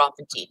not going to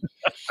Braamfontein.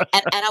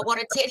 And I want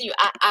to tell you,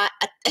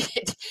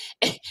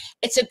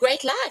 it's a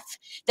great life.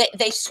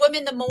 They swim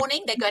in the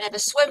morning. They go and have a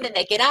swim, then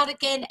they get out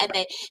again, and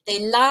they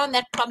lie on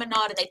that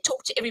promenade and they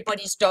talk to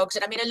everybody's dogs.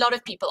 And I mean, a lot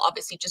of people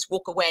obviously just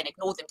walk away and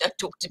ignore them. Don't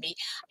talk to me.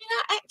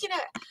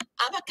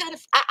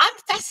 I'm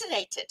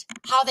fascinated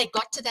how they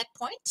got to that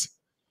point.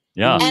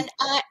 Yeah. And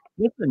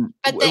listen,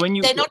 but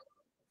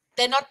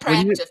they're not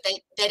proactive.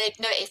 They take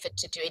no effort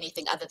to do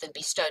anything other than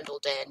be stoned all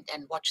day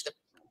and watch the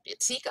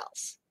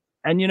seagulls.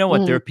 And you know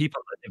what? There are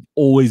people, there have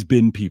always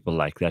been people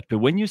like that. But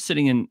when you're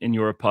sitting in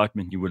your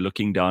apartment, you were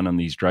looking down on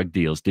these drug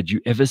deals. Did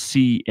you ever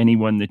see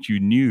anyone that you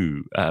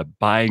knew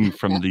buying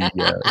from the...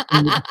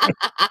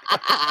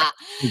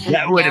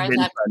 that would have been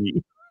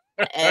funny.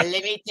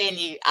 Let me tell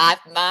you,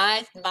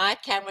 my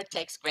camera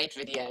takes great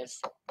videos.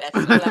 That's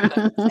all I'm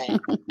going to say.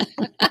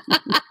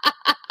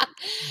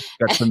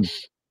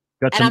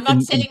 got I'm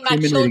not selling my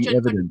children.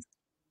 Evidence.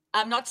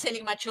 I'm not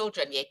selling my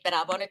children yet, but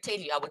I want to tell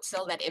you, I would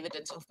sell that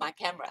evidence off my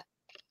camera.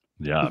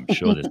 Yeah, I'm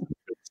sure there's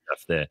good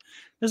stuff there.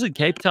 Listen,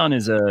 Cape Town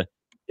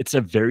it's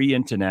a very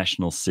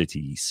international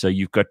city. So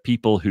you've got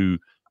people who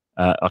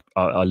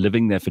are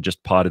living there for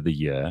just part of the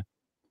year.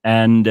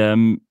 And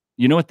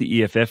you know what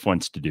the EFF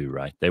wants to do,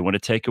 right? They want to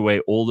take away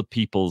all the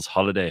people's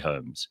holiday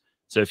homes.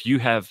 So if you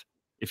have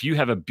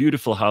a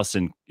beautiful house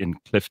in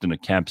Clifton or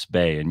Camps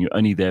Bay and you're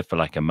only there for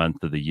like a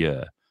month of the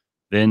year,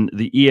 then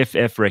the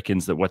EFF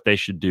reckons that what they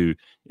should do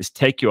is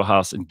take your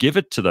house and give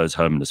it to those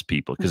homeless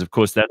people, because of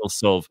course that'll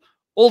solve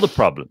all the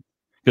problems.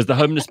 Because the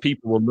homeless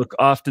people will look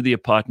after the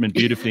apartment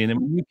beautifully, and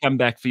then when you come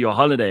back for your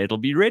holiday, it'll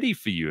be ready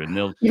for you, and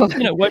they'll,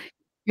 what.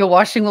 Your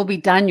washing will be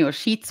done. Your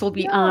sheets will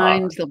be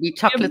ironed. There'll be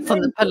chocolates on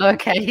the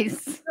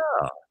pillowcase.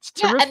 Yeah, it's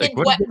terrific.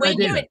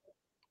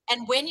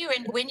 When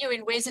you're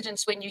in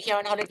residence, when you're here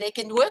on holiday, they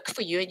can work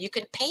for you, and you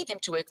can pay them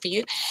to work for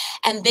you,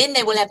 and then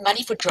they will have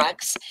money for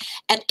drugs,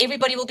 and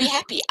everybody will be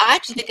happy. I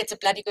actually think it's a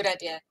bloody good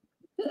idea.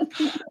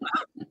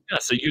 Yeah,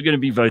 so you're going to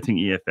be voting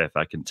EFF,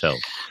 I can tell.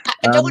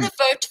 I don't want to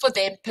vote for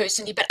them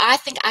personally, but I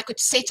think I could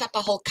set up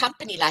a whole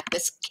company like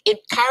this,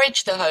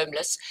 encourage the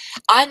homeless.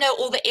 I know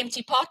all the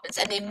empty apartments,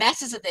 and there are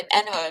masses of them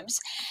and homes,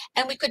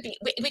 and we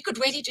could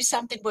really do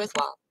something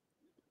worthwhile.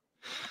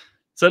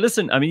 So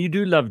listen, I mean, you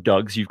do love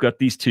dogs. You've got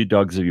these 2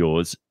 dogs of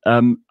yours.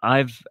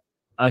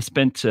 I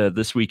spent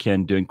this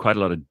weekend doing quite a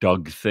lot of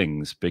dog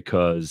things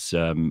because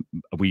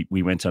we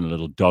went on a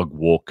little dog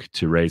walk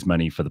to raise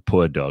money for the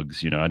poor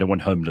dogs. I don't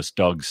want homeless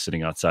dogs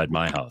sitting outside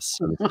my house.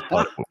 So this is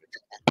part of what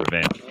we're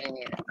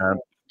preventing.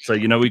 So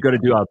we've got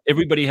to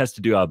everybody has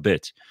to do our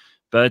bit.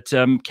 But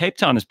Cape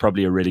Town is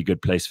probably a really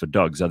good place for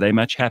dogs. Are they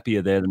much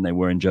happier there than they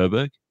were in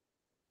Joburg?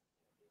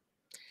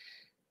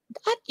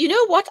 You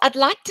know what? I'd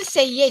like to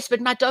say yes, but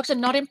my dogs are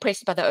not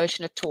impressed by the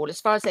ocean at all. As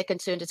far as they're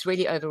concerned, it's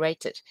really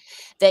overrated.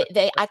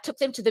 I took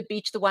them to the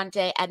beach the one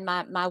day, and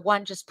my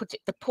one just put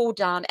the paw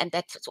down, and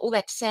that's all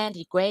that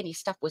sandy, grainy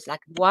stuff was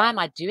like, why am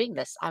I doing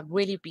this? I'd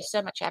really be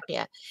so much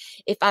happier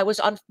if I was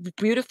on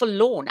beautiful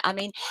lawn. I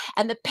mean,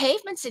 and the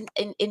pavements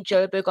in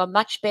Joburg are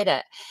much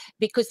better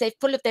because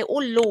they're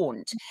all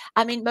lawned.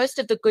 I mean, most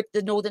of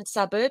the northern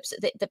suburbs,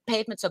 the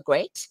pavements are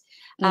great.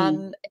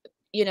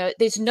 You know,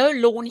 there's no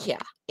lawn here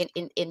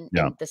in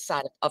the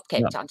side of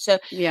Cape Town. So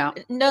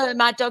no,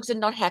 my dogs are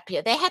not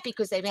happier. They're happy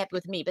because they're happy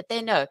with me, but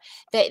they're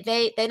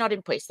not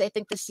impressed. They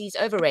think the sea's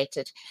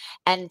overrated,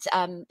 and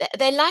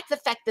they like the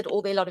fact that there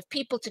are a lot of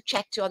people to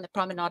chat to on the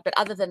promenade. But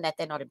other than that,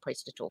 they're not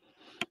impressed at all.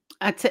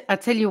 I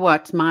tell you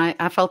what,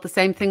 I felt the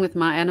same thing with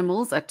my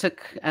animals. I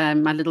took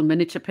my little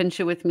miniature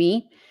pinscher with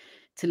me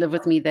to live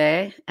with me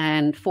there,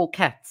 and 4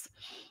 cats,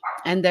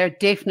 and they're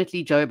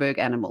definitely Joburg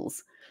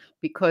animals.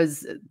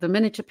 Because the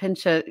miniature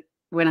pinscher,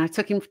 when I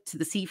took him to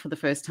the sea for the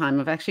first time,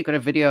 I've actually got a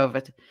video of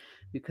it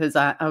because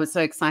I was so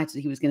excited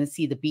he was going to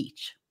see the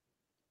beach.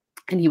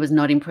 And he was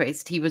not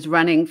impressed. He was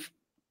running,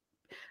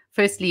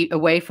 firstly,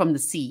 away from the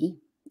sea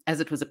as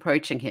it was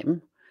approaching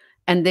him.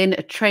 And then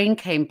a train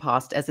came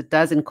past, as it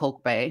does in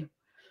Kalk Bay.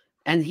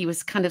 And he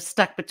was kind of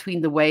stuck between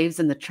the waves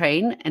and the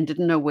train and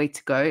didn't know where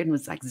to go and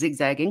was like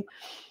zigzagging.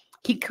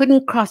 He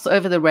couldn't cross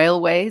over the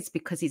railways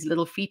because his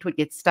little feet would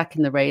get stuck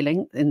in the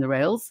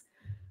rails.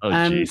 Oh,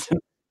 jeez.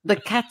 The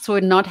cats were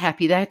not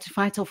happy. They had to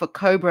fight off a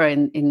cobra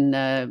in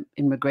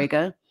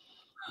McGregor.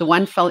 The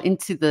one fell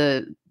into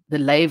the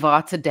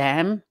Leigh-Ann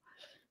Dam.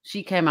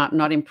 She came out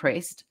not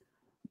impressed.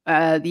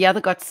 The other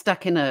got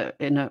stuck in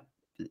a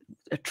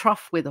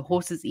trough where the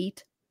horses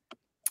eat.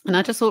 And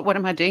I just thought, what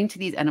am I doing to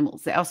these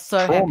animals? They are so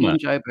happy in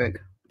Joburg.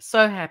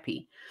 So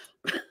happy.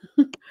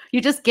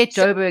 You just get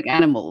Joburg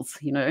animals,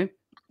 you know.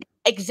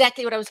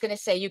 Exactly what I was going to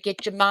say. You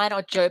get mine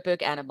or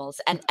Joburg animals,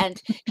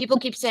 and people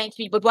keep saying to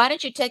me, "But why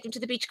don't you take them to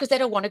the beach?" Because they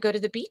don't want to go to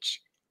the beach.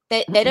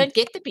 They don't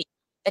get the beach.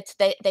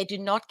 They do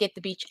not get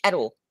the beach at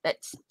all.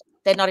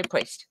 They're not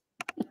impressed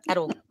at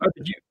all.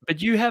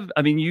 But you have.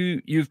 I mean,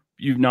 you've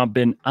now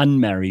been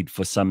unmarried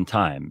for some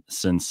time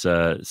since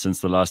the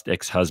last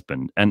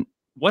ex-husband. And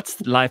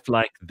what's life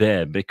like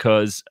there?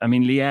 Because I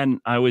mean, Leigh-Ann,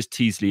 I always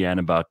tease Leigh-Ann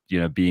about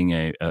being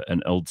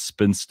an old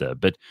spinster,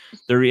 but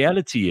the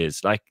reality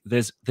is like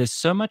there's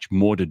so much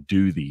more to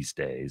do these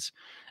days,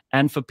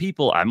 and for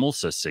people, I'm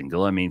also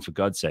single. I mean, for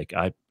God's sake,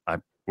 I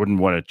wouldn't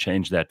want to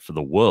change that for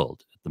the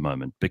world at the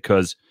moment,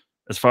 because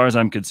as far as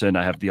I'm concerned,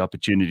 I have the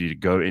opportunity to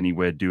go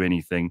anywhere, do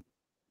anything.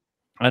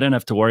 I don't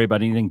have to worry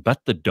about anything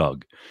but the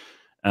dog,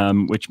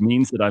 which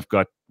means that I've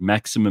got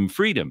maximum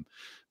freedom.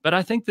 But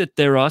I think that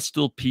there are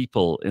still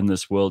people in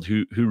this world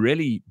who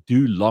really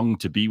do long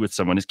to be with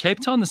someone. Is Cape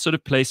Town the sort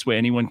of place where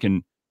anyone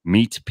can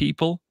meet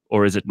people,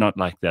 or is it not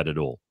like that at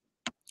all?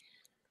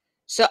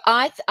 So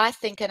I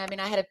think, and I mean,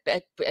 I had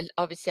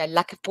obviously I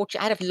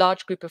had a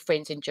large group of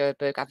friends in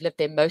Joburg. I've lived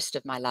there most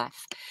of my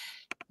life.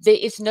 There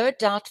is no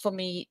doubt for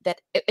me that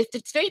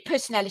it's very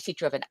personality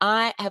driven.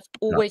 I have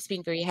always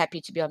been very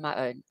happy to be on my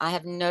own. I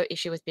have no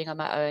issue with being on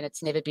my own.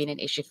 It's never been an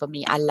issue for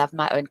me. I love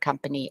my own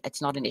company.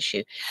 It's not an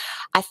issue.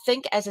 I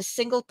think as a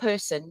single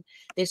person,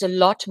 there's a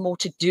lot more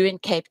to do in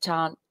Cape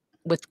Town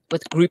with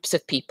groups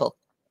of people.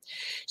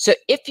 So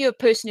if you're a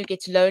person who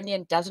gets lonely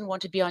and doesn't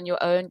want to be on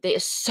your own, there are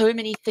so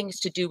many things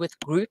to do with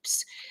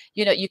groups.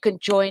 You know, you can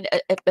join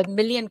a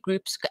million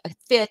groups, a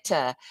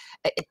theater,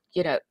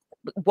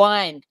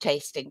 wine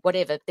tasting,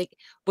 whatever,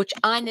 which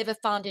I never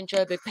found in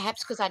Joburg,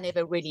 perhaps because I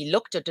never really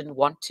looked or didn't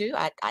want to,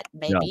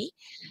 maybe.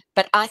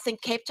 But I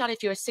think Cape Town,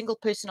 if you're a single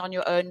person on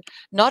your own,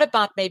 not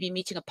about maybe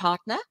meeting a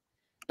partner,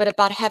 but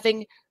about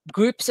having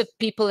groups of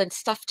people and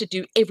stuff to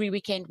do every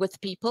weekend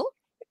with people,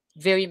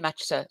 very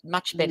much so,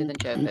 much better than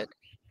Joburg.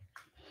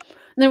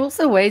 There are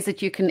also ways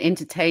that you can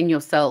entertain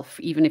yourself,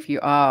 even if you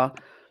are,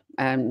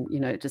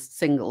 just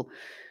single.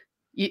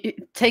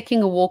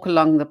 Taking a walk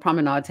along the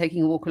promenade,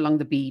 taking a walk along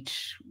the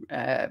beach,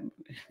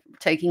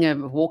 taking a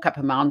walk up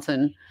a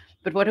mountain.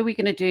 But what are we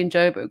going to do in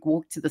Joburg?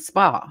 Walk to the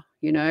spa?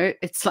 You know,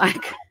 it's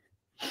like,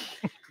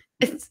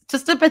 it's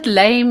just a bit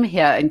lame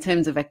here in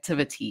terms of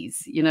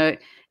activities, you know,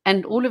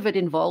 and all of it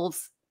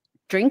involves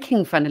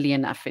drinking, funnily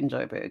enough, in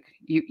Joburg.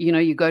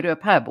 You go to a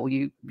pub, or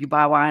you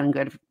buy wine and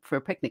go for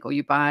a picnic, or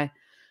you buy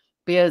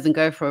beers and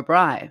go for a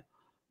braai.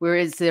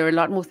 Whereas there are a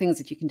lot more things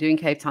that you can do in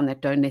Cape Town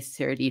that don't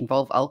necessarily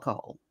involve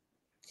alcohol.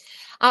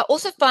 I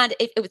also find,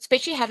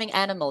 especially having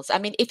animals, I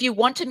mean, if you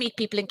want to meet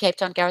people in Cape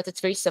Town, Gareth,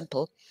 it's very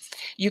simple.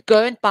 You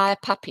go and buy a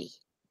puppy,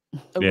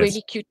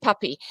 really cute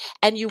puppy,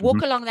 and you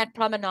walk along that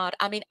promenade.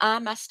 I mean, I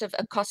must have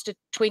accosted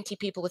 20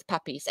 people with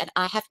puppies, and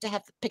I have to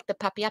pick the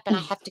puppy up and I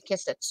have to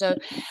kiss it. So,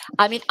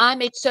 I mean, I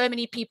met so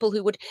many people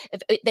who would,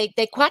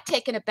 they're quite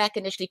taken aback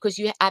initially, because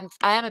I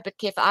am a bit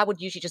careful. I would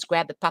usually just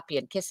grab the puppy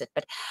and kiss it,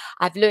 but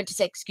I've learned to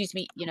say, excuse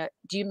me,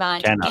 do you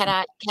mind?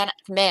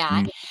 May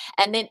I?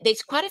 And then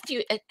there's quite a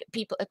few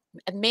people,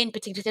 men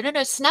particularly, say,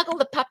 no, snuggle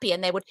the puppy.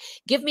 And they would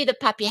give me the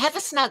puppy, have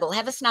a snuggle.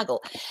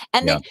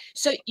 And then,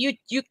 so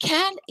you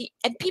can,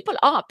 and people people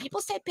are.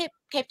 People say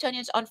Cape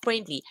Townians aren't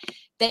friendly.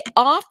 They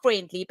are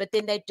friendly, but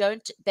then they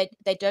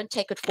don't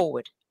take it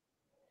forward.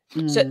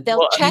 So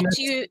they'll chat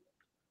to you,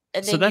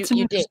 and so then that's an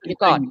you're interesting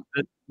gone.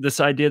 thing, this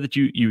idea that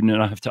you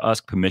now have to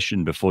ask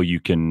permission before you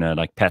can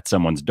like pat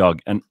someone's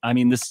dog. And I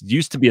mean, this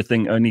used to be a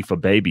thing only for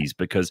babies,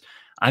 because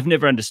I've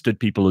never understood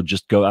people who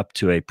just go up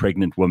to a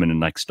pregnant woman and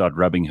like start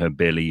rubbing her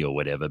belly or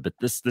whatever. But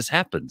this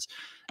happens,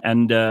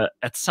 and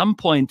at some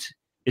point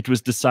it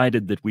was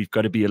decided that we've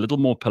got to be a little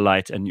more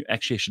polite, and you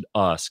actually should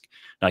ask,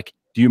 like,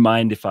 do you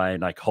mind if I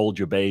like hold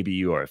your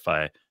baby, or if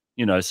I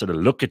sort of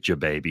look at your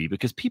baby?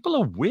 Because people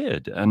are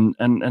weird, and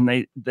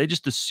they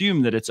just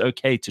assume that it's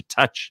okay to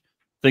touch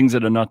things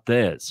that are not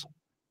theirs.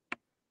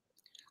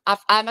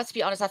 I must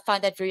be honest, I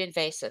find that very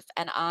invasive.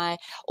 And I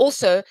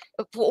also,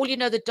 for all you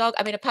know, the dog,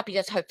 I mean, a puppy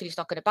does, hopefully it's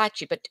not going to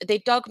bite you, but their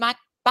dog might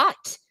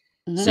bite.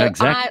 So Yeah,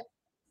 exactly.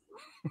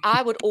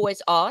 I would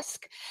always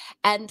ask.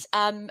 And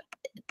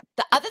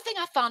the other thing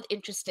I found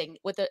interesting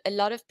with a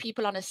lot of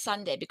people on a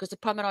Sunday, because the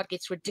promenade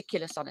gets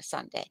ridiculous on a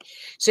Sunday.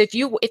 So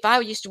if I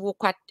used to walk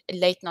quite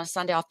late on a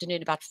Sunday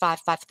afternoon, about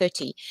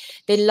 5:30,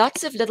 there are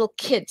lots of little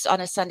kids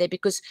on a Sunday,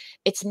 because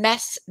it's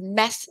mass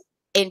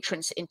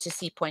entrance into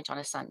Sea Point on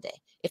a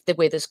Sunday if the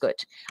weather's good.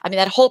 I mean,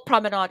 that whole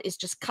promenade is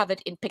just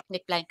covered in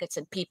picnic blankets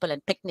and people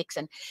and picnics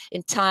and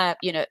entire,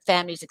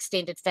 families,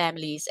 extended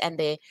families, and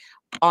their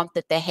aunt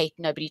that they hate,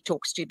 nobody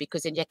talks to,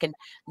 because then you can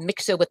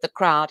mix her with the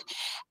crowd.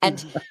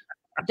 And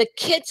the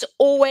kids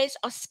always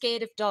are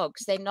scared of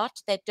dogs. They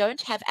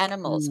don't have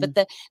animals, but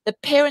the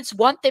parents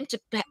want them to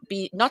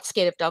be not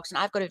scared of dogs. And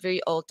I've got a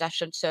very old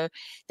Dachshund, so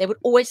they would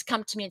always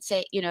come to me and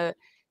say,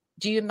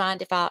 do you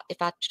mind if our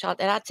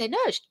child, and I'd say, no,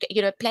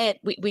 play it.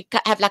 We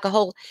have like a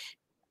whole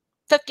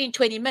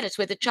 15-20 minutes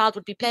where the child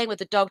would be playing with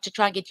the dog to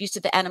try and get used to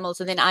the animals,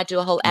 and then I do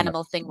a whole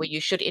animal thing where you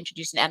should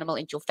introduce an animal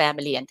into your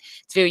family, and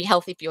it's very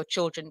healthy for your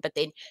children, but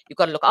then you've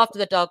got to look after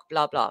the dog,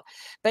 blah blah.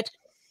 But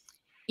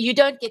you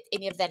don't get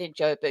any of that in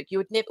Joburg. You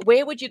would never.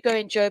 Where would you go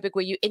in Joburg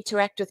where you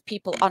interact with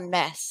people en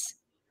masse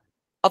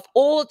of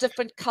all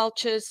different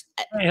cultures,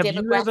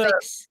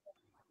 demographics?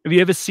 Have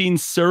you ever seen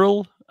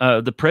Cyril?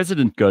 The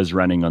president goes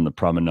running on the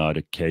promenade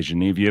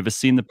occasionally. Have you ever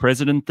seen the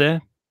president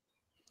there?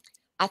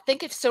 I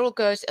think if Cyril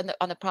goes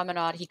on the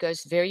promenade, he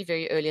goes very,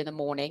 very early in the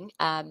morning.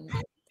 I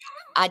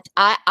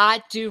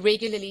do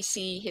regularly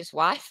see his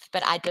wife,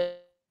 but I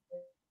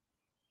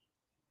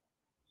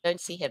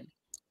don't see him.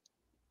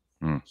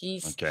 I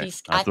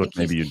think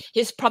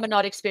his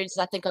promenade experiences,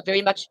 I think, are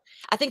very much,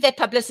 I think they're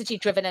publicity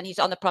driven, and he's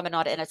on the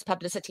promenade and it's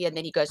publicity, and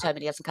then he goes home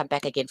and he doesn't come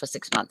back again for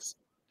 6 months.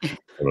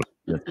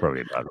 That's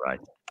probably about right.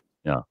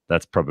 Yeah,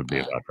 that's probably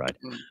about right.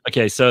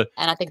 Okay, so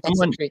and I think that's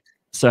the truth.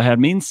 So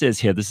Hermine says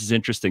here, this is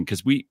interesting,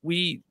 because we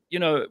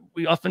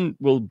often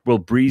will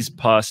breeze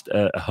past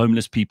a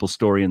homeless people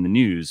story in the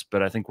news,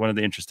 but I think one of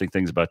the interesting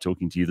things about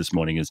talking to you this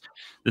morning is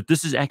that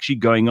this is actually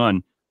going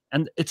on,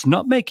 and it's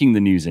not making the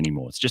news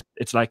anymore.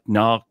 It's like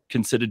now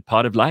considered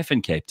part of life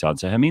in Cape Town.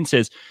 So Hermine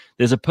says,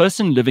 there's a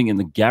person living in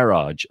the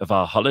garage of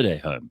our holiday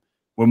home.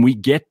 When we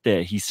get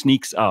there, he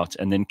sneaks out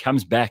and then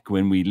comes back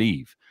when we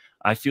leave.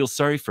 I feel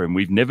sorry for him.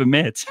 We've never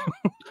met.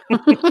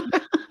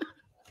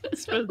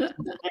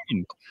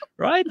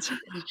 Right?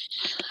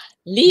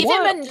 Leave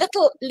him a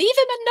note. Leave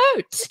him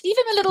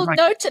a little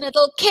note and a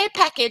little care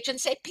package, and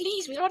say,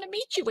 please, we want to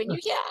meet you when you're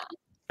here.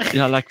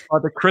 Yeah, like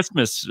Father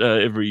Christmas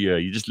every year.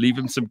 You just leave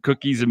him some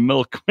cookies and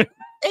milk.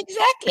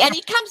 Exactly, and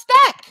he comes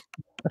back.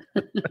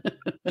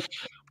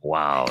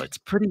 Wow, it's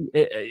pretty.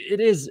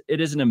 It is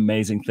an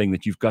amazing thing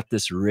that you've got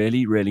this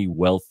really, really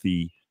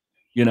wealthy,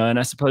 and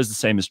I suppose the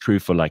same is true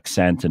for like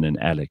Santon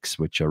and Alex,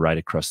 which are right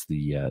across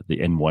the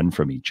N1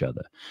 from each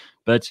other.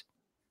 But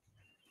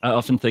I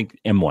often think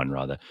M1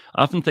 rather.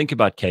 I often think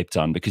about Cape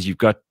Town, because you've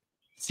got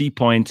Sea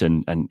Point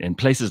and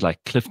places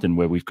like Clifton,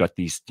 where we've got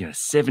these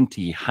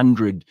 70,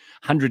 100,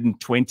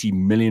 120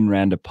 million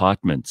rand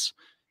apartments,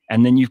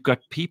 and then you've got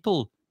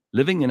people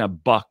living in a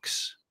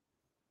box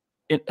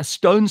a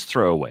stone's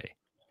throw away.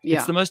 Yeah.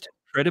 It's the most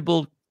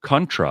incredible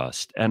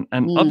contrast, and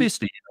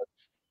obviously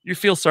you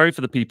feel sorry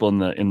for the people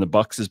in the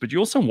boxes, but you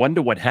also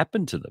wonder what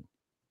happened to them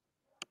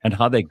and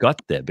how they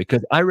got there,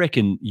 because I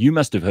reckon you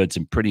must have heard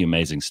some pretty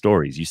amazing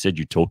stories. You said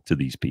you talk to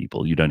these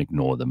people, you don't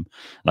ignore them.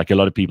 Like a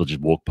lot of people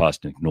just walk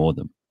past and ignore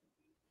them.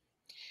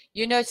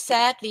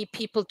 Sadly,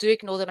 people do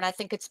ignore them, and I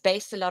think it's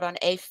based a lot on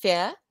a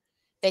fear.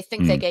 They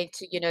think they're going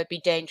to, be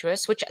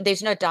dangerous, which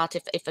there's no doubt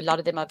if a lot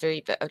of them are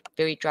very,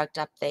 very drugged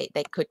up, they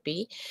could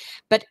be.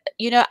 But,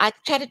 I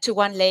chatted to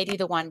one lady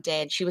the one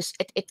day, and she was,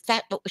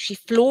 she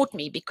floored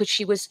me, because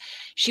she was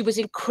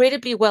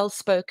incredibly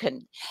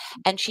well-spoken,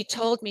 and she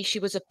told me she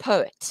was a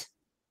poet,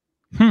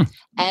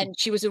 and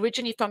she was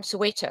originally from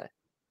Soweto.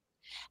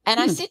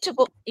 And I said to her,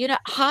 well,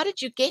 how did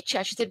you get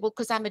here? She said, well,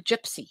 because I'm a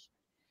gypsy.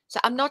 So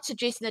I'm not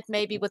suggesting that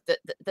maybe with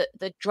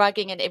the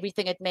drugging and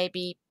everything, it may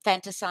be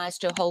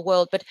fantasized her whole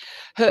world, but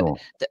the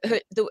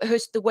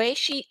way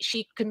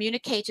she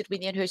communicated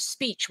with me in her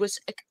speech was,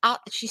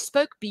 she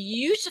spoke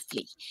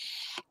beautifully,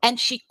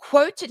 and she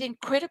quoted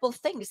incredible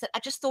things that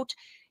I just thought,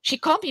 she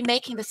can't be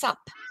making this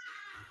up.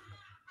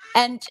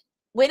 And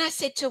when I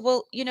said to her,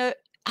 well,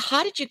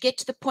 how did you get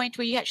to the point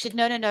where you actually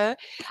said, no,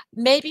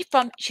 maybe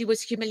she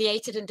was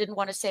humiliated and didn't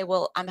want to say,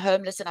 well, I'm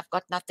homeless and I've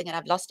got nothing and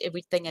I've lost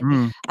everything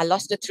and I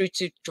lost it through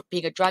to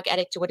being a drug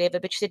addict or whatever.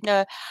 But she said,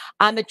 no,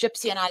 I'm a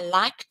gypsy and I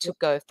like to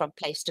go from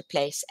place to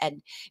place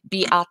and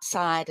be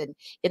outside and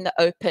in the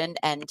open.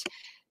 And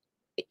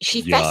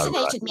she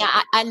fascinated me.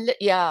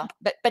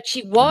 But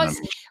she was,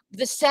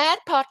 the sad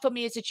part for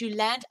me is that you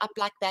land up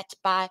like that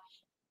by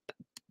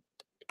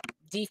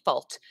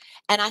default.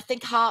 And I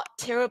think how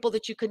terrible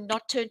that you could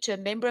not turn to a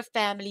member of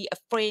family, a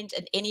friend,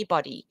 and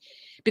anybody,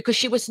 because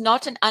she was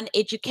not an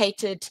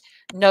uneducated,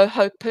 no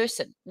hope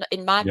person,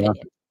 in my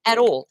opinion, at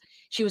all.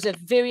 She was a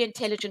very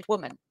intelligent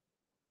woman.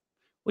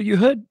 Well, you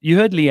heard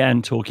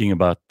Leigh-Ann talking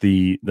about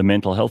the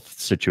mental health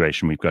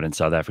situation we've got in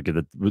South Africa.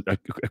 That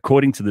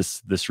according to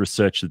this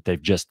research that they've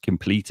just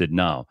completed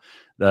now,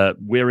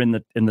 we're in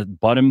the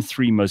bottom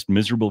 3 most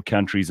miserable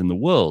countries in the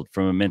world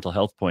from a mental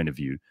health point of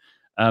view.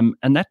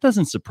 And that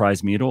doesn't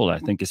surprise me at all. I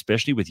think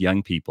especially with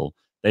young people,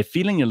 they're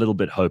feeling a little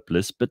bit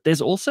hopeless, but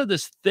there's also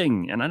this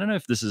thing, and I don't know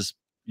if this is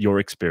your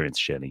experience,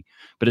 Shelley,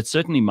 but it's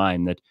certainly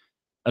mine, that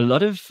a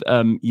lot of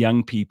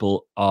young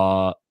people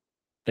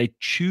they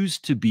choose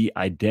to be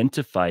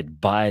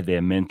identified by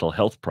their mental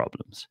health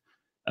problems.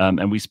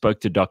 And we spoke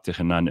to Dr.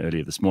 Hanan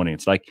earlier this morning.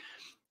 It's like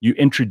you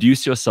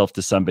introduce yourself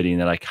to somebody and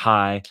they're like,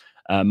 hi,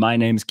 my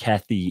name's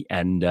Kathy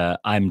and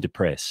I'm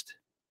depressed.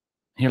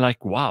 You're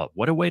like, wow,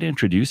 what a way to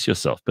introduce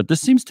yourself. But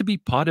this seems to be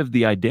part of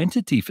the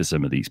identity for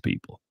some of these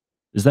people.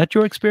 Is that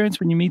your experience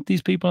when you meet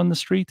these people on the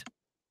street?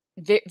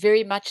 Very,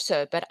 very much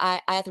so, but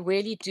I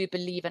really do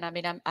believe, and I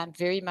mean, I'm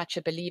very much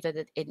a believer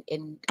that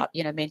in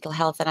mental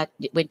health. And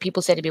when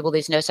people say to me, "Well,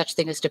 there's no such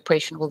thing as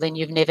depression," well, then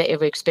you've never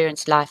ever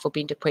experienced life or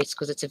been depressed,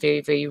 because it's a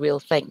very, very real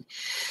thing.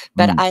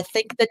 But I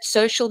think that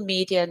social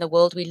media and the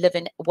world we live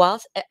in,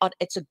 whilst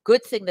it's a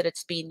good thing that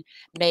it's been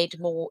made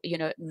more,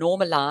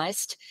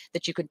 normalized,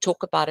 that you can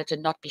talk about it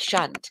and not be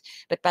shunned.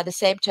 But by the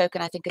same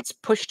token, I think it's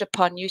pushed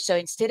upon you. So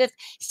instead of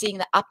seeing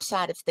the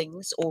upside of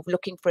things or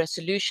looking for a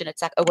solution,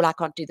 it's like, oh, well, I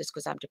can't do this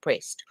because I'm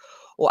depressed,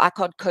 or I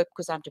can't cope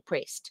because I'm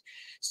depressed.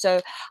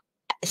 So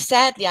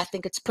sadly, I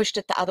think it's pushed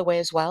it the other way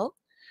as well,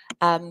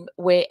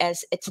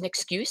 whereas it's an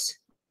excuse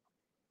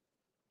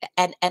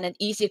and an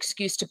easy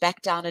excuse to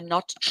back down and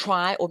not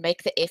try or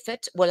make the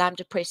effort. Well, I'm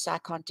depressed, so I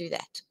can't do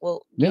that.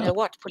 Well, you know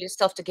what? Pull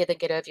yourself together,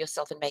 get over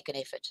yourself, and make an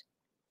effort.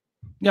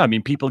 Yeah, I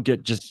mean, people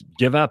just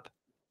give up.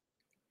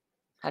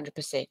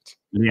 100%.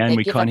 Leigh-Ann,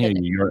 we can't hear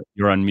you.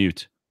 You're on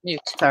mute.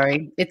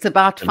 Sorry. It's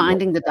about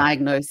finding the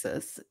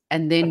diagnosis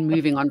and then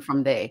moving on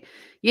from there.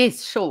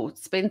 Yes, sure.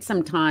 Spend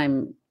some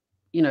time,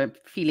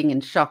 feeling in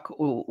shock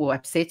or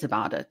upset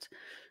about it.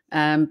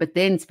 But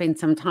then spend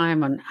some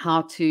time on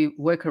how to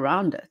work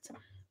around it,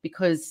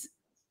 because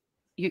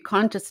you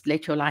can't just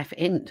let your life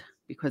end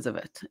because of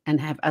it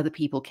and have other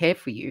people care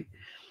for you.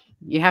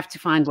 You have to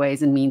find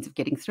ways and means of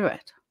getting through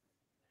it.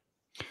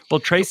 Well,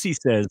 Tracy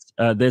says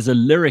there's a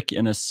lyric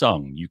in a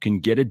song, you can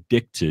get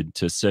addicted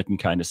to a certain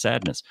kind of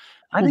sadness.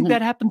 I think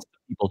that happens to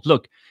people.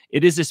 Look,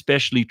 it is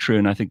especially true,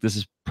 and I think this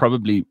is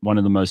probably one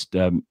of the most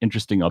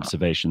interesting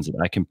observations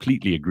that I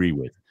completely agree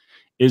with,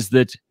 is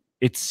that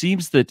it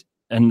seems that,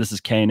 and this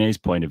is K&A's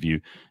point of view,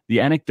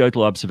 the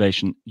anecdotal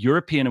observation,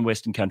 European and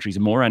Western countries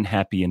are more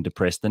unhappy and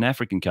depressed than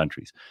African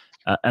countries.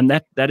 And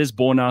that is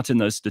borne out in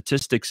those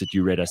statistics that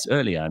you read us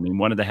earlier. I mean,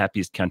 one of the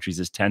happiest countries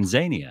is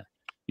Tanzania.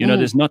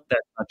 There's not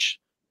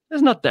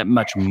that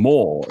much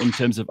more in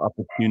terms of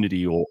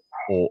opportunity or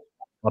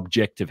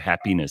objective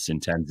happiness in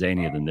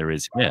Tanzania than there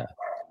is here.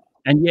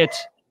 And yet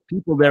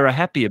people there are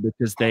happier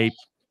because they,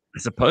 I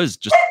suppose,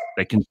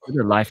 they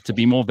consider life to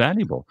be more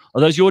valuable. Are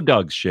those your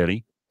dogs,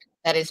 Shelley?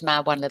 That is my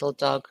one little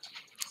dog.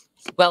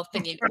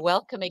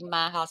 Welcoming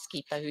my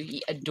housekeeper, who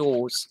he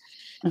adores.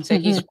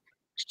 So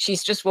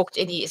she's just walked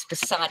in. He is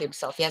beside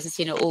himself. He hasn't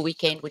seen her all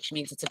weekend, which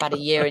means it's about a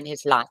year in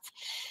his life.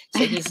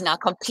 So he's now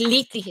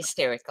completely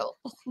hysterical.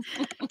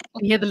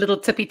 You hear the little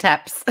tippy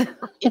taps.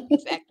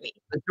 Exactly.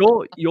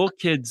 Your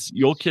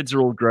kids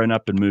are all grown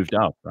up and moved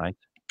out, right?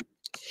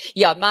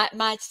 Yeah,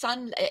 my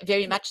son,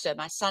 very much so.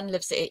 My son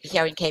lives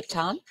here in Cape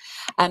Town,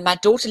 and my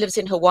daughter lives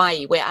in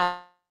Hawaii, where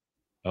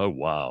Oh,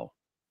 wow.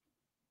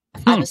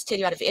 I must tell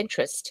you, out of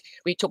interest,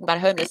 we talking about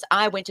homeless.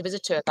 I went to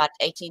visit her about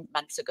 18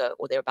 months ago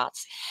or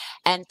thereabouts,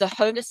 and the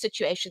homeless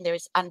situation there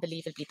is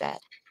unbelievably bad.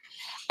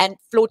 And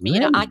floored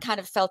me. I kind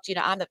of felt,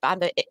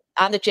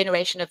 I'm the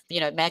generation of,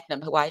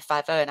 Magnum, Hawaii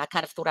 5-0, and I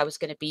kind of thought I was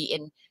going to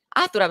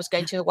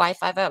to Hawaii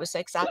 5-0. I was so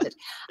excited.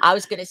 I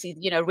was going to see,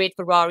 red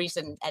Ferraris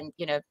and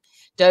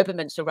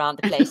Dobermans around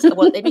the place.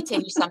 Well, let me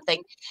tell you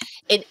something.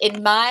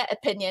 In my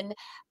opinion,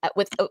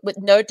 with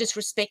no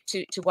disrespect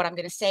to what I'm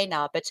going to say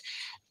now, but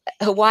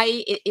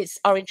Hawaii is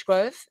Orange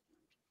Grove.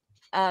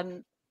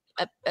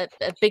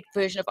 A big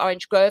version of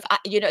Orange Grove.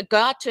 Go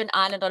out to an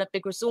island on a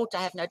big resort.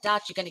 I have no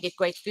doubt you're going to get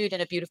great food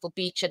and a beautiful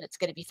beach, and it's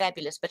going to be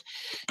fabulous. But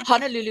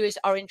Honolulu is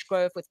Orange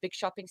Grove with big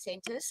shopping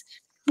centers,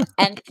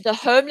 and the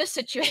homeless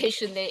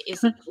situation there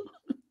is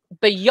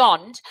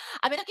beyond.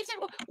 I mean, I keep saying,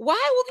 well, why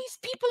are all these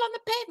people on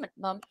the pavement,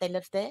 Mom? They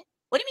live there.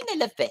 What do you mean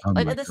they live there? Oh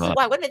my This God. is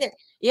why. What are they?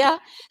 Yeah,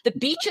 the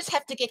beaches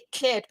have to get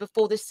cleared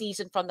before the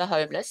season from the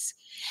homeless.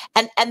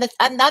 And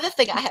another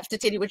thing I have to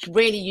tell you, which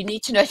really you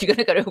need to know if you're going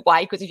to go to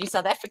Hawaii, because if you're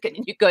South African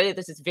and you go there,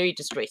 this is very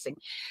distressing.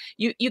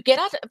 You get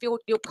out of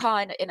your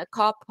car in a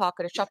car park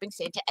at a shopping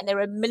center, and there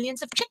are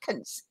millions of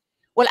chickens.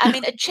 Well, I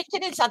mean, a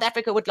chicken in South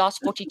Africa would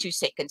last 42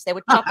 seconds. They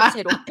would chop its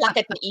head or pluck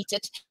it and eat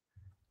it.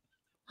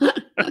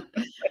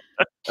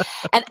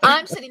 And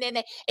I'm sitting there,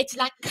 and it's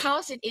like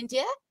cows in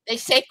India. They're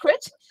sacred.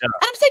 Yeah. And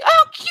I'm saying,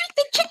 oh, cute,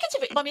 they're chickens.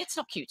 Mommy, it's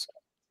not cute.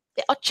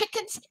 There are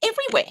chickens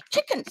everywhere.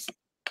 Chickens.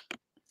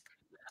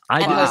 I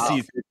do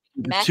see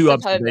the two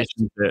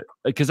observations there.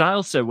 Because I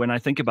also, when I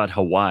think about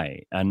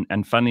Hawaii,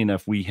 and funny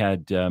enough, we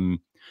had,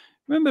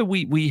 remember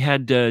we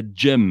had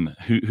Jim,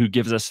 who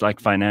gives us like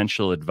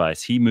financial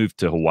advice. He moved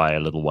to Hawaii a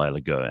little while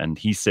ago, and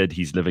he said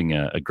he's living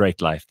a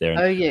great life there.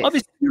 And yes.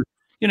 Obviously,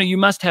 you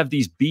must have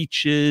these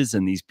beaches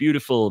and these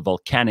beautiful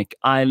volcanic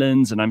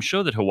islands. And I'm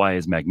sure that Hawaii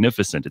is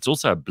magnificent. It's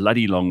also a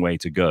bloody long way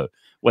to go.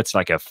 What's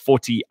like a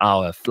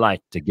 40-hour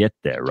flight to get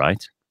there,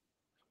 right?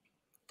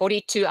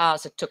 42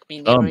 hours it took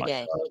me, never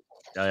again.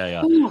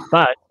 Yeah.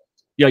 But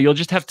yeah, you'll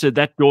just have to,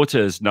 that daughter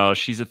is now,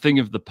 she's a thing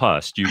of the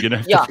past. You're going to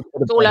have to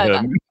it's all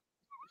over.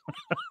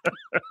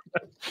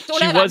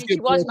 She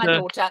was my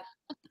daughter.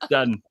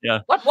 Done, yeah.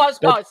 What was.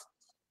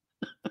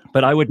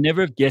 But I would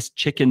never have guessed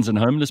chickens and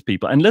homeless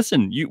people. And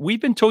listen,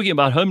 we've been talking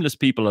about homeless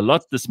people a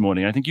lot this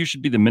morning. I think you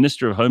should be the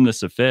Minister of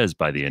Homeless Affairs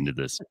by the end of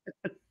this.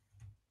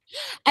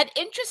 And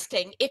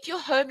interesting, if you're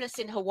homeless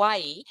in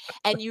Hawaii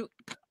and you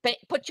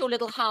put your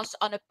little house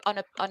on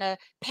a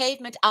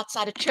pavement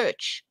outside a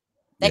church,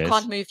 they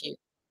can't move you.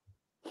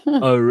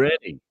 Oh,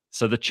 really?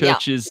 So the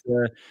church is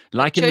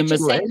like in the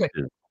Middle Ages.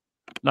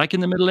 Like in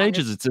the Middle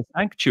Ages, it's a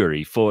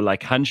sanctuary for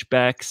like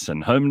hunchbacks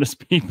and homeless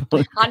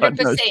people.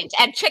 100%.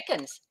 And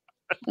chickens.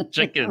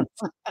 Chickens.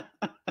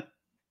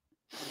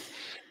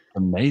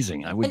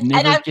 Amazing. I would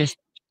never guess.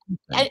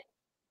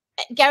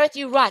 Gareth,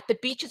 you're right. The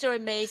beaches are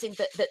amazing.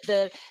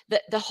 The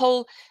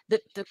whole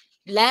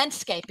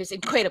landscape is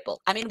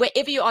incredible. I mean,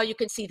 wherever you are, you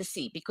can see the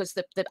sea because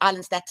the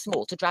island's that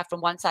small. To drive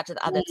from one side to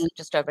the other, it's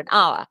just over an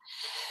hour.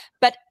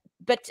 But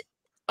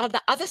on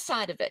the other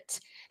side of it,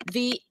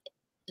 the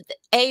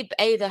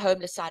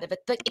homeless side of it,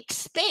 the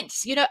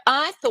expense.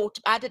 I thought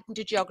I didn't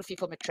do geography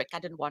for matric. I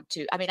didn't want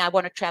to. I mean, I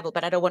want to travel,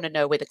 but I don't want to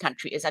know where the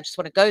country is. I just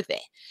want to go there.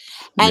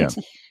 And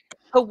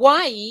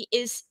Hawaii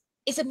is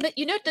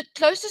the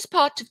closest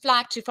part to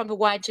fly to from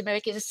Hawaii to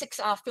America is a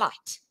 6-hour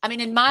flight. I mean,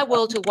 in my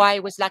world, Hawaii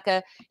was like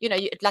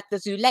like the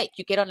Zoo Lake.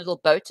 You get on a little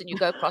boat and you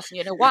go across and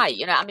you're in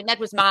Hawaii. I mean, that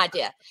was my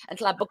idea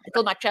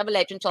until my travel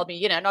agent told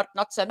me,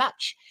 not so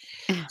much.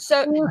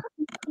 So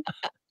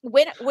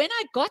when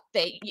I got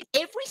there,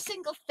 every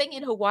single thing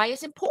in Hawaii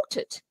is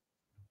imported.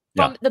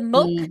 From the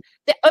milk,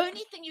 the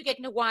only thing you get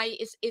in Hawaii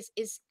is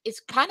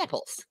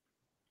pineapples.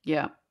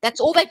 Yeah,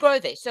 that's all they grow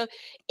there. So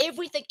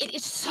everything, it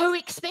is so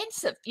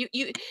expensive.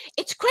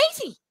 It's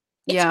crazy.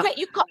 It's great.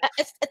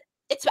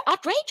 It's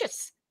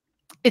outrageous.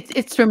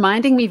 It's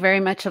reminding me very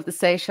much of the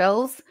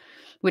Seychelles,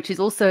 which is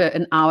also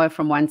an hour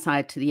from one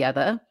side to the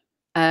other.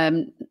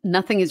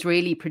 Nothing is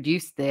really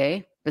produced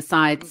there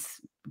besides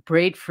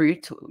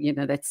breadfruit,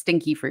 that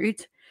stinky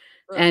fruit.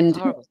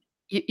 And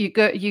you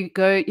go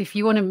if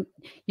you want to,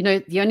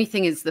 the only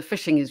thing is the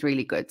fishing is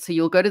really good. So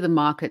you'll go to the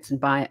markets and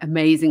buy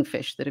amazing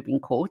fish that have been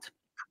caught.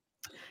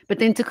 But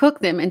then to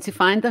cook them and to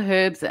find the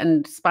herbs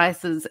and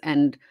spices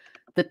and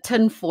the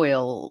tin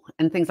foil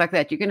and things like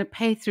that, you're going to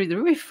pay through the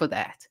roof for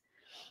that.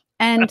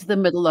 And the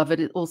middle of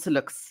it also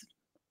looks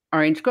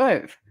Orange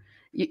Grove.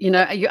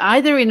 You're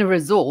either in a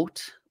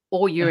resort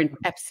or you're in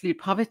absolute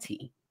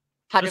poverty.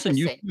 100%. Listen,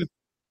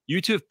 you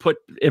two have put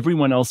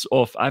everyone else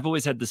off. I've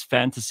always had this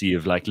fantasy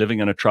of like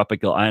living on a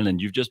tropical island.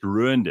 You've just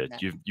ruined it.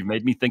 No. You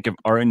made me think of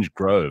Orange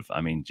Grove.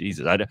 I mean,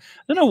 Jesus, I don't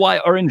know why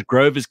Orange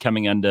Grove is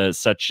coming under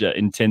such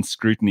intense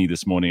scrutiny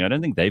this morning. I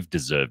don't think they've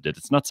deserved it.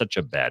 It's not such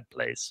a bad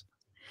place.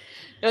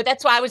 No,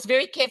 that's why I was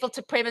very careful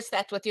to premise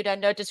that with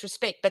no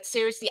disrespect. But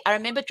seriously, I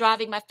remember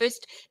my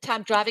first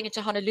time driving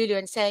into Honolulu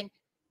and saying,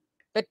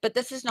 but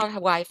this is not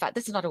Hawaii.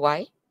 This is not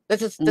Hawaii.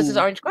 This is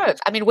Orange Grove.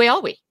 I mean, where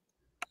are we?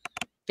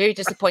 Very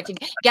disappointing.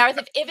 Gareth,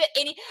 if ever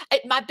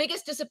my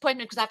biggest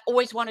disappointment, because I've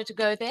always wanted to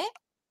go there,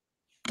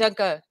 don't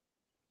go.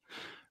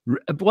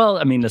 Well,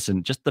 I mean,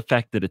 listen, just the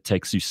fact that it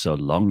takes you so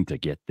long to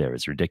get there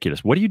is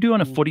ridiculous. What do you do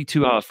on a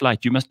 42-hour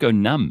flight? You must go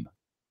numb.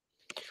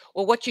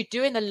 Well, what you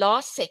do in the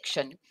last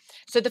section,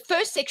 so the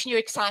first section you're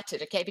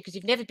excited, okay, because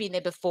you've never been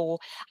there before.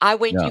 I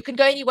went. Yeah. You can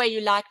go anywhere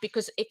you like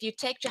because if you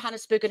take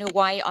Johannesburg and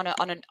Hawaii on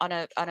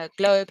a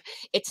globe,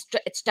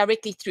 it's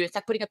directly through. It's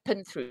like putting a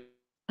pin through.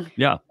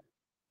 Yeah,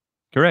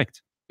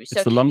 correct. So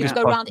it's the longest. You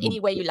can go around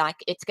anywhere you like.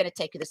 It's going to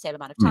take you the same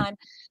amount of time.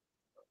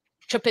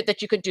 Trip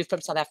that you can do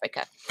from South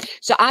Africa.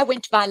 So I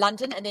went via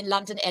London and then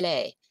London,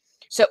 LA.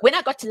 So when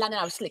I got to London,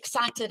 I was still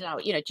excited, and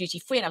I, duty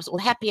free, and I was all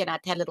happy, and I'd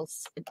had a little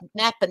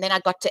nap. And then I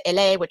got to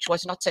LA, which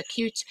was not so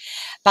cute.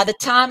 By the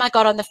time I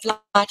got on the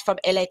flight from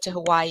LA to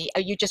Hawaii,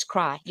 you just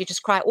cry. You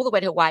just cry all the way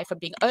to Hawaii from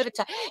being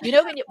overtired.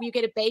 When you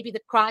get a baby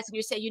that cries, and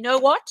you say, you know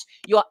what?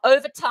 You are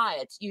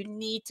overtired. You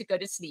need to go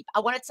to sleep.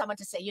 I wanted someone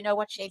to say, you know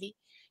what, Shelley?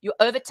 You're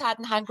overtired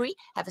and hungry.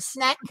 Have a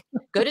snack.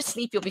 Go to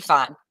sleep. You'll be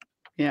fine.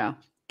 Yeah.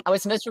 I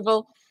was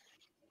miserable.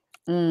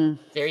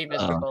 Very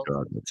miserable. Oh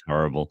God, that's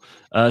horrible.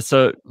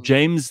 So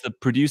James, the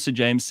producer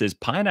James, says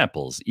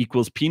pineapples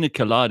equals pina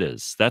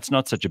coladas. That's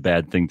not such a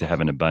bad thing to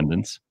have in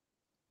abundance.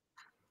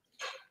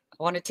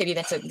 I want to tell you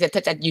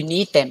that you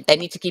need them. They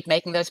need to keep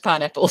making those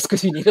pineapples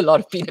because you need a lot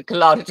of pina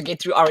colada to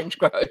get through Orange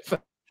Grove.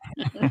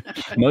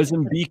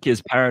 Mozambique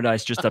is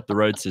paradise just up the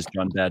road, says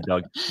John Bad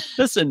Dog.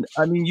 Listen,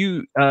 I mean,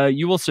 you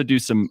also do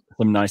some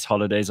nice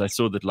holidays. I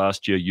saw that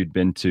last year you'd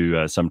been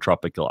to some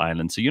tropical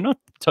islands, so you're not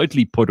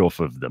totally put off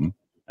of them.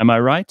 Am I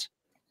right?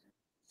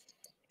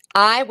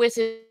 I was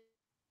in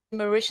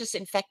Mauritius,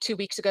 in fact, 2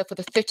 weeks ago for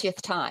the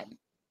 30th time.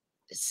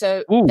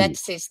 So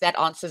that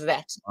answers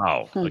that.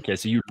 Wow. Okay,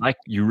 so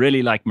you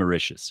really like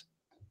Mauritius.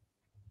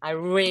 I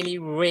really,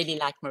 really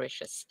like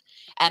Mauritius.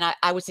 And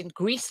I was in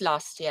Greece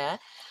last year.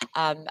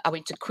 I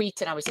went to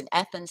Crete, and I was in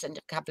Athens and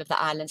a couple of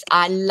the islands.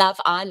 I love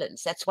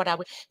islands. That's what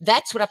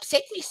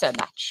upset me so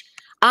much.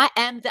 I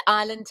am the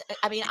island.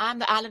 I mean, I'm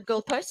the island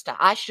girl poster.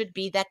 I should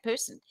be that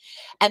person.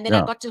 And then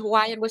I got to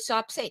Hawaii and was so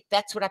upset.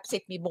 That's what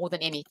upset me more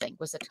than anything.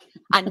 Was that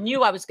I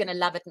knew I was going to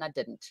love it and I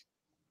didn't.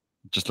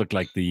 Just looked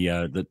like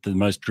the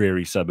most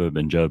dreary suburb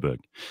in Joburg.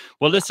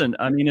 Well, listen,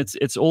 I mean,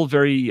 it's all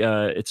very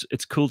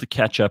it's cool to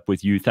catch up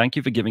with you. Thank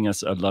you for giving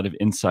us a lot of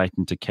insight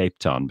into Cape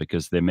Town,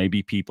 because there may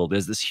be people.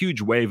 There's this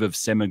huge wave of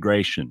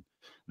semigration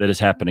that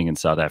is happening in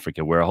South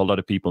Africa, where a whole lot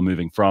of people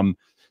moving from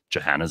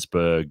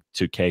Johannesburg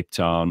to Cape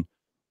Town.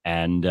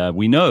 And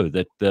we know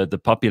that the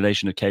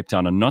population of Cape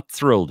Town are not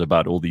thrilled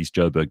about all these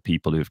Joburg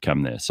people who've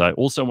come there. So I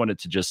also wanted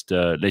to just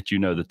let you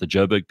know that the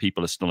Joburg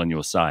people are still on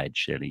your side,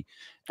 Shelley.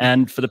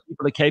 And for the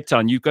people of Cape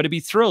Town, you've got to be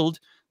thrilled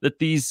that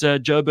these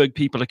Joburg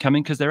people are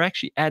coming, because they're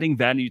actually adding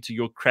value to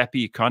your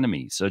crappy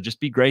economy. So just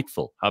be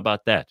grateful. How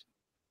about that?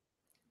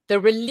 The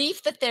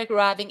relief that they're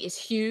arriving is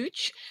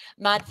huge.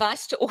 My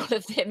advice to all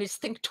of them is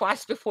think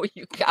twice before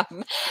you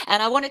come.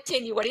 And I want to tell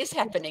you what is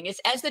happening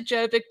is, as the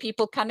Joburg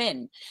people come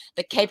in,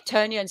 the Cape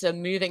Townians are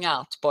moving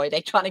out. Boy,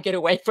 they're trying to get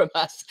away from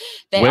us.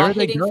 They are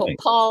heading for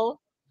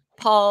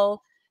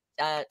Paarl,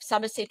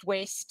 Somerset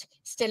West,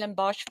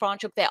 Stellenbosch,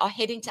 Franschhoek. They are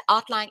heading to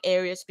outlying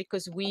areas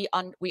because we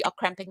are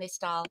cramping their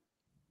style.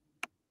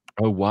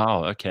 Oh,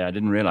 wow. Okay. I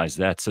didn't realize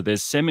that. So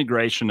there's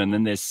semigration and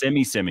then there's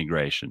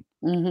semi-semigration.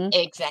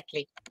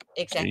 Exactly.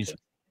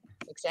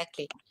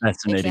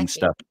 Fascinating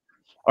stuff.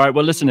 All right.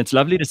 Well, listen, it's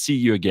lovely to see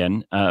you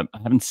again. I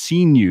haven't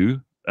seen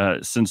you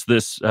since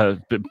I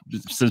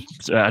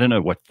don't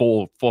know,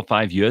 4 or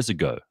 5 years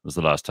ago was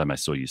the last time I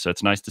saw you. So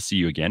it's nice to see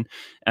you again.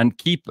 And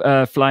keep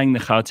flying the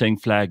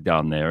Gauteng flag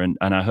down there. And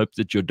I hope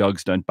that your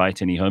dogs don't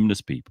bite any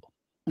homeless people.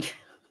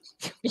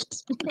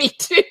 Me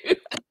too.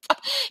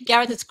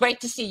 Gareth, it's great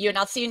to see you, and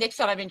I'll see you next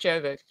time I'm in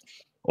Joburg.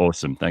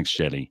 Awesome. Thanks,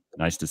 Shelley.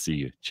 Nice to see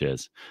you.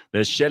 Cheers.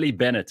 There's Shelley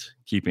Bennett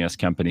keeping us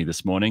company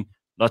this morning.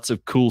 Lots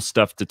of cool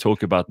stuff to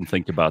talk about and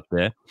think about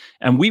there.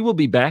 And we will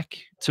be back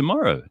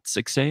tomorrow at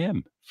 6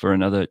 a.m. for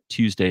another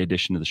Tuesday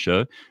edition of the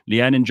show.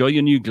 Leigh-Ann, enjoy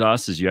your new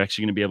glasses. You're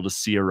actually going to be able to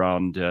see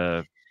around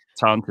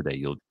town today.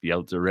 You'll be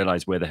able to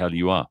realize where the hell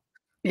you are.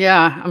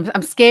 Yeah,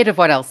 I'm scared of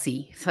what I'll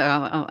see, so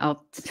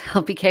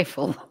I'll be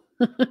careful.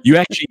 You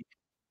actually,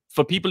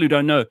 for people who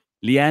don't know,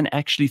 Leigh-Ann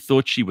actually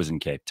thought she was in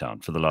Cape Town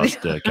for the last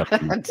couple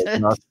of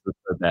years. Not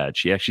so bad.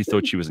 She actually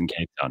thought she was in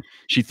Cape Town.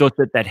 She thought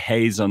that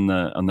haze on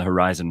the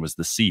horizon was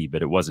the sea,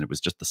 but it wasn't. It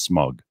was just the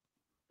smog.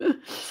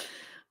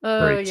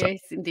 Oh, yes,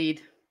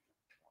 indeed.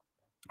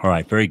 All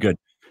right, very good.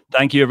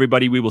 Thank you,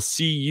 everybody. We will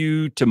see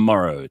you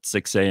tomorrow at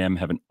 6 a.m.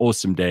 Have an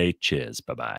awesome day. Cheers. Bye-bye.